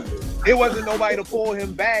 nigga, like. It wasn't nobody to pull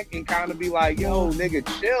him back and kind of be like, yo, nigga,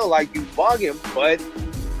 chill, like you bugging. But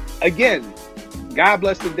again, God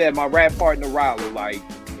bless the dead, my rap partner Rollo, like,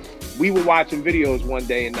 we were watching videos one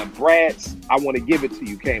day and the Bratz, I Want to Give It To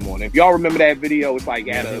You came on. If y'all remember that video, it's like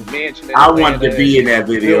at a mansion in I wanted to be in that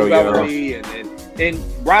video, yo.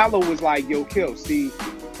 And Rollo was like, yo, Kill, see,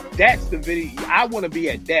 that's the video. I want to be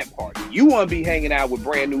at that party. You want to be hanging out with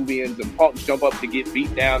Brand Nubians and punks jump up to get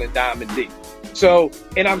beat down in Diamond D. So,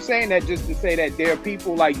 and I'm saying that just to say that there are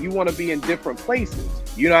people like you want to be in different places.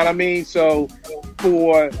 You know what I mean? So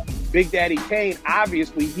for Big Daddy Kane,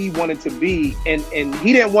 obviously he wanted to be, and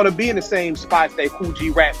he didn't want to be in the same spots that Kool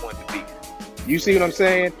G Rap wanted to be in. You see what I'm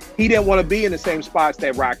saying? He didn't want to be in the same spots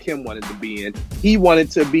that Rakim wanted to be in. He wanted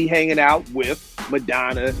to be hanging out with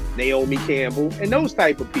Madonna, Naomi Campbell, and those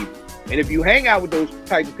type of people. And if you hang out with those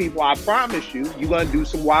type of people, I promise you, you're going to do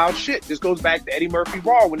some wild shit. This goes back to Eddie Murphy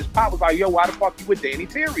Raw when his pop was like, yo, why the fuck you with Danny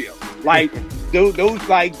Terrio? Like, those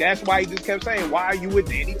like, that's why he just kept saying, why are you with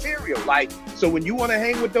Danny Terrio? Like, so when you want to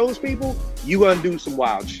hang with those people, you're going to do some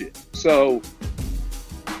wild shit. So,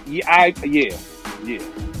 yeah.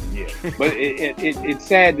 But it's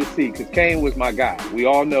sad to see because Kane was my guy. We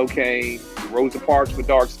all know Kane, Rosa Parks for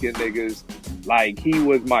dark-skinned niggas. Like, he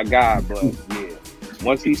was my guy, but yeah.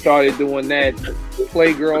 Once he started doing that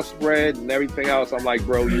Playgirl spread and everything else, I'm like,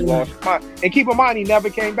 bro, you lost your mind. And keep in mind, he never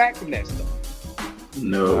came back from that stuff.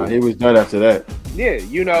 No. He was done after that. Yeah,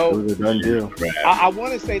 you know, It was a done deal. I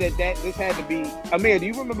want to say that this had to be. Amir, do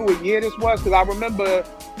you remember what year this was? Because I remember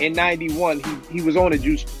in '91 he was on the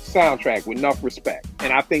Juice soundtrack with Enough Respect,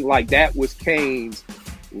 and I think like that was Kane's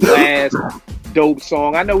last dope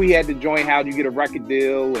song. I know he had to join How'd You Get a Record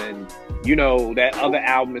Deal and you know that other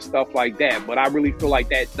album and stuff like that, but I really feel like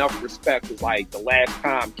that Enough Respect was like the last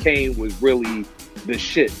time Kane was really the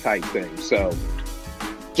shit type thing. So,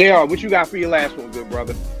 JR, what you got for your last one, good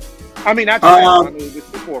brother? I mean, not I mean, this is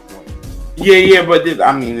the fourth one. Yeah, but this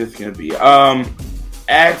is gonna be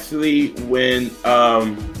actually when where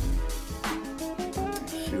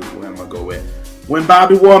am I go with? When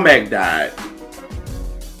Bobby Womack died.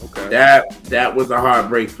 Okay. That was a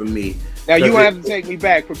heartbreak for me. Now you have to take me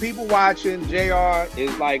back. For people watching, JR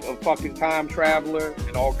is like a fucking time traveler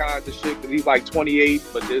and all kinds of shit because he's like 28,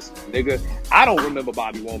 but this nigga, I don't remember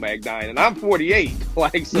Bobby Womack dying, and I'm 48.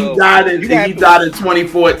 Like, so he died in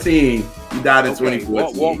 2014. He died in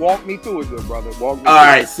 2014. Walk me through it, good brother. Walk me. All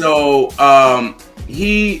right, so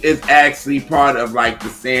he is actually part of like the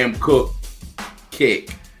Sam Cooke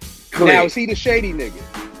clique. Now is he the shady nigga?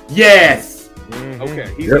 Yes. Mm-hmm.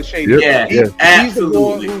 Okay, he's a shady. Yeah, he's the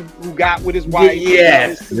boy who got with his wife.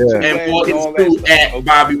 Yes, and bought his food at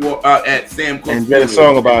Bobby at Sam Cooke. And did a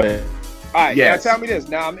song about it. All right, now tell me this.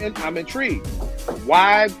 Now I'm intrigued.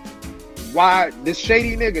 Why this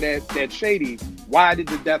shady nigga that shady? Why did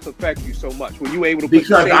the death affect you so much? Were you able to?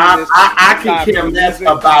 Because I can care less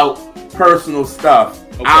about personal stuff.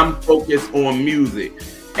 Okay. I'm focused on music,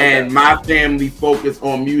 and my family focused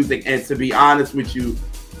on music. And to be honest with you,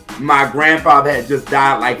 my grandfather had just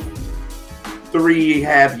died like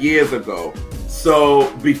 3.5 years ago.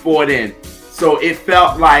 So before then, so it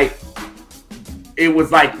felt like it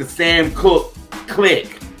was like the Sam Cooke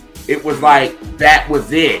clique. It was like that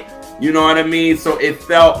was it. You know what I mean? So it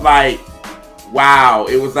felt like, wow.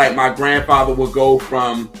 It was like my grandfather would go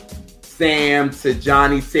from Sam to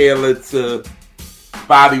Johnny Taylor to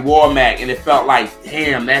Bobby Womack, and it felt like,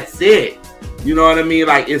 damn, that's it. You know what I mean?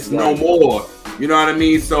 Like it's no more. You know what I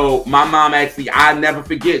mean? So my mom actually, I never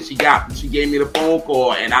forget, she gave me the phone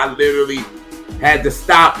call, and I literally had to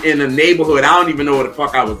stop in the neighborhood. I don't even know where the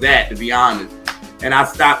fuck I was at, to be honest. And I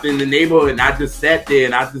stopped in the neighborhood, and I just sat there,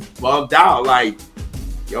 and I just bugged out, like,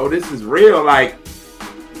 yo, this is real. Like,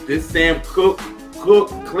 this Sam Cooke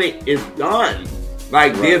clique is done.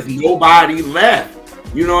 Like, there's nobody left.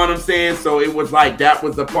 You know what I'm saying? So it was like, that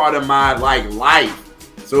was a part of my, like, life.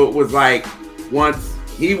 So it was like, once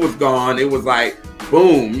he was gone, it was like,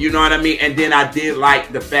 boom, you know what I mean? And then I did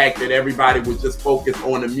like the fact that everybody was just focused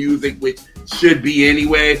on the music, which should be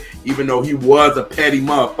anyway, even though he was a petty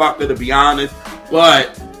motherfucker, to be honest.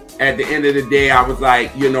 But at the end of the day, I was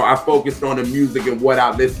like, you know, I focused on the music and what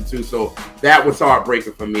I listened to. So that was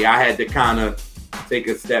heartbreaking for me. I had to kind of take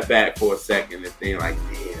a step back for a second and think like,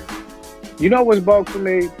 damn. You know what's bugged for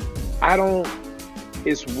me?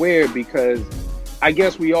 It's weird because I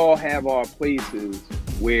guess we all have our places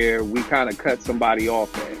where we kind of cut somebody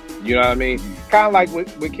off at. You know what I mean? Kind of like with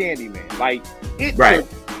Candyman. Like, it took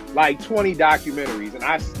like 20 documentaries, and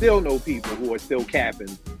I still know people who are still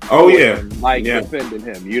capping. Defending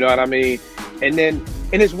him. You know what I mean? And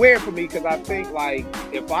it's weird for me because I think, like,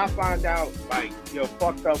 if I find out, like, you're a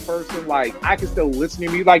fucked up person, like, I can still listen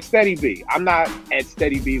to you. Like Steady B. I'm not at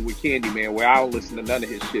Steady B with Candyman where I don't listen to none of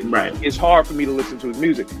his shit. Right. It's hard for me to listen to his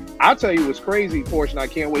music. I'll tell you what's crazy, Portion. I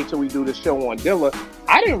can't wait till we do this show on Dilla.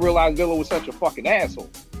 I didn't realize Dilla was such a fucking asshole.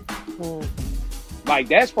 Like,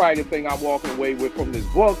 that's probably the thing I'm walking away with from this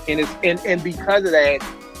book. And and because of that,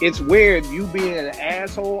 it's weird, you being an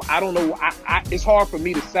asshole. I don't know. It's hard for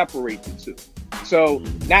me to separate the two. So,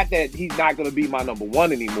 not that he's not going to be my number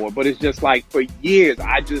one anymore, but it's just like, for years,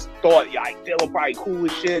 I just thought, like, Dilla probably cool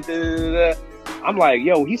as shit. I'm like,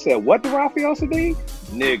 yo, he said, what to Raphael Saadiq?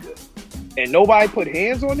 Nigga. And nobody put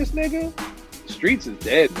hands on this nigga? Streets is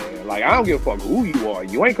dead, man. Like, I don't give a fuck who you are.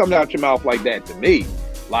 You ain't coming out your mouth like that to me.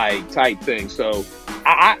 Like, type thing. So,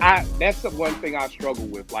 I that's the one thing I struggle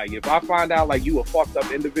with. Like, if I find out, like, you a fucked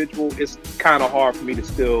up individual, it's kind of hard for me to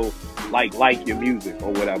still, like your music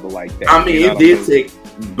or whatever like that. I mean, it did take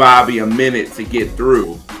Bobby a minute to get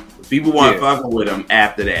through. People weren't fucking with him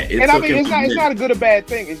after that. It's not a good or bad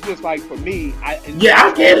thing. It's just like, for me, I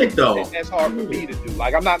get it though. That's hard for me to do.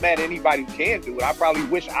 Like, I'm not mad at anybody who can do it. I probably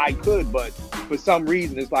wish I could, but for some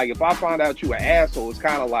reason, it's like, if I find out you an asshole, it's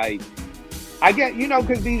kind of like, I get, you know,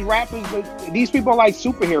 because these rappers, these people are like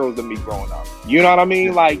superheroes to me growing up. You know what I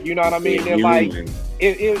mean? Like, you know what I mean? They're like,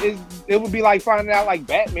 it would be like finding out, like,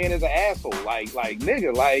 Batman is an asshole. Like,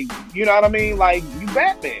 nigga, like, you know what I mean? Like, you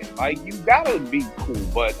Batman. Like, you gotta be cool.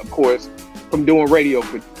 But, of course, from doing radio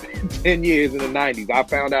for 10 years in the 90s, I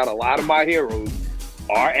found out a lot of my heroes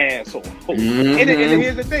are assholes. Mm-hmm. And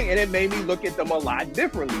here's the thing, and it made me look at them a lot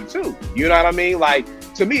differently too. You know what I mean? Like,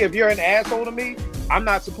 to me, if you're an asshole to me, I'm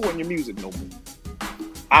not supporting your music no more.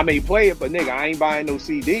 I may play it, but nigga, I ain't buying no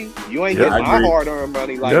CD. You ain't getting my hard-earned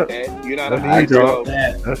money like that. You know what I mean? So,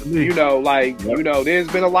 you know, like, you know, there's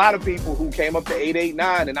been a lot of people who came up to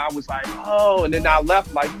 889, and I was like, oh, and then I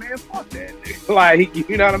left like, man, fuck that. Like,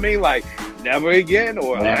 you know what I mean? Like, never again,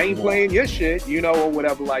 or I ain't playing your shit, you know, or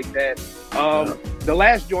whatever like that. The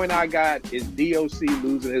last joint I got is DOC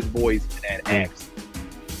losing his voice in that accident,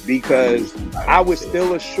 because I was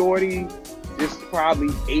still a shorty. This is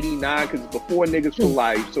probably 89, because it's before Niggas for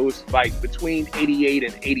Life, so it's like between 88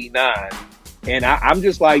 and 89. And I'm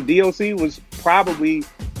just like, DOC was probably,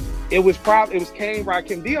 it was Kane,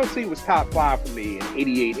 Rakim. DOC was top 5 for me in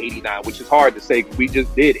 88, 89, which is hard to say because we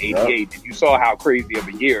just did 88, and you saw how crazy of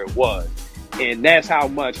a year it was. And that's how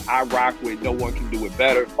much I rock with No One Can Do It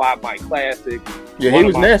Better, 5 Mic Classic. Yeah, one he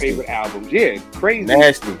was of my nasty. favorite albums. Yeah, crazy.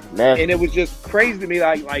 Nasty. And it was just crazy to me,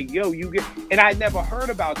 like, yo, you get, and I never heard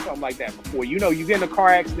about something like that before. You know, you get in a car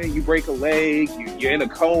accident, you break a leg, you're in a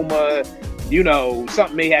coma, you know,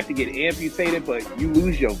 something may have to get amputated, but you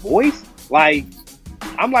lose your voice? Like,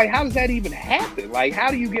 I'm like, how does that even happen? Like,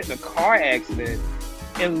 how do you get in a car accident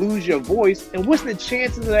and lose your voice? And what's the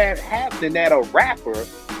chances of that happening, that a rapper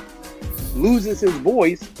loses his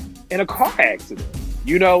voice in a car accident,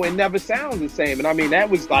 you know, and never sounds the same? And I mean, that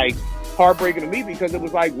was like heartbreaking to me, because it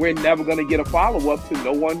was like, we're never going to get a follow-up to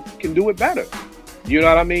No One Can Do It Better. You know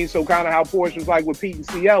what I mean? So kind of how Porsche was like with Pete and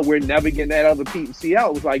CL, we're never getting that other Pete and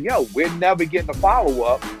CL. It was like, yo, we're never getting a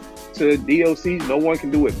follow-up to DOC's No One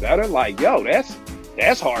Can Do It Better. Like, yo,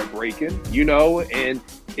 that's heartbreaking, you know. And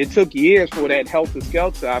it took years for that Helter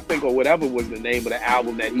Skelter, I think, or whatever was the name of the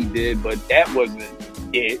album that he did, but that wasn't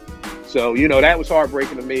it. So, you know, that was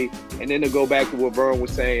heartbreaking to me. And then to go back to what Vern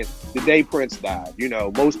was saying, the day Prince died, you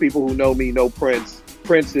know, most people who know me know Prince.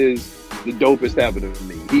 Prince is the dopest ever to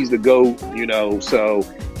me. He's the GOAT, you know. So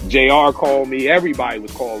JR called me. Everybody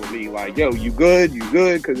was calling me like, yo, you good? You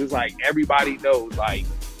good? Because it's like everybody knows, like,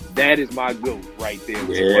 that is my GOAT right there.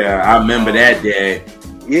 Yeah, I remember that day.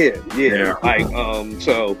 Yeah. Like,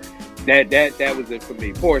 so that was it for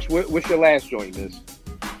me. Porsche, what's your last joint, miss?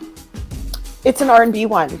 It's an R&B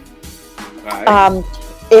one. Right.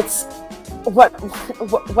 It's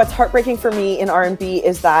what's heartbreaking for me in R&B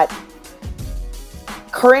is that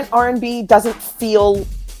current R&B doesn't feel,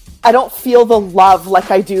 I don't feel the love like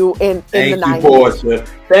I do in the 90s.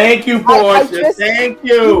 Thank you, Porsche. Thank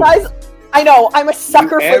you. You guys, I know, I'm a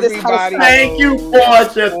sucker for this kind of stuff. Thank you,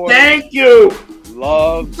 Porsche. Thank you.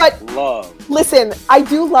 Love. Listen, I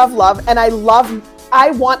do love, and I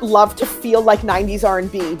want love to feel like 90s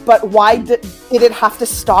R&B, but why did it have to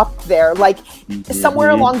stop there? Like,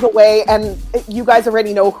 somewhere along the way, and you guys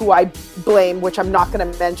already know who I blame, which I'm not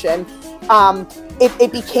going to mention,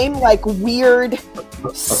 it became like weird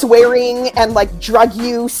swearing and like drug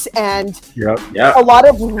use and a lot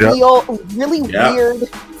of really weird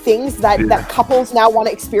things that couples now want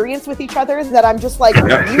to experience with each other, that I'm just like, you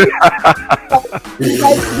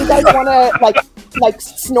guys want to like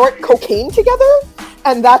snort cocaine together,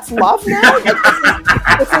 and that's love now? Like,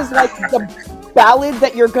 this is like the ballad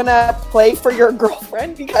that you're gonna play for your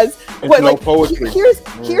girlfriend? Because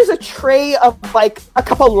here's a tray of like a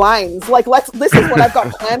couple lines, like this is what I've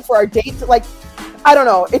got planned for our date. Like, I don't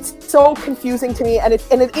know, it's so confusing to me, and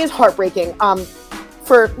it is heartbreaking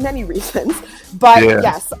for many reasons. But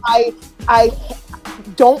yes, I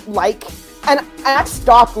don't like, and I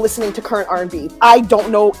stopped listening to current R&B. I don't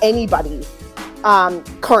know anybody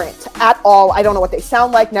current at all. I don't know what they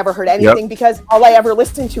sound like, never heard anything, because all I ever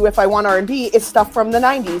listen to if I want R&B is stuff from the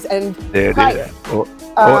 90s and prior.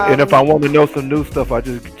 And if I want to know some new stuff, I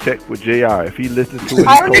just check with JR. If he listens to it,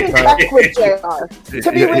 I don't even check with JR.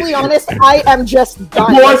 To be really honest, I am just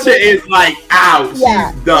done. Porsche is like out.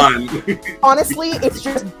 Yeah. She's done. Honestly, it's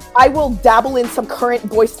just, I will dabble in some current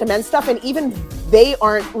Boyz II Men stuff, and even they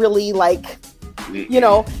aren't really like, you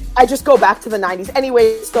know, I just go back to the 90s.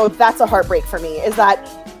 Anyway, so that's a heartbreak for me, is that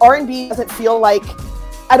R&B doesn't feel like,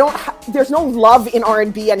 there's no love in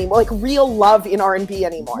R&B anymore, like real love in R&B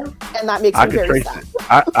anymore. And that makes me very sad.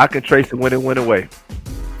 I can trace it when it went away.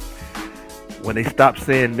 When they stopped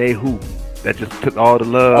saying "they who," that just took all the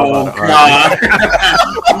love out of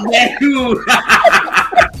R&B. They who.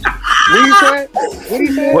 What do you say?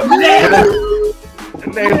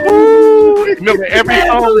 Remember every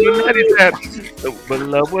song in the 90s had, but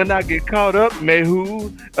love when I get caught up, may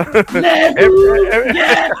who.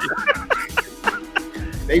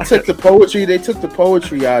 They took the poetry. They took the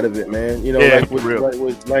poetry out of it, man. You know, Yeah,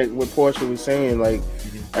 like what Portia was saying. Like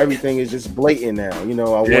everything is just blatant now. You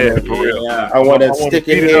know, I want to stick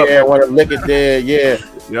it here. I want to lick it there. Yeah.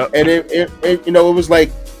 Yep. And it you know, it was like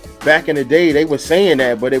back in the day they were saying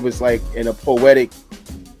that, but it was like in a poetic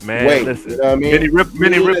way. Listen, you know what I mean?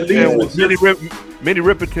 Minnie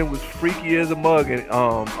Riperton was freaky as a mug and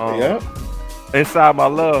Inside My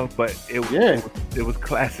Love, but it was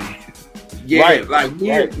classy. Yeah, right. Like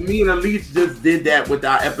me and Elise just did that with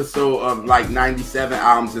our episode of like 97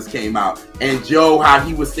 albums just came out. And Joe, how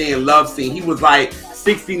he was saying love scene, he was like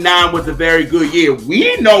 69 was a very good year.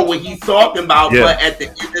 We know what he's talking about, but at the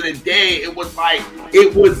end of the day, it was like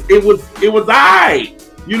it was alright.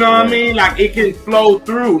 You know what I mean? Like it can flow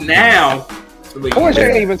through now. Portia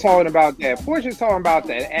ain't even talking about that. Portia's talking about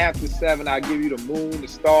that after 7, I give you the moon, the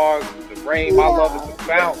stars, the rain, my love is the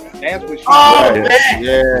fountain. That's what she's talking about.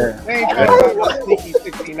 Yeah. They ain't talking about the sneaky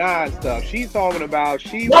 69 stuff. She's talking about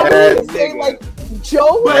she was a nigga. Like,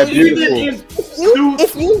 Joe,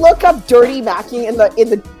 if you look up dirty macking in the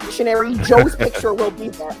dictionary, Joe's picture will be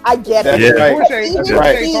there. I get it. Yeah. Portia ain't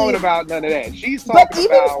talking about none of that. She's talking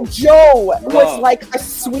about Joe was like a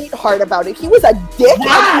sweetheart about it. He was a dick.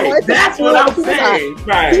 Right. That's what I'm saying.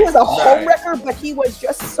 He was a homewrecker, but he was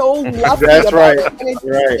just so lovely. That's about right.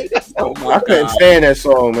 it. I couldn't stand that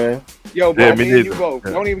song, man. Yo, bro, me and you both.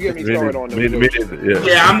 Don't even get me started on them.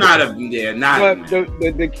 Yeah, I'm not But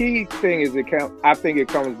the key thing is I think it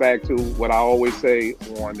comes back to what I always say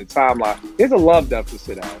on the timeline. There's a love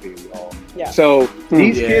deficit out here, y'all. Yeah. So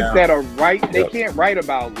these kids that are they can't write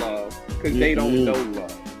about love because they don't know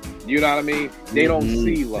love. You know what I mean? They don't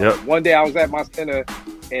see love. One day I was at my center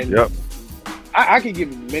and I could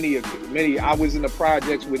give many. I was in the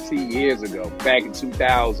projects with T years ago, back in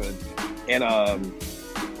 2000, and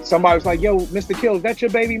somebody was like, "Yo, Mr. Kill, is that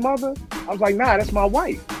your baby mother?" I was like, "Nah, that's my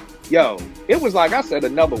wife." Yo, it was like I said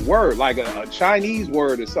another word, like a Chinese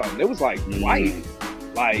word or something. It was like wife,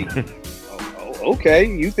 like okay,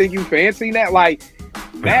 you think you fancy that? Like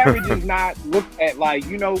marriage is not looked at like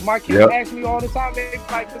my kids ask me all the time. They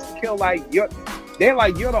like, Mr. Kill, like they're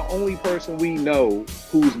like you're the only person we know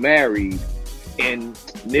who's married. And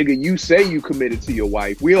nigga, you say you committed to your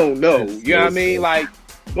wife. We don't know. You know what I mean? Like,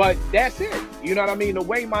 but that's it. You know what I mean? The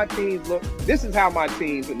way my teens look, this is how my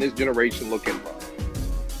teens in this generation look at love.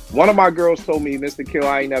 One of my girls told me, Mr. Kill,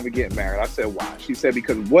 I ain't never getting married. I said, why? She said,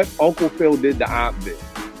 because what Uncle Phil did to Aunt Viv.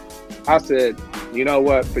 I said, you know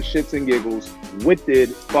what? For shits and giggles, what did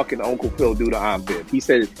fucking Uncle Phil do to Aunt Viv? He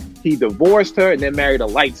said he divorced her and then married a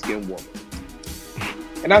light-skinned woman.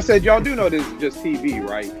 And I said, y'all do know this is just TV,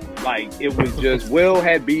 right? Like, it was just Will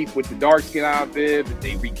had beef with the dark-skinned Aunt Viv, and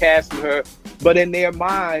they recasted her. But in their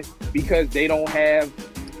mind, because they don't have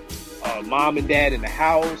mom and dad in the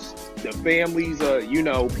house, the families are,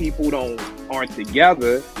 people aren't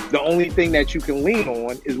together. The only thing that you can lean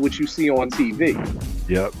on is what you see on TV.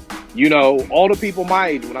 Yep. All the people my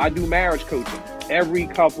age, when I do marriage coaching, every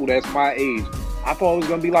couple that's my age, I thought it was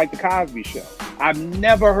going to be like the Cosby Show. I've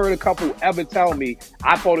never heard a couple ever tell me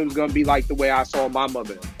I thought it was going to be like the way I saw my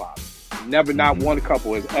mother and father. Never, not one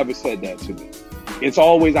couple has ever said that to me. It's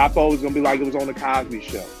always, I thought it was going to be like it was on the Cosby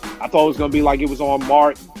Show. I thought it was going to be like it was on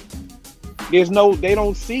Martin. They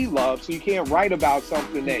don't see love, so you can't write about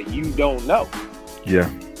something that you don't know. Yeah.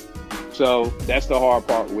 So that's the hard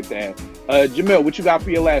part with that. Jamil, what you got for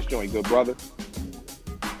your last joint, good brother?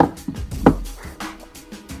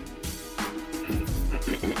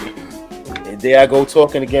 There I go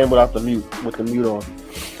talking again with the mute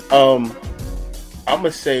on. I'm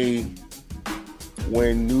gonna say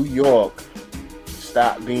when New York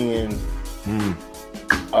stopped being.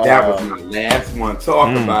 That was my last one.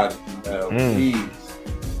 Talk about it. Please.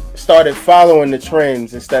 Started following the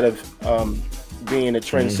trends instead of being the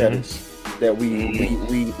trendsetters that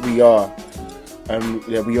we are, and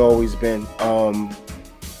that we always been.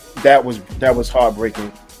 That was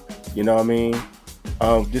heartbreaking. You know what I mean?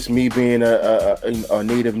 Just me being a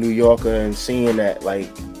native New Yorker and seeing that, like,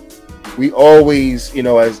 we always,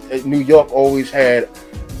 as New York always had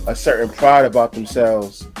a certain pride about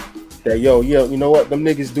themselves that, yo, you know what, them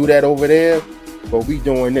niggas do that over there, but we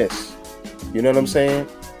doing this. You know what I'm saying?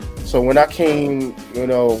 So when I came,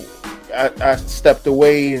 I stepped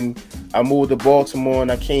away and I moved to Baltimore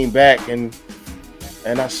and I came back and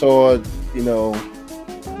I saw,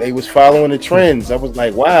 they was following the trends. I was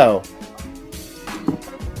like, wow.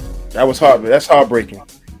 That was hard. That's heartbreaking.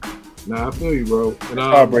 Nah, I feel you, bro. And,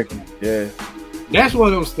 heartbreaking. Yeah. That's one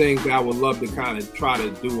of those things that I would love to kind of try to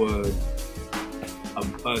do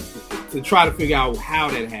to try to figure out how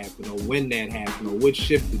that happened or when that happened or what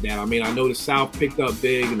shifted that. I mean, I know the South picked up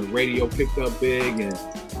big and the radio picked up big and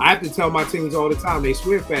I have to tell my teams all the time. They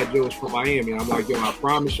swear Fat Joe is from Miami. I'm like, yo, I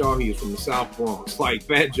promise y'all, he is from the South Bronx. Like,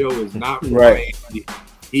 Fat Joe is not from Miami.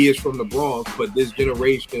 He is from the Bronx. But this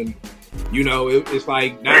generation, you know, it's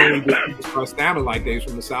like not only do people start sounding like they're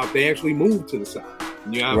from the South, they actually moved to the South.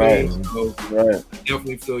 You know what I mean? So I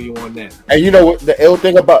definitely feel you on that. And you know what? The ill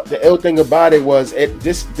thing about it was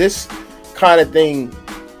this kind of thing.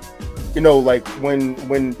 You know, like when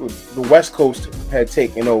the West Coast had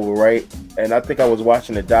taken over, right? And I think I was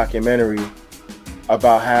watching a documentary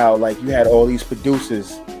about how like you had all these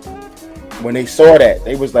producers. When they saw that,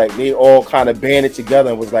 they was like they all kind of banded together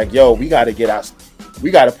and was like, "Yo, we got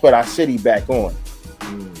to put our city back on."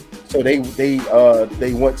 So they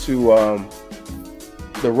went to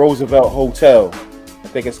the Roosevelt Hotel, I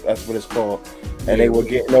think that's what it's called, and they were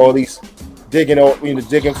getting all these. Digging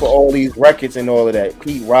for all these records and all of that,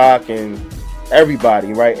 Pete Rock and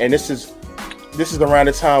everybody, right? And this is around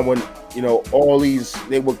the time when you know all these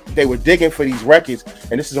they were digging for these records,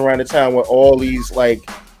 and this is around the time when all these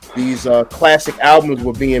classic albums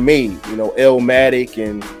were being made. You know, Illmatic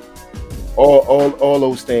and all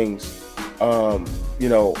those things. You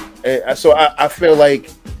know, and so I feel like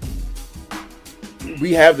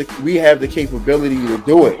we have the capability to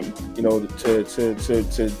do it. You know,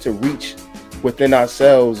 to reach within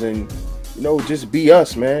ourselves and, you know, just be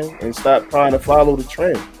us, man, and stop trying to follow the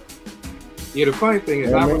trend. Yeah, the funny thing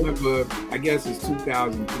is, I remember, I guess it's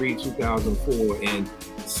 2003, 2004, and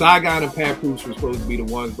Saigon and Papoose were supposed to be the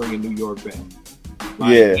ones bringing New York back.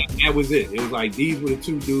 Like, that was it. It was like, these were the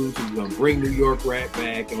two dudes who were going to bring New York rap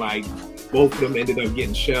back, and like, both of them ended up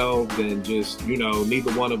getting shelved, and just, you know,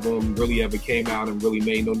 neither one of them really ever came out and really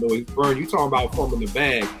made no noise. Vern, you talking about fumbling the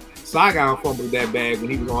bag. Saigon fumbled that bag when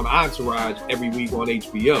he was on Entourage every week on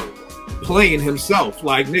HBO, playing himself.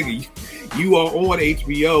 Like, nigga, you are on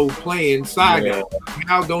HBO playing Saigon.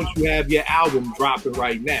 How don't you have your album dropping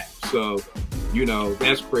right now? So, you know,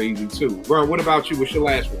 that's crazy too. Vern, what about you? What's your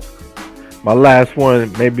last one? My last one,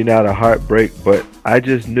 maybe not a heartbreak, but I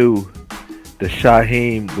just knew that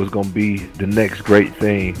Shaheem was going to be the next great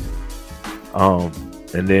thing.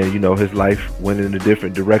 And then, you know, his life went in a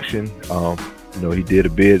different direction. You know, he did a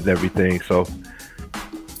bid and everything, so.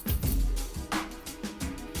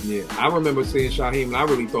 Yeah, I remember seeing Shaheem, and I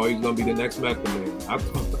really thought he was going to be the next Method Man.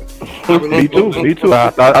 Me too. I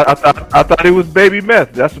thought it was Baby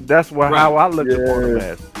Meth. That's how I looked upon him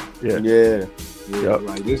as. Yeah,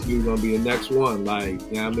 like, this dude's going to be the next one. Like,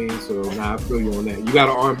 you know what I mean? So, I feel you on that. You got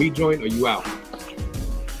an R&B joint, or you out?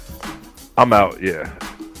 I'm out, yeah.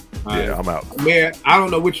 Right. I'm out. Man, I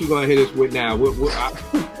don't know what you're going to hit us with now.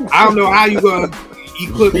 I don't know how you're going to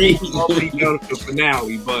eclipse the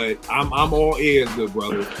finale, but I'm all ears, good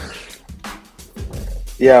brother.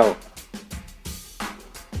 Yo,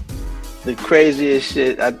 the craziest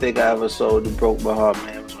shit I think I ever saw that broke my heart,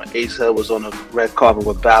 man, was when Ace Hood was on the red carpet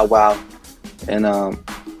with Bow Wow and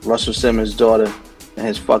Russell Simmons' daughter, and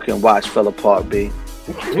his fucking watch fell apart, B.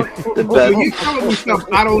 You telling me stuff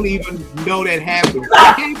I don't even know that happened.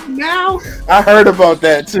 What happened now? I heard about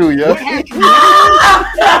that too, yo. What happened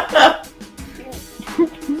now?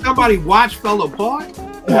 Somebody watch fell apart?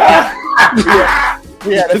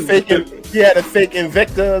 He had a fake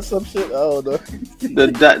Invicta or some shit. Oh no.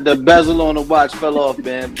 The bezel on the watch fell off,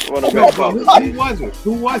 man.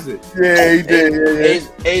 Who was it? Yeah, he did.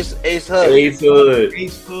 Ace Hood. Ace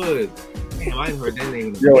Hood. Damn, I ain't heard that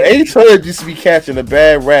name. Yo, Ace Hood used to be catching a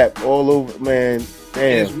bad rap all over, man.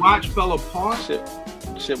 Damn. His watch fell apart.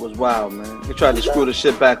 Shit was wild, man. He tried to screw the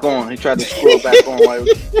shit back on. He tried to screw it back on.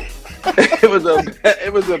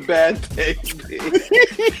 It was a bad thing.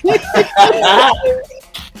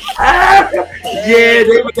 Yeah,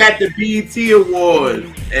 they was at the BET Awards.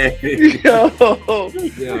 And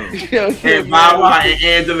Bow Wow and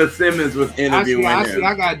Angela Simmons was interviewing him.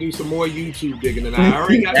 I gotta do some more YouTube digging than I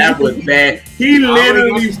already got. That was bad. He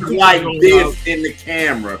literally was like this in the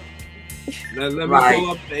camera. Let me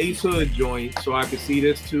pull up the Ace Hood joint so I can see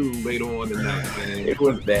this too later on tonight, man. It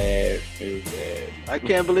was bad. I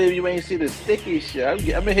can't believe you ain't see the sticky shit.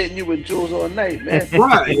 I've been hitting you with jewels all night, man.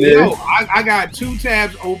 Right. Yo, I got two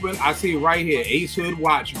tabs open. I see right here, Ace Hood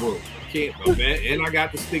watch book. And I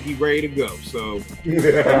got the sticky ready to go. So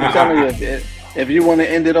I'm telling you, if you want to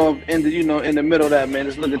end it off, in the middle of that, man,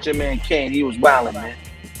 just look at your man Kane. He was wilding, man.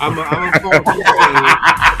 I'm gonna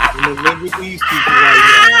live with these people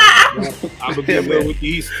right now. I'm gonna be real with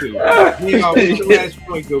these two. What's your last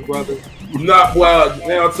point, good brother?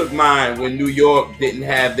 Now took mine when New York didn't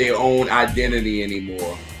have their own identity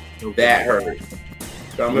anymore. Okay. That hurt.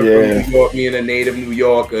 Coming from New York, being a native New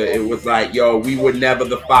Yorker, it was like, yo, we were never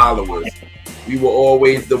the followers. we were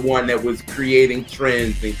always the one that was creating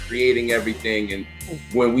trends and creating everything. And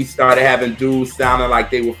when we started having dudes sounding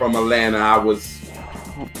like they were from Atlanta, I was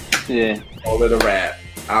all of the rap.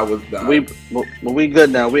 I was done. We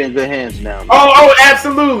good now. We in good hands now. Oh,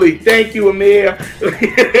 absolutely. Thank you, Amir.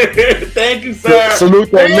 Thank you, sir.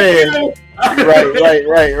 Salute that man.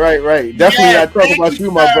 Right. Definitely not talking about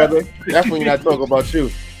you, my brother. Definitely not talking about you.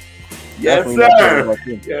 Yes, sir.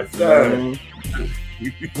 Yes, sir. Mm-hmm.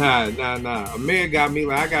 Nah. A man got me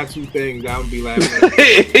like, I got two things. I would be laughing.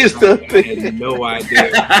 I had no idea.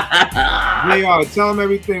 JR, tell them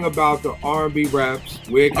everything about the R&B raps.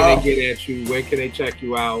 Where can they get at you? Where can they check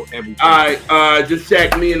you out? Everything. All right, just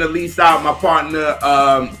check me and Elise out. My partner,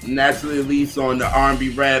 Naturally Elise, on the R&B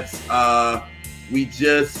raps. We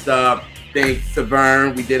just thanked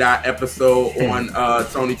Severn. We did our episode on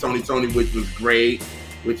Tony, which was great.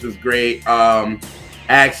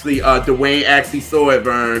 Actually, Dwayne actually saw it,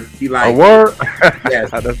 Vern. He liked a word. It. Yes,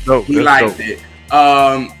 that's dope. He liked it.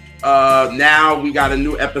 Now we got a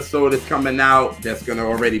new episode that's coming out. That's gonna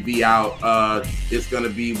already be out. It's gonna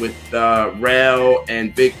be with Rel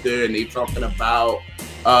and Victor, and they talking about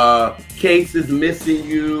Case is Missing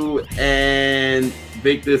You, and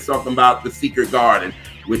Victor's talking about The Secret Garden,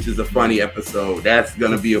 which is a funny episode. That's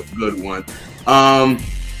gonna be a good one.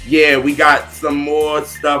 Yeah, we got some more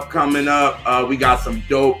stuff coming up. We got some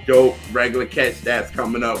dope regular catch stats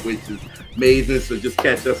coming up, which is amazing. So just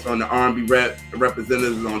catch us on the R&B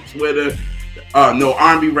representatives on Twitter.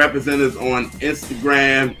 R&B representatives on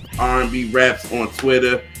Instagram, R&B reps on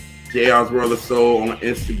Twitter, JR's World of Soul on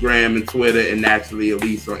Instagram and Twitter, and Naturally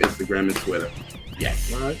Elise on Instagram and Twitter.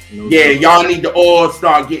 Yes. All right. Y'all need to all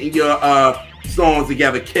start getting your songs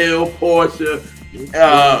together. Kill, Portia,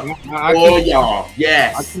 all y'all.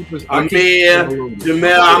 Yes. Amir,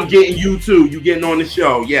 Jamel, I'm getting you too. You getting on the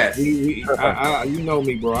show. Yes. You know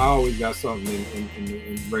me, bro. I always got something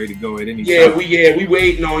in ready to go at any time. We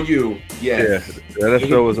waiting on you. Yes. Yeah, that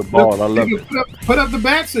show was a ball. I love it. Put up the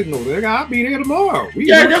bat signal. Nigga, I'll be there tomorrow.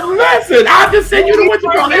 Listen, I'll just send you the what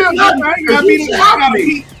you call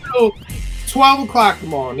it. 12 o'clock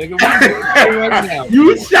tomorrow, nigga.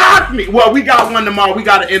 You shocked me. Well, we got one tomorrow. We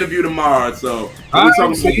got an interview tomorrow, so we're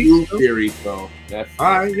talking about Groove Theory. So that's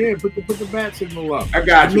all right. Yeah, put the bat signal up. I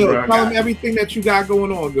got you, bro. Tell them everything that you got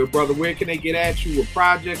going on, good brother. Where can they get at you? What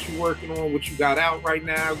projects you working on? What you got out right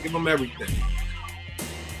now? Give them everything.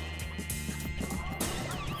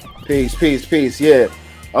 Peace. Yeah.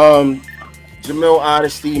 Jamil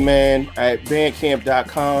Honesty, man, at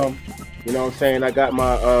bandcamp.com. You know what I'm saying? I got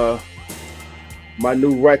my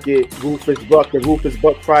new record, Rufus Buck, the Rufus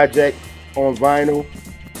Buck Project on vinyl.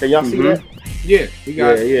 Can y'all see that? Yeah, we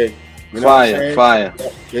got it. Yeah. You know Fire.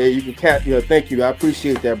 Yeah, you can thank you. I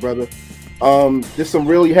appreciate that, brother. There's some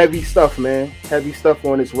really heavy stuff, man. Heavy stuff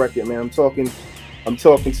on this record, man. I'm talking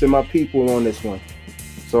to my people on this one.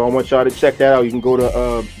 So I want y'all to check that out. You can go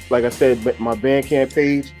to like I said, my Bandcamp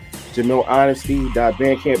page,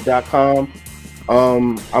 JamilHonesty.bandcamp.com.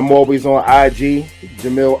 I'm always on IG,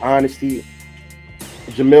 Jamil_Honesty,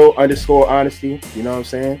 you know what I'm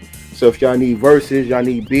saying? So if y'all need verses, y'all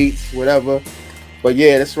need beats, whatever. But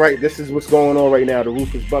yeah, that's right. This is what's going on right now, the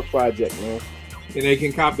Rufus Buck Project, man. And they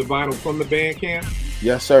can cop the vinyl from the Bandcamp?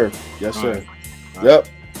 Yes, sir. All right. Yep.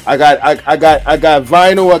 I got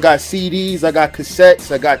vinyl, I got CDs, I got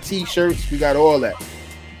cassettes, I got t-shirts, we got all that.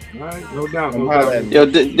 All right, no doubt. Yo,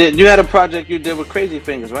 you had a project you did with Crazy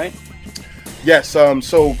Fingers, right? Yes,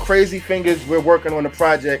 so Crazy Fingers, we're working on a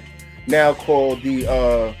project now called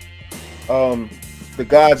the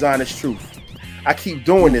God's Honest Truth. I keep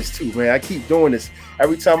doing this too, man. I keep doing this.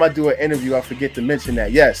 Every time I do an interview, I forget to mention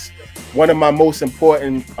that. Yes, one of my most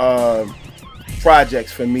important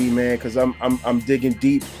projects for me, man, because I'm digging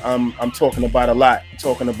deep. I'm talking about a lot. I'm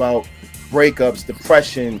talking about breakups,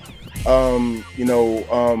 depression,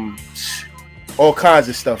 all kinds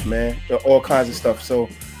of stuff, man. All kinds of stuff. So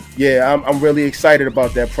yeah, I'm really excited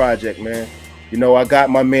about that project, man. You know, I got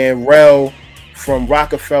my man Rel from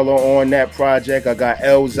Rockefeller on that project. I got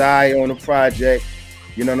Elzai on the project.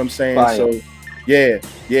 You know what I'm saying? Fire. So yeah.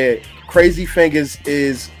 Crazy Fingers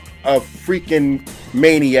is a freaking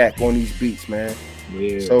maniac on these beats, man.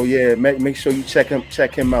 Yeah. So yeah, make sure you check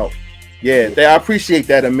him out. Yeah, I appreciate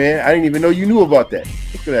that, man. I didn't even know you knew about that.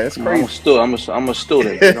 Look at that. That's crazy. I'm a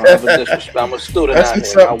student. You don't have a disrespect. I'm a student out here.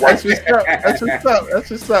 That's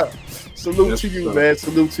what's up. Salute to you, man.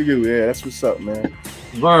 Salute to you. Yeah, that's what's up, man.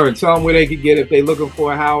 Vern, tell them where they could get if they looking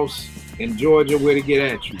for a house in Georgia, where to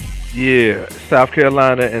get at you. Yeah, South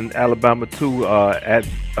Carolina and Alabama too. At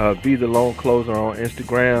Be the Loan Closer on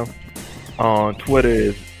Instagram. On Twitter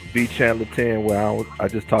is BChandler10, where I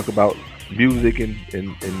just talk about music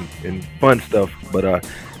and fun stuff. But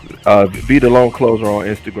be the loan closer on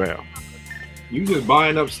Instagram. You just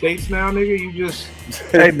buying up states now, nigga? You just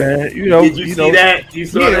hey man, you know. Did you see that? You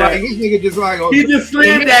saw that? Like this nigga just like he just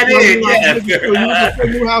slammed that in. Like, yeah. So you just put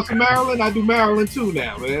New House in Maryland. I do Maryland too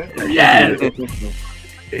now, man. Yeah.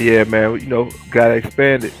 Yeah, man. You know, gotta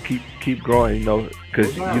expand it. Keep growing. You know,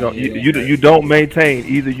 because you know you don't maintain.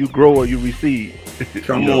 Either you grow or you recede.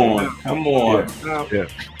 Come on. Yeah.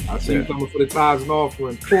 I see you coming for the tithes and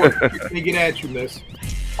offerings. Let me get at you, miss.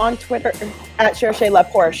 On Twitter at Cherche La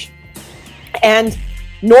Porsche. And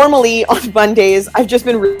normally on Mondays, I've just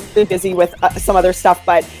been really busy with some other stuff,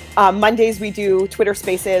 but Mondays we do Twitter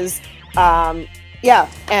Spaces. And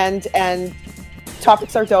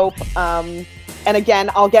topics are dope. And again,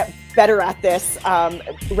 I'll get better at this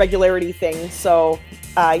regularity thing. So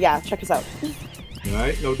check us out. All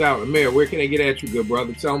right, no doubt. Amir, where can they get at you, good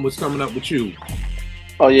brother? Tell them what's coming up with you.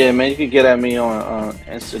 Oh yeah, man. You can get at me on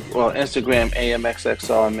Instagram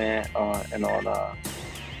AMXXR, man, and on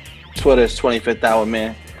Twitter is 25th Hour,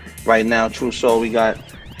 man. Right now, True Soul, we got,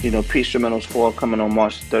 Peace Instrumentals 4 coming on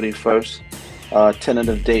March 31st.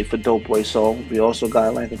 Tentative date for Dope Boy Soul. We also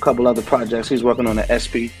got like a couple other projects. He's working on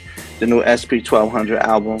the new SP 1200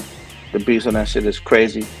 album. The beats on that shit is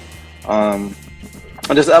crazy. And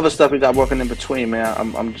there's other stuff we got working in between,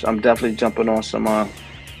 man. I'm definitely jumping on some. I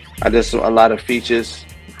did a lot of features.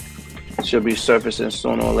 Should be surfacing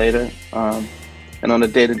sooner or later. And on the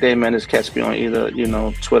day-to-day, man, just catch me on either,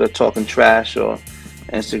 Twitter talking trash or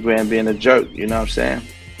Instagram being a jerk, you know what I'm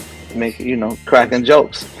saying? Cracking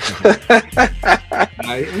jokes.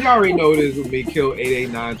 You already know this with me,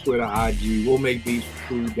 Kill889, Twitter, IG,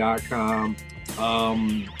 WillMakeBeatsFood.com.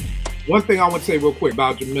 One thing I want to say real quick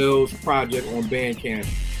about Jamil's project on Bandcamp.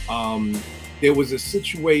 There was a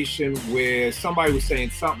situation where somebody was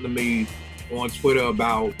saying something to me on Twitter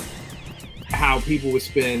about how people would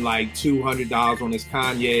spend like $200 on this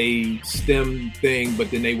Kanye STEM thing,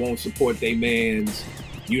 but then they won't support their man's,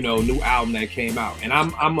 new album that came out. And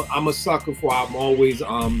I'm a sucker for, I'm always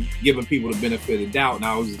giving people the benefit of the doubt. And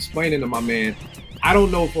I was explaining to my man, I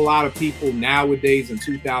don't know if a lot of people nowadays in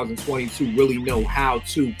 2022 really know how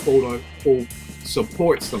to quote unquote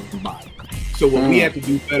support somebody. So what we have to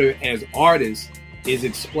do better as artists is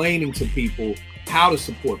explaining to people how to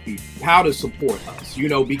support people, how to support us,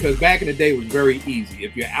 because back in the day it was very easy.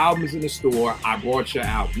 If your album is in the store, I brought your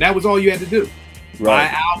album. That was all you had to do. Right. Buy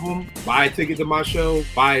an album, buy a ticket to my show,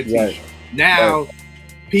 buy a t-shirt. Right. Now,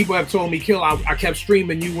 people have told me, Kill, I kept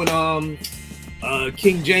streaming you and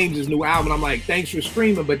King James's new album. I'm like, thanks for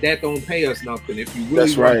streaming, but that don't pay us nothing. If you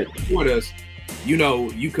really want to support us, you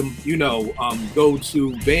can, go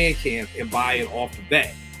to Bandcamp and buy it off of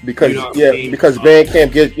that. Because because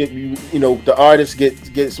Bandcamp gets the artist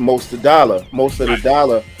gets most of the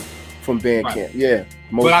dollar from Bandcamp. Right. Yeah,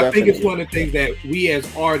 but I think it's one of the things that we as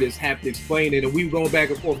artists have to explain it, and we were going back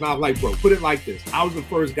and forth. And I was like, bro, put it like this: I was the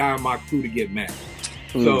first guy in my crew to get married,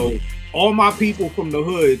 so all my people from the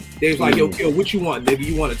hood, they was like, yo, Kill, what you want, nigga?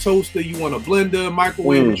 You want a toaster? You want a blender,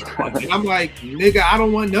 microwave? What you want? And I'm like, nigga, I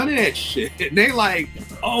don't want none of that shit. And they like,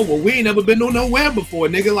 oh, well, we ain't never been nowhere before,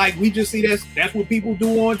 nigga. Like, we just see that's what people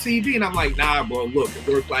do on TV. And I'm like, nah, bro, look, it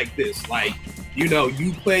works like this. Like, you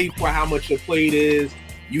play for how much your plate is.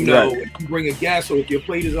 If you bring a guest, or if your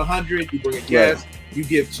plate is 100, you bring a guest, you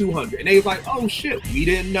give 200. And they was like, oh, shit, we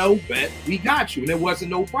didn't know, bet we got you. And there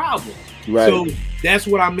wasn't no problem. Right. So that's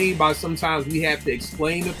what I mean by sometimes we have to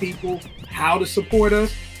explain to people how to support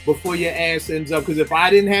us before your ass ends up. Because if I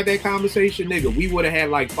didn't have that conversation, nigga, we would have had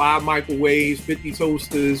like 5 microwaves, 50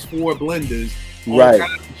 toasters, 4 blenders, all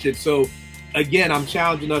kinds of shit. So again, I'm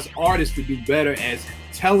challenging us artists to do better as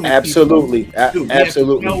telling people. Absolutely.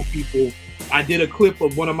 Tell people. I did a clip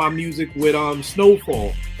of one of my music with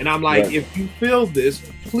Snowfall, and I'm like, if you feel this,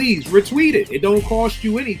 please retweet it. It don't cost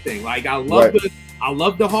you anything. Like, I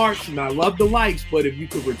love the hearts and I love the likes, but if you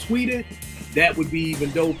could retweet it, that would be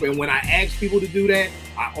even dope. And when I ask people to do that,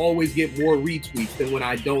 I always get more retweets than when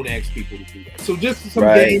I don't ask people to do that. So just some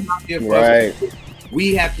game out there for us.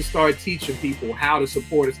 We have to start teaching people how to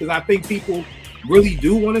support us, because I think people really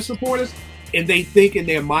do want to support us. And they think in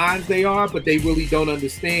their minds they are, but they really don't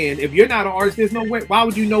understand. If you're not an artist, there's no way. Why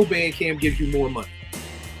would you know Bandcamp gives you more money?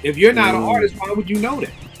 If you're not an artist, why would you know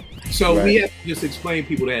that? So we have to just explain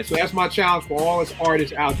people that. So that's my challenge for all us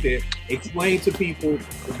artists out there. Explain to people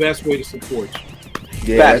the best way to support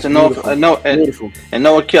you. Yeah, facts. And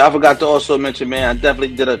Noah Kill, I forgot to also mention, man, I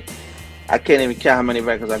definitely did I can't even count how many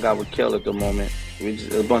records I got with Kill at the moment. We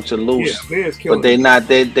just a bunch of loose. Yeah, but they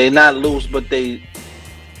not loose, but they.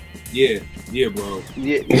 Yeah. Yeah, bro.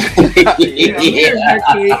 Yeah.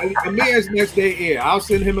 Amir's next day. Yeah, I'll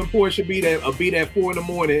send him and Portia beat at 4 a.m,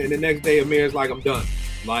 and the next day Amir's like, I'm done.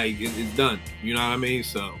 Like it's done. You know what I mean?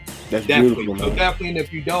 So That's definitely, beautiful, man. definitely. And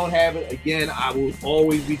if you don't have it, again, I will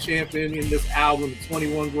always be championing this album,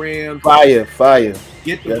 21 grams. Fire.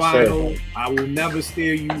 Get the Yes, vinyl. Sir. I will never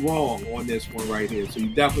steer you wrong on this one right here. So you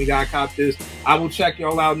definitely got to cop this. I will check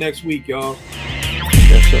y'all out next week, y'all.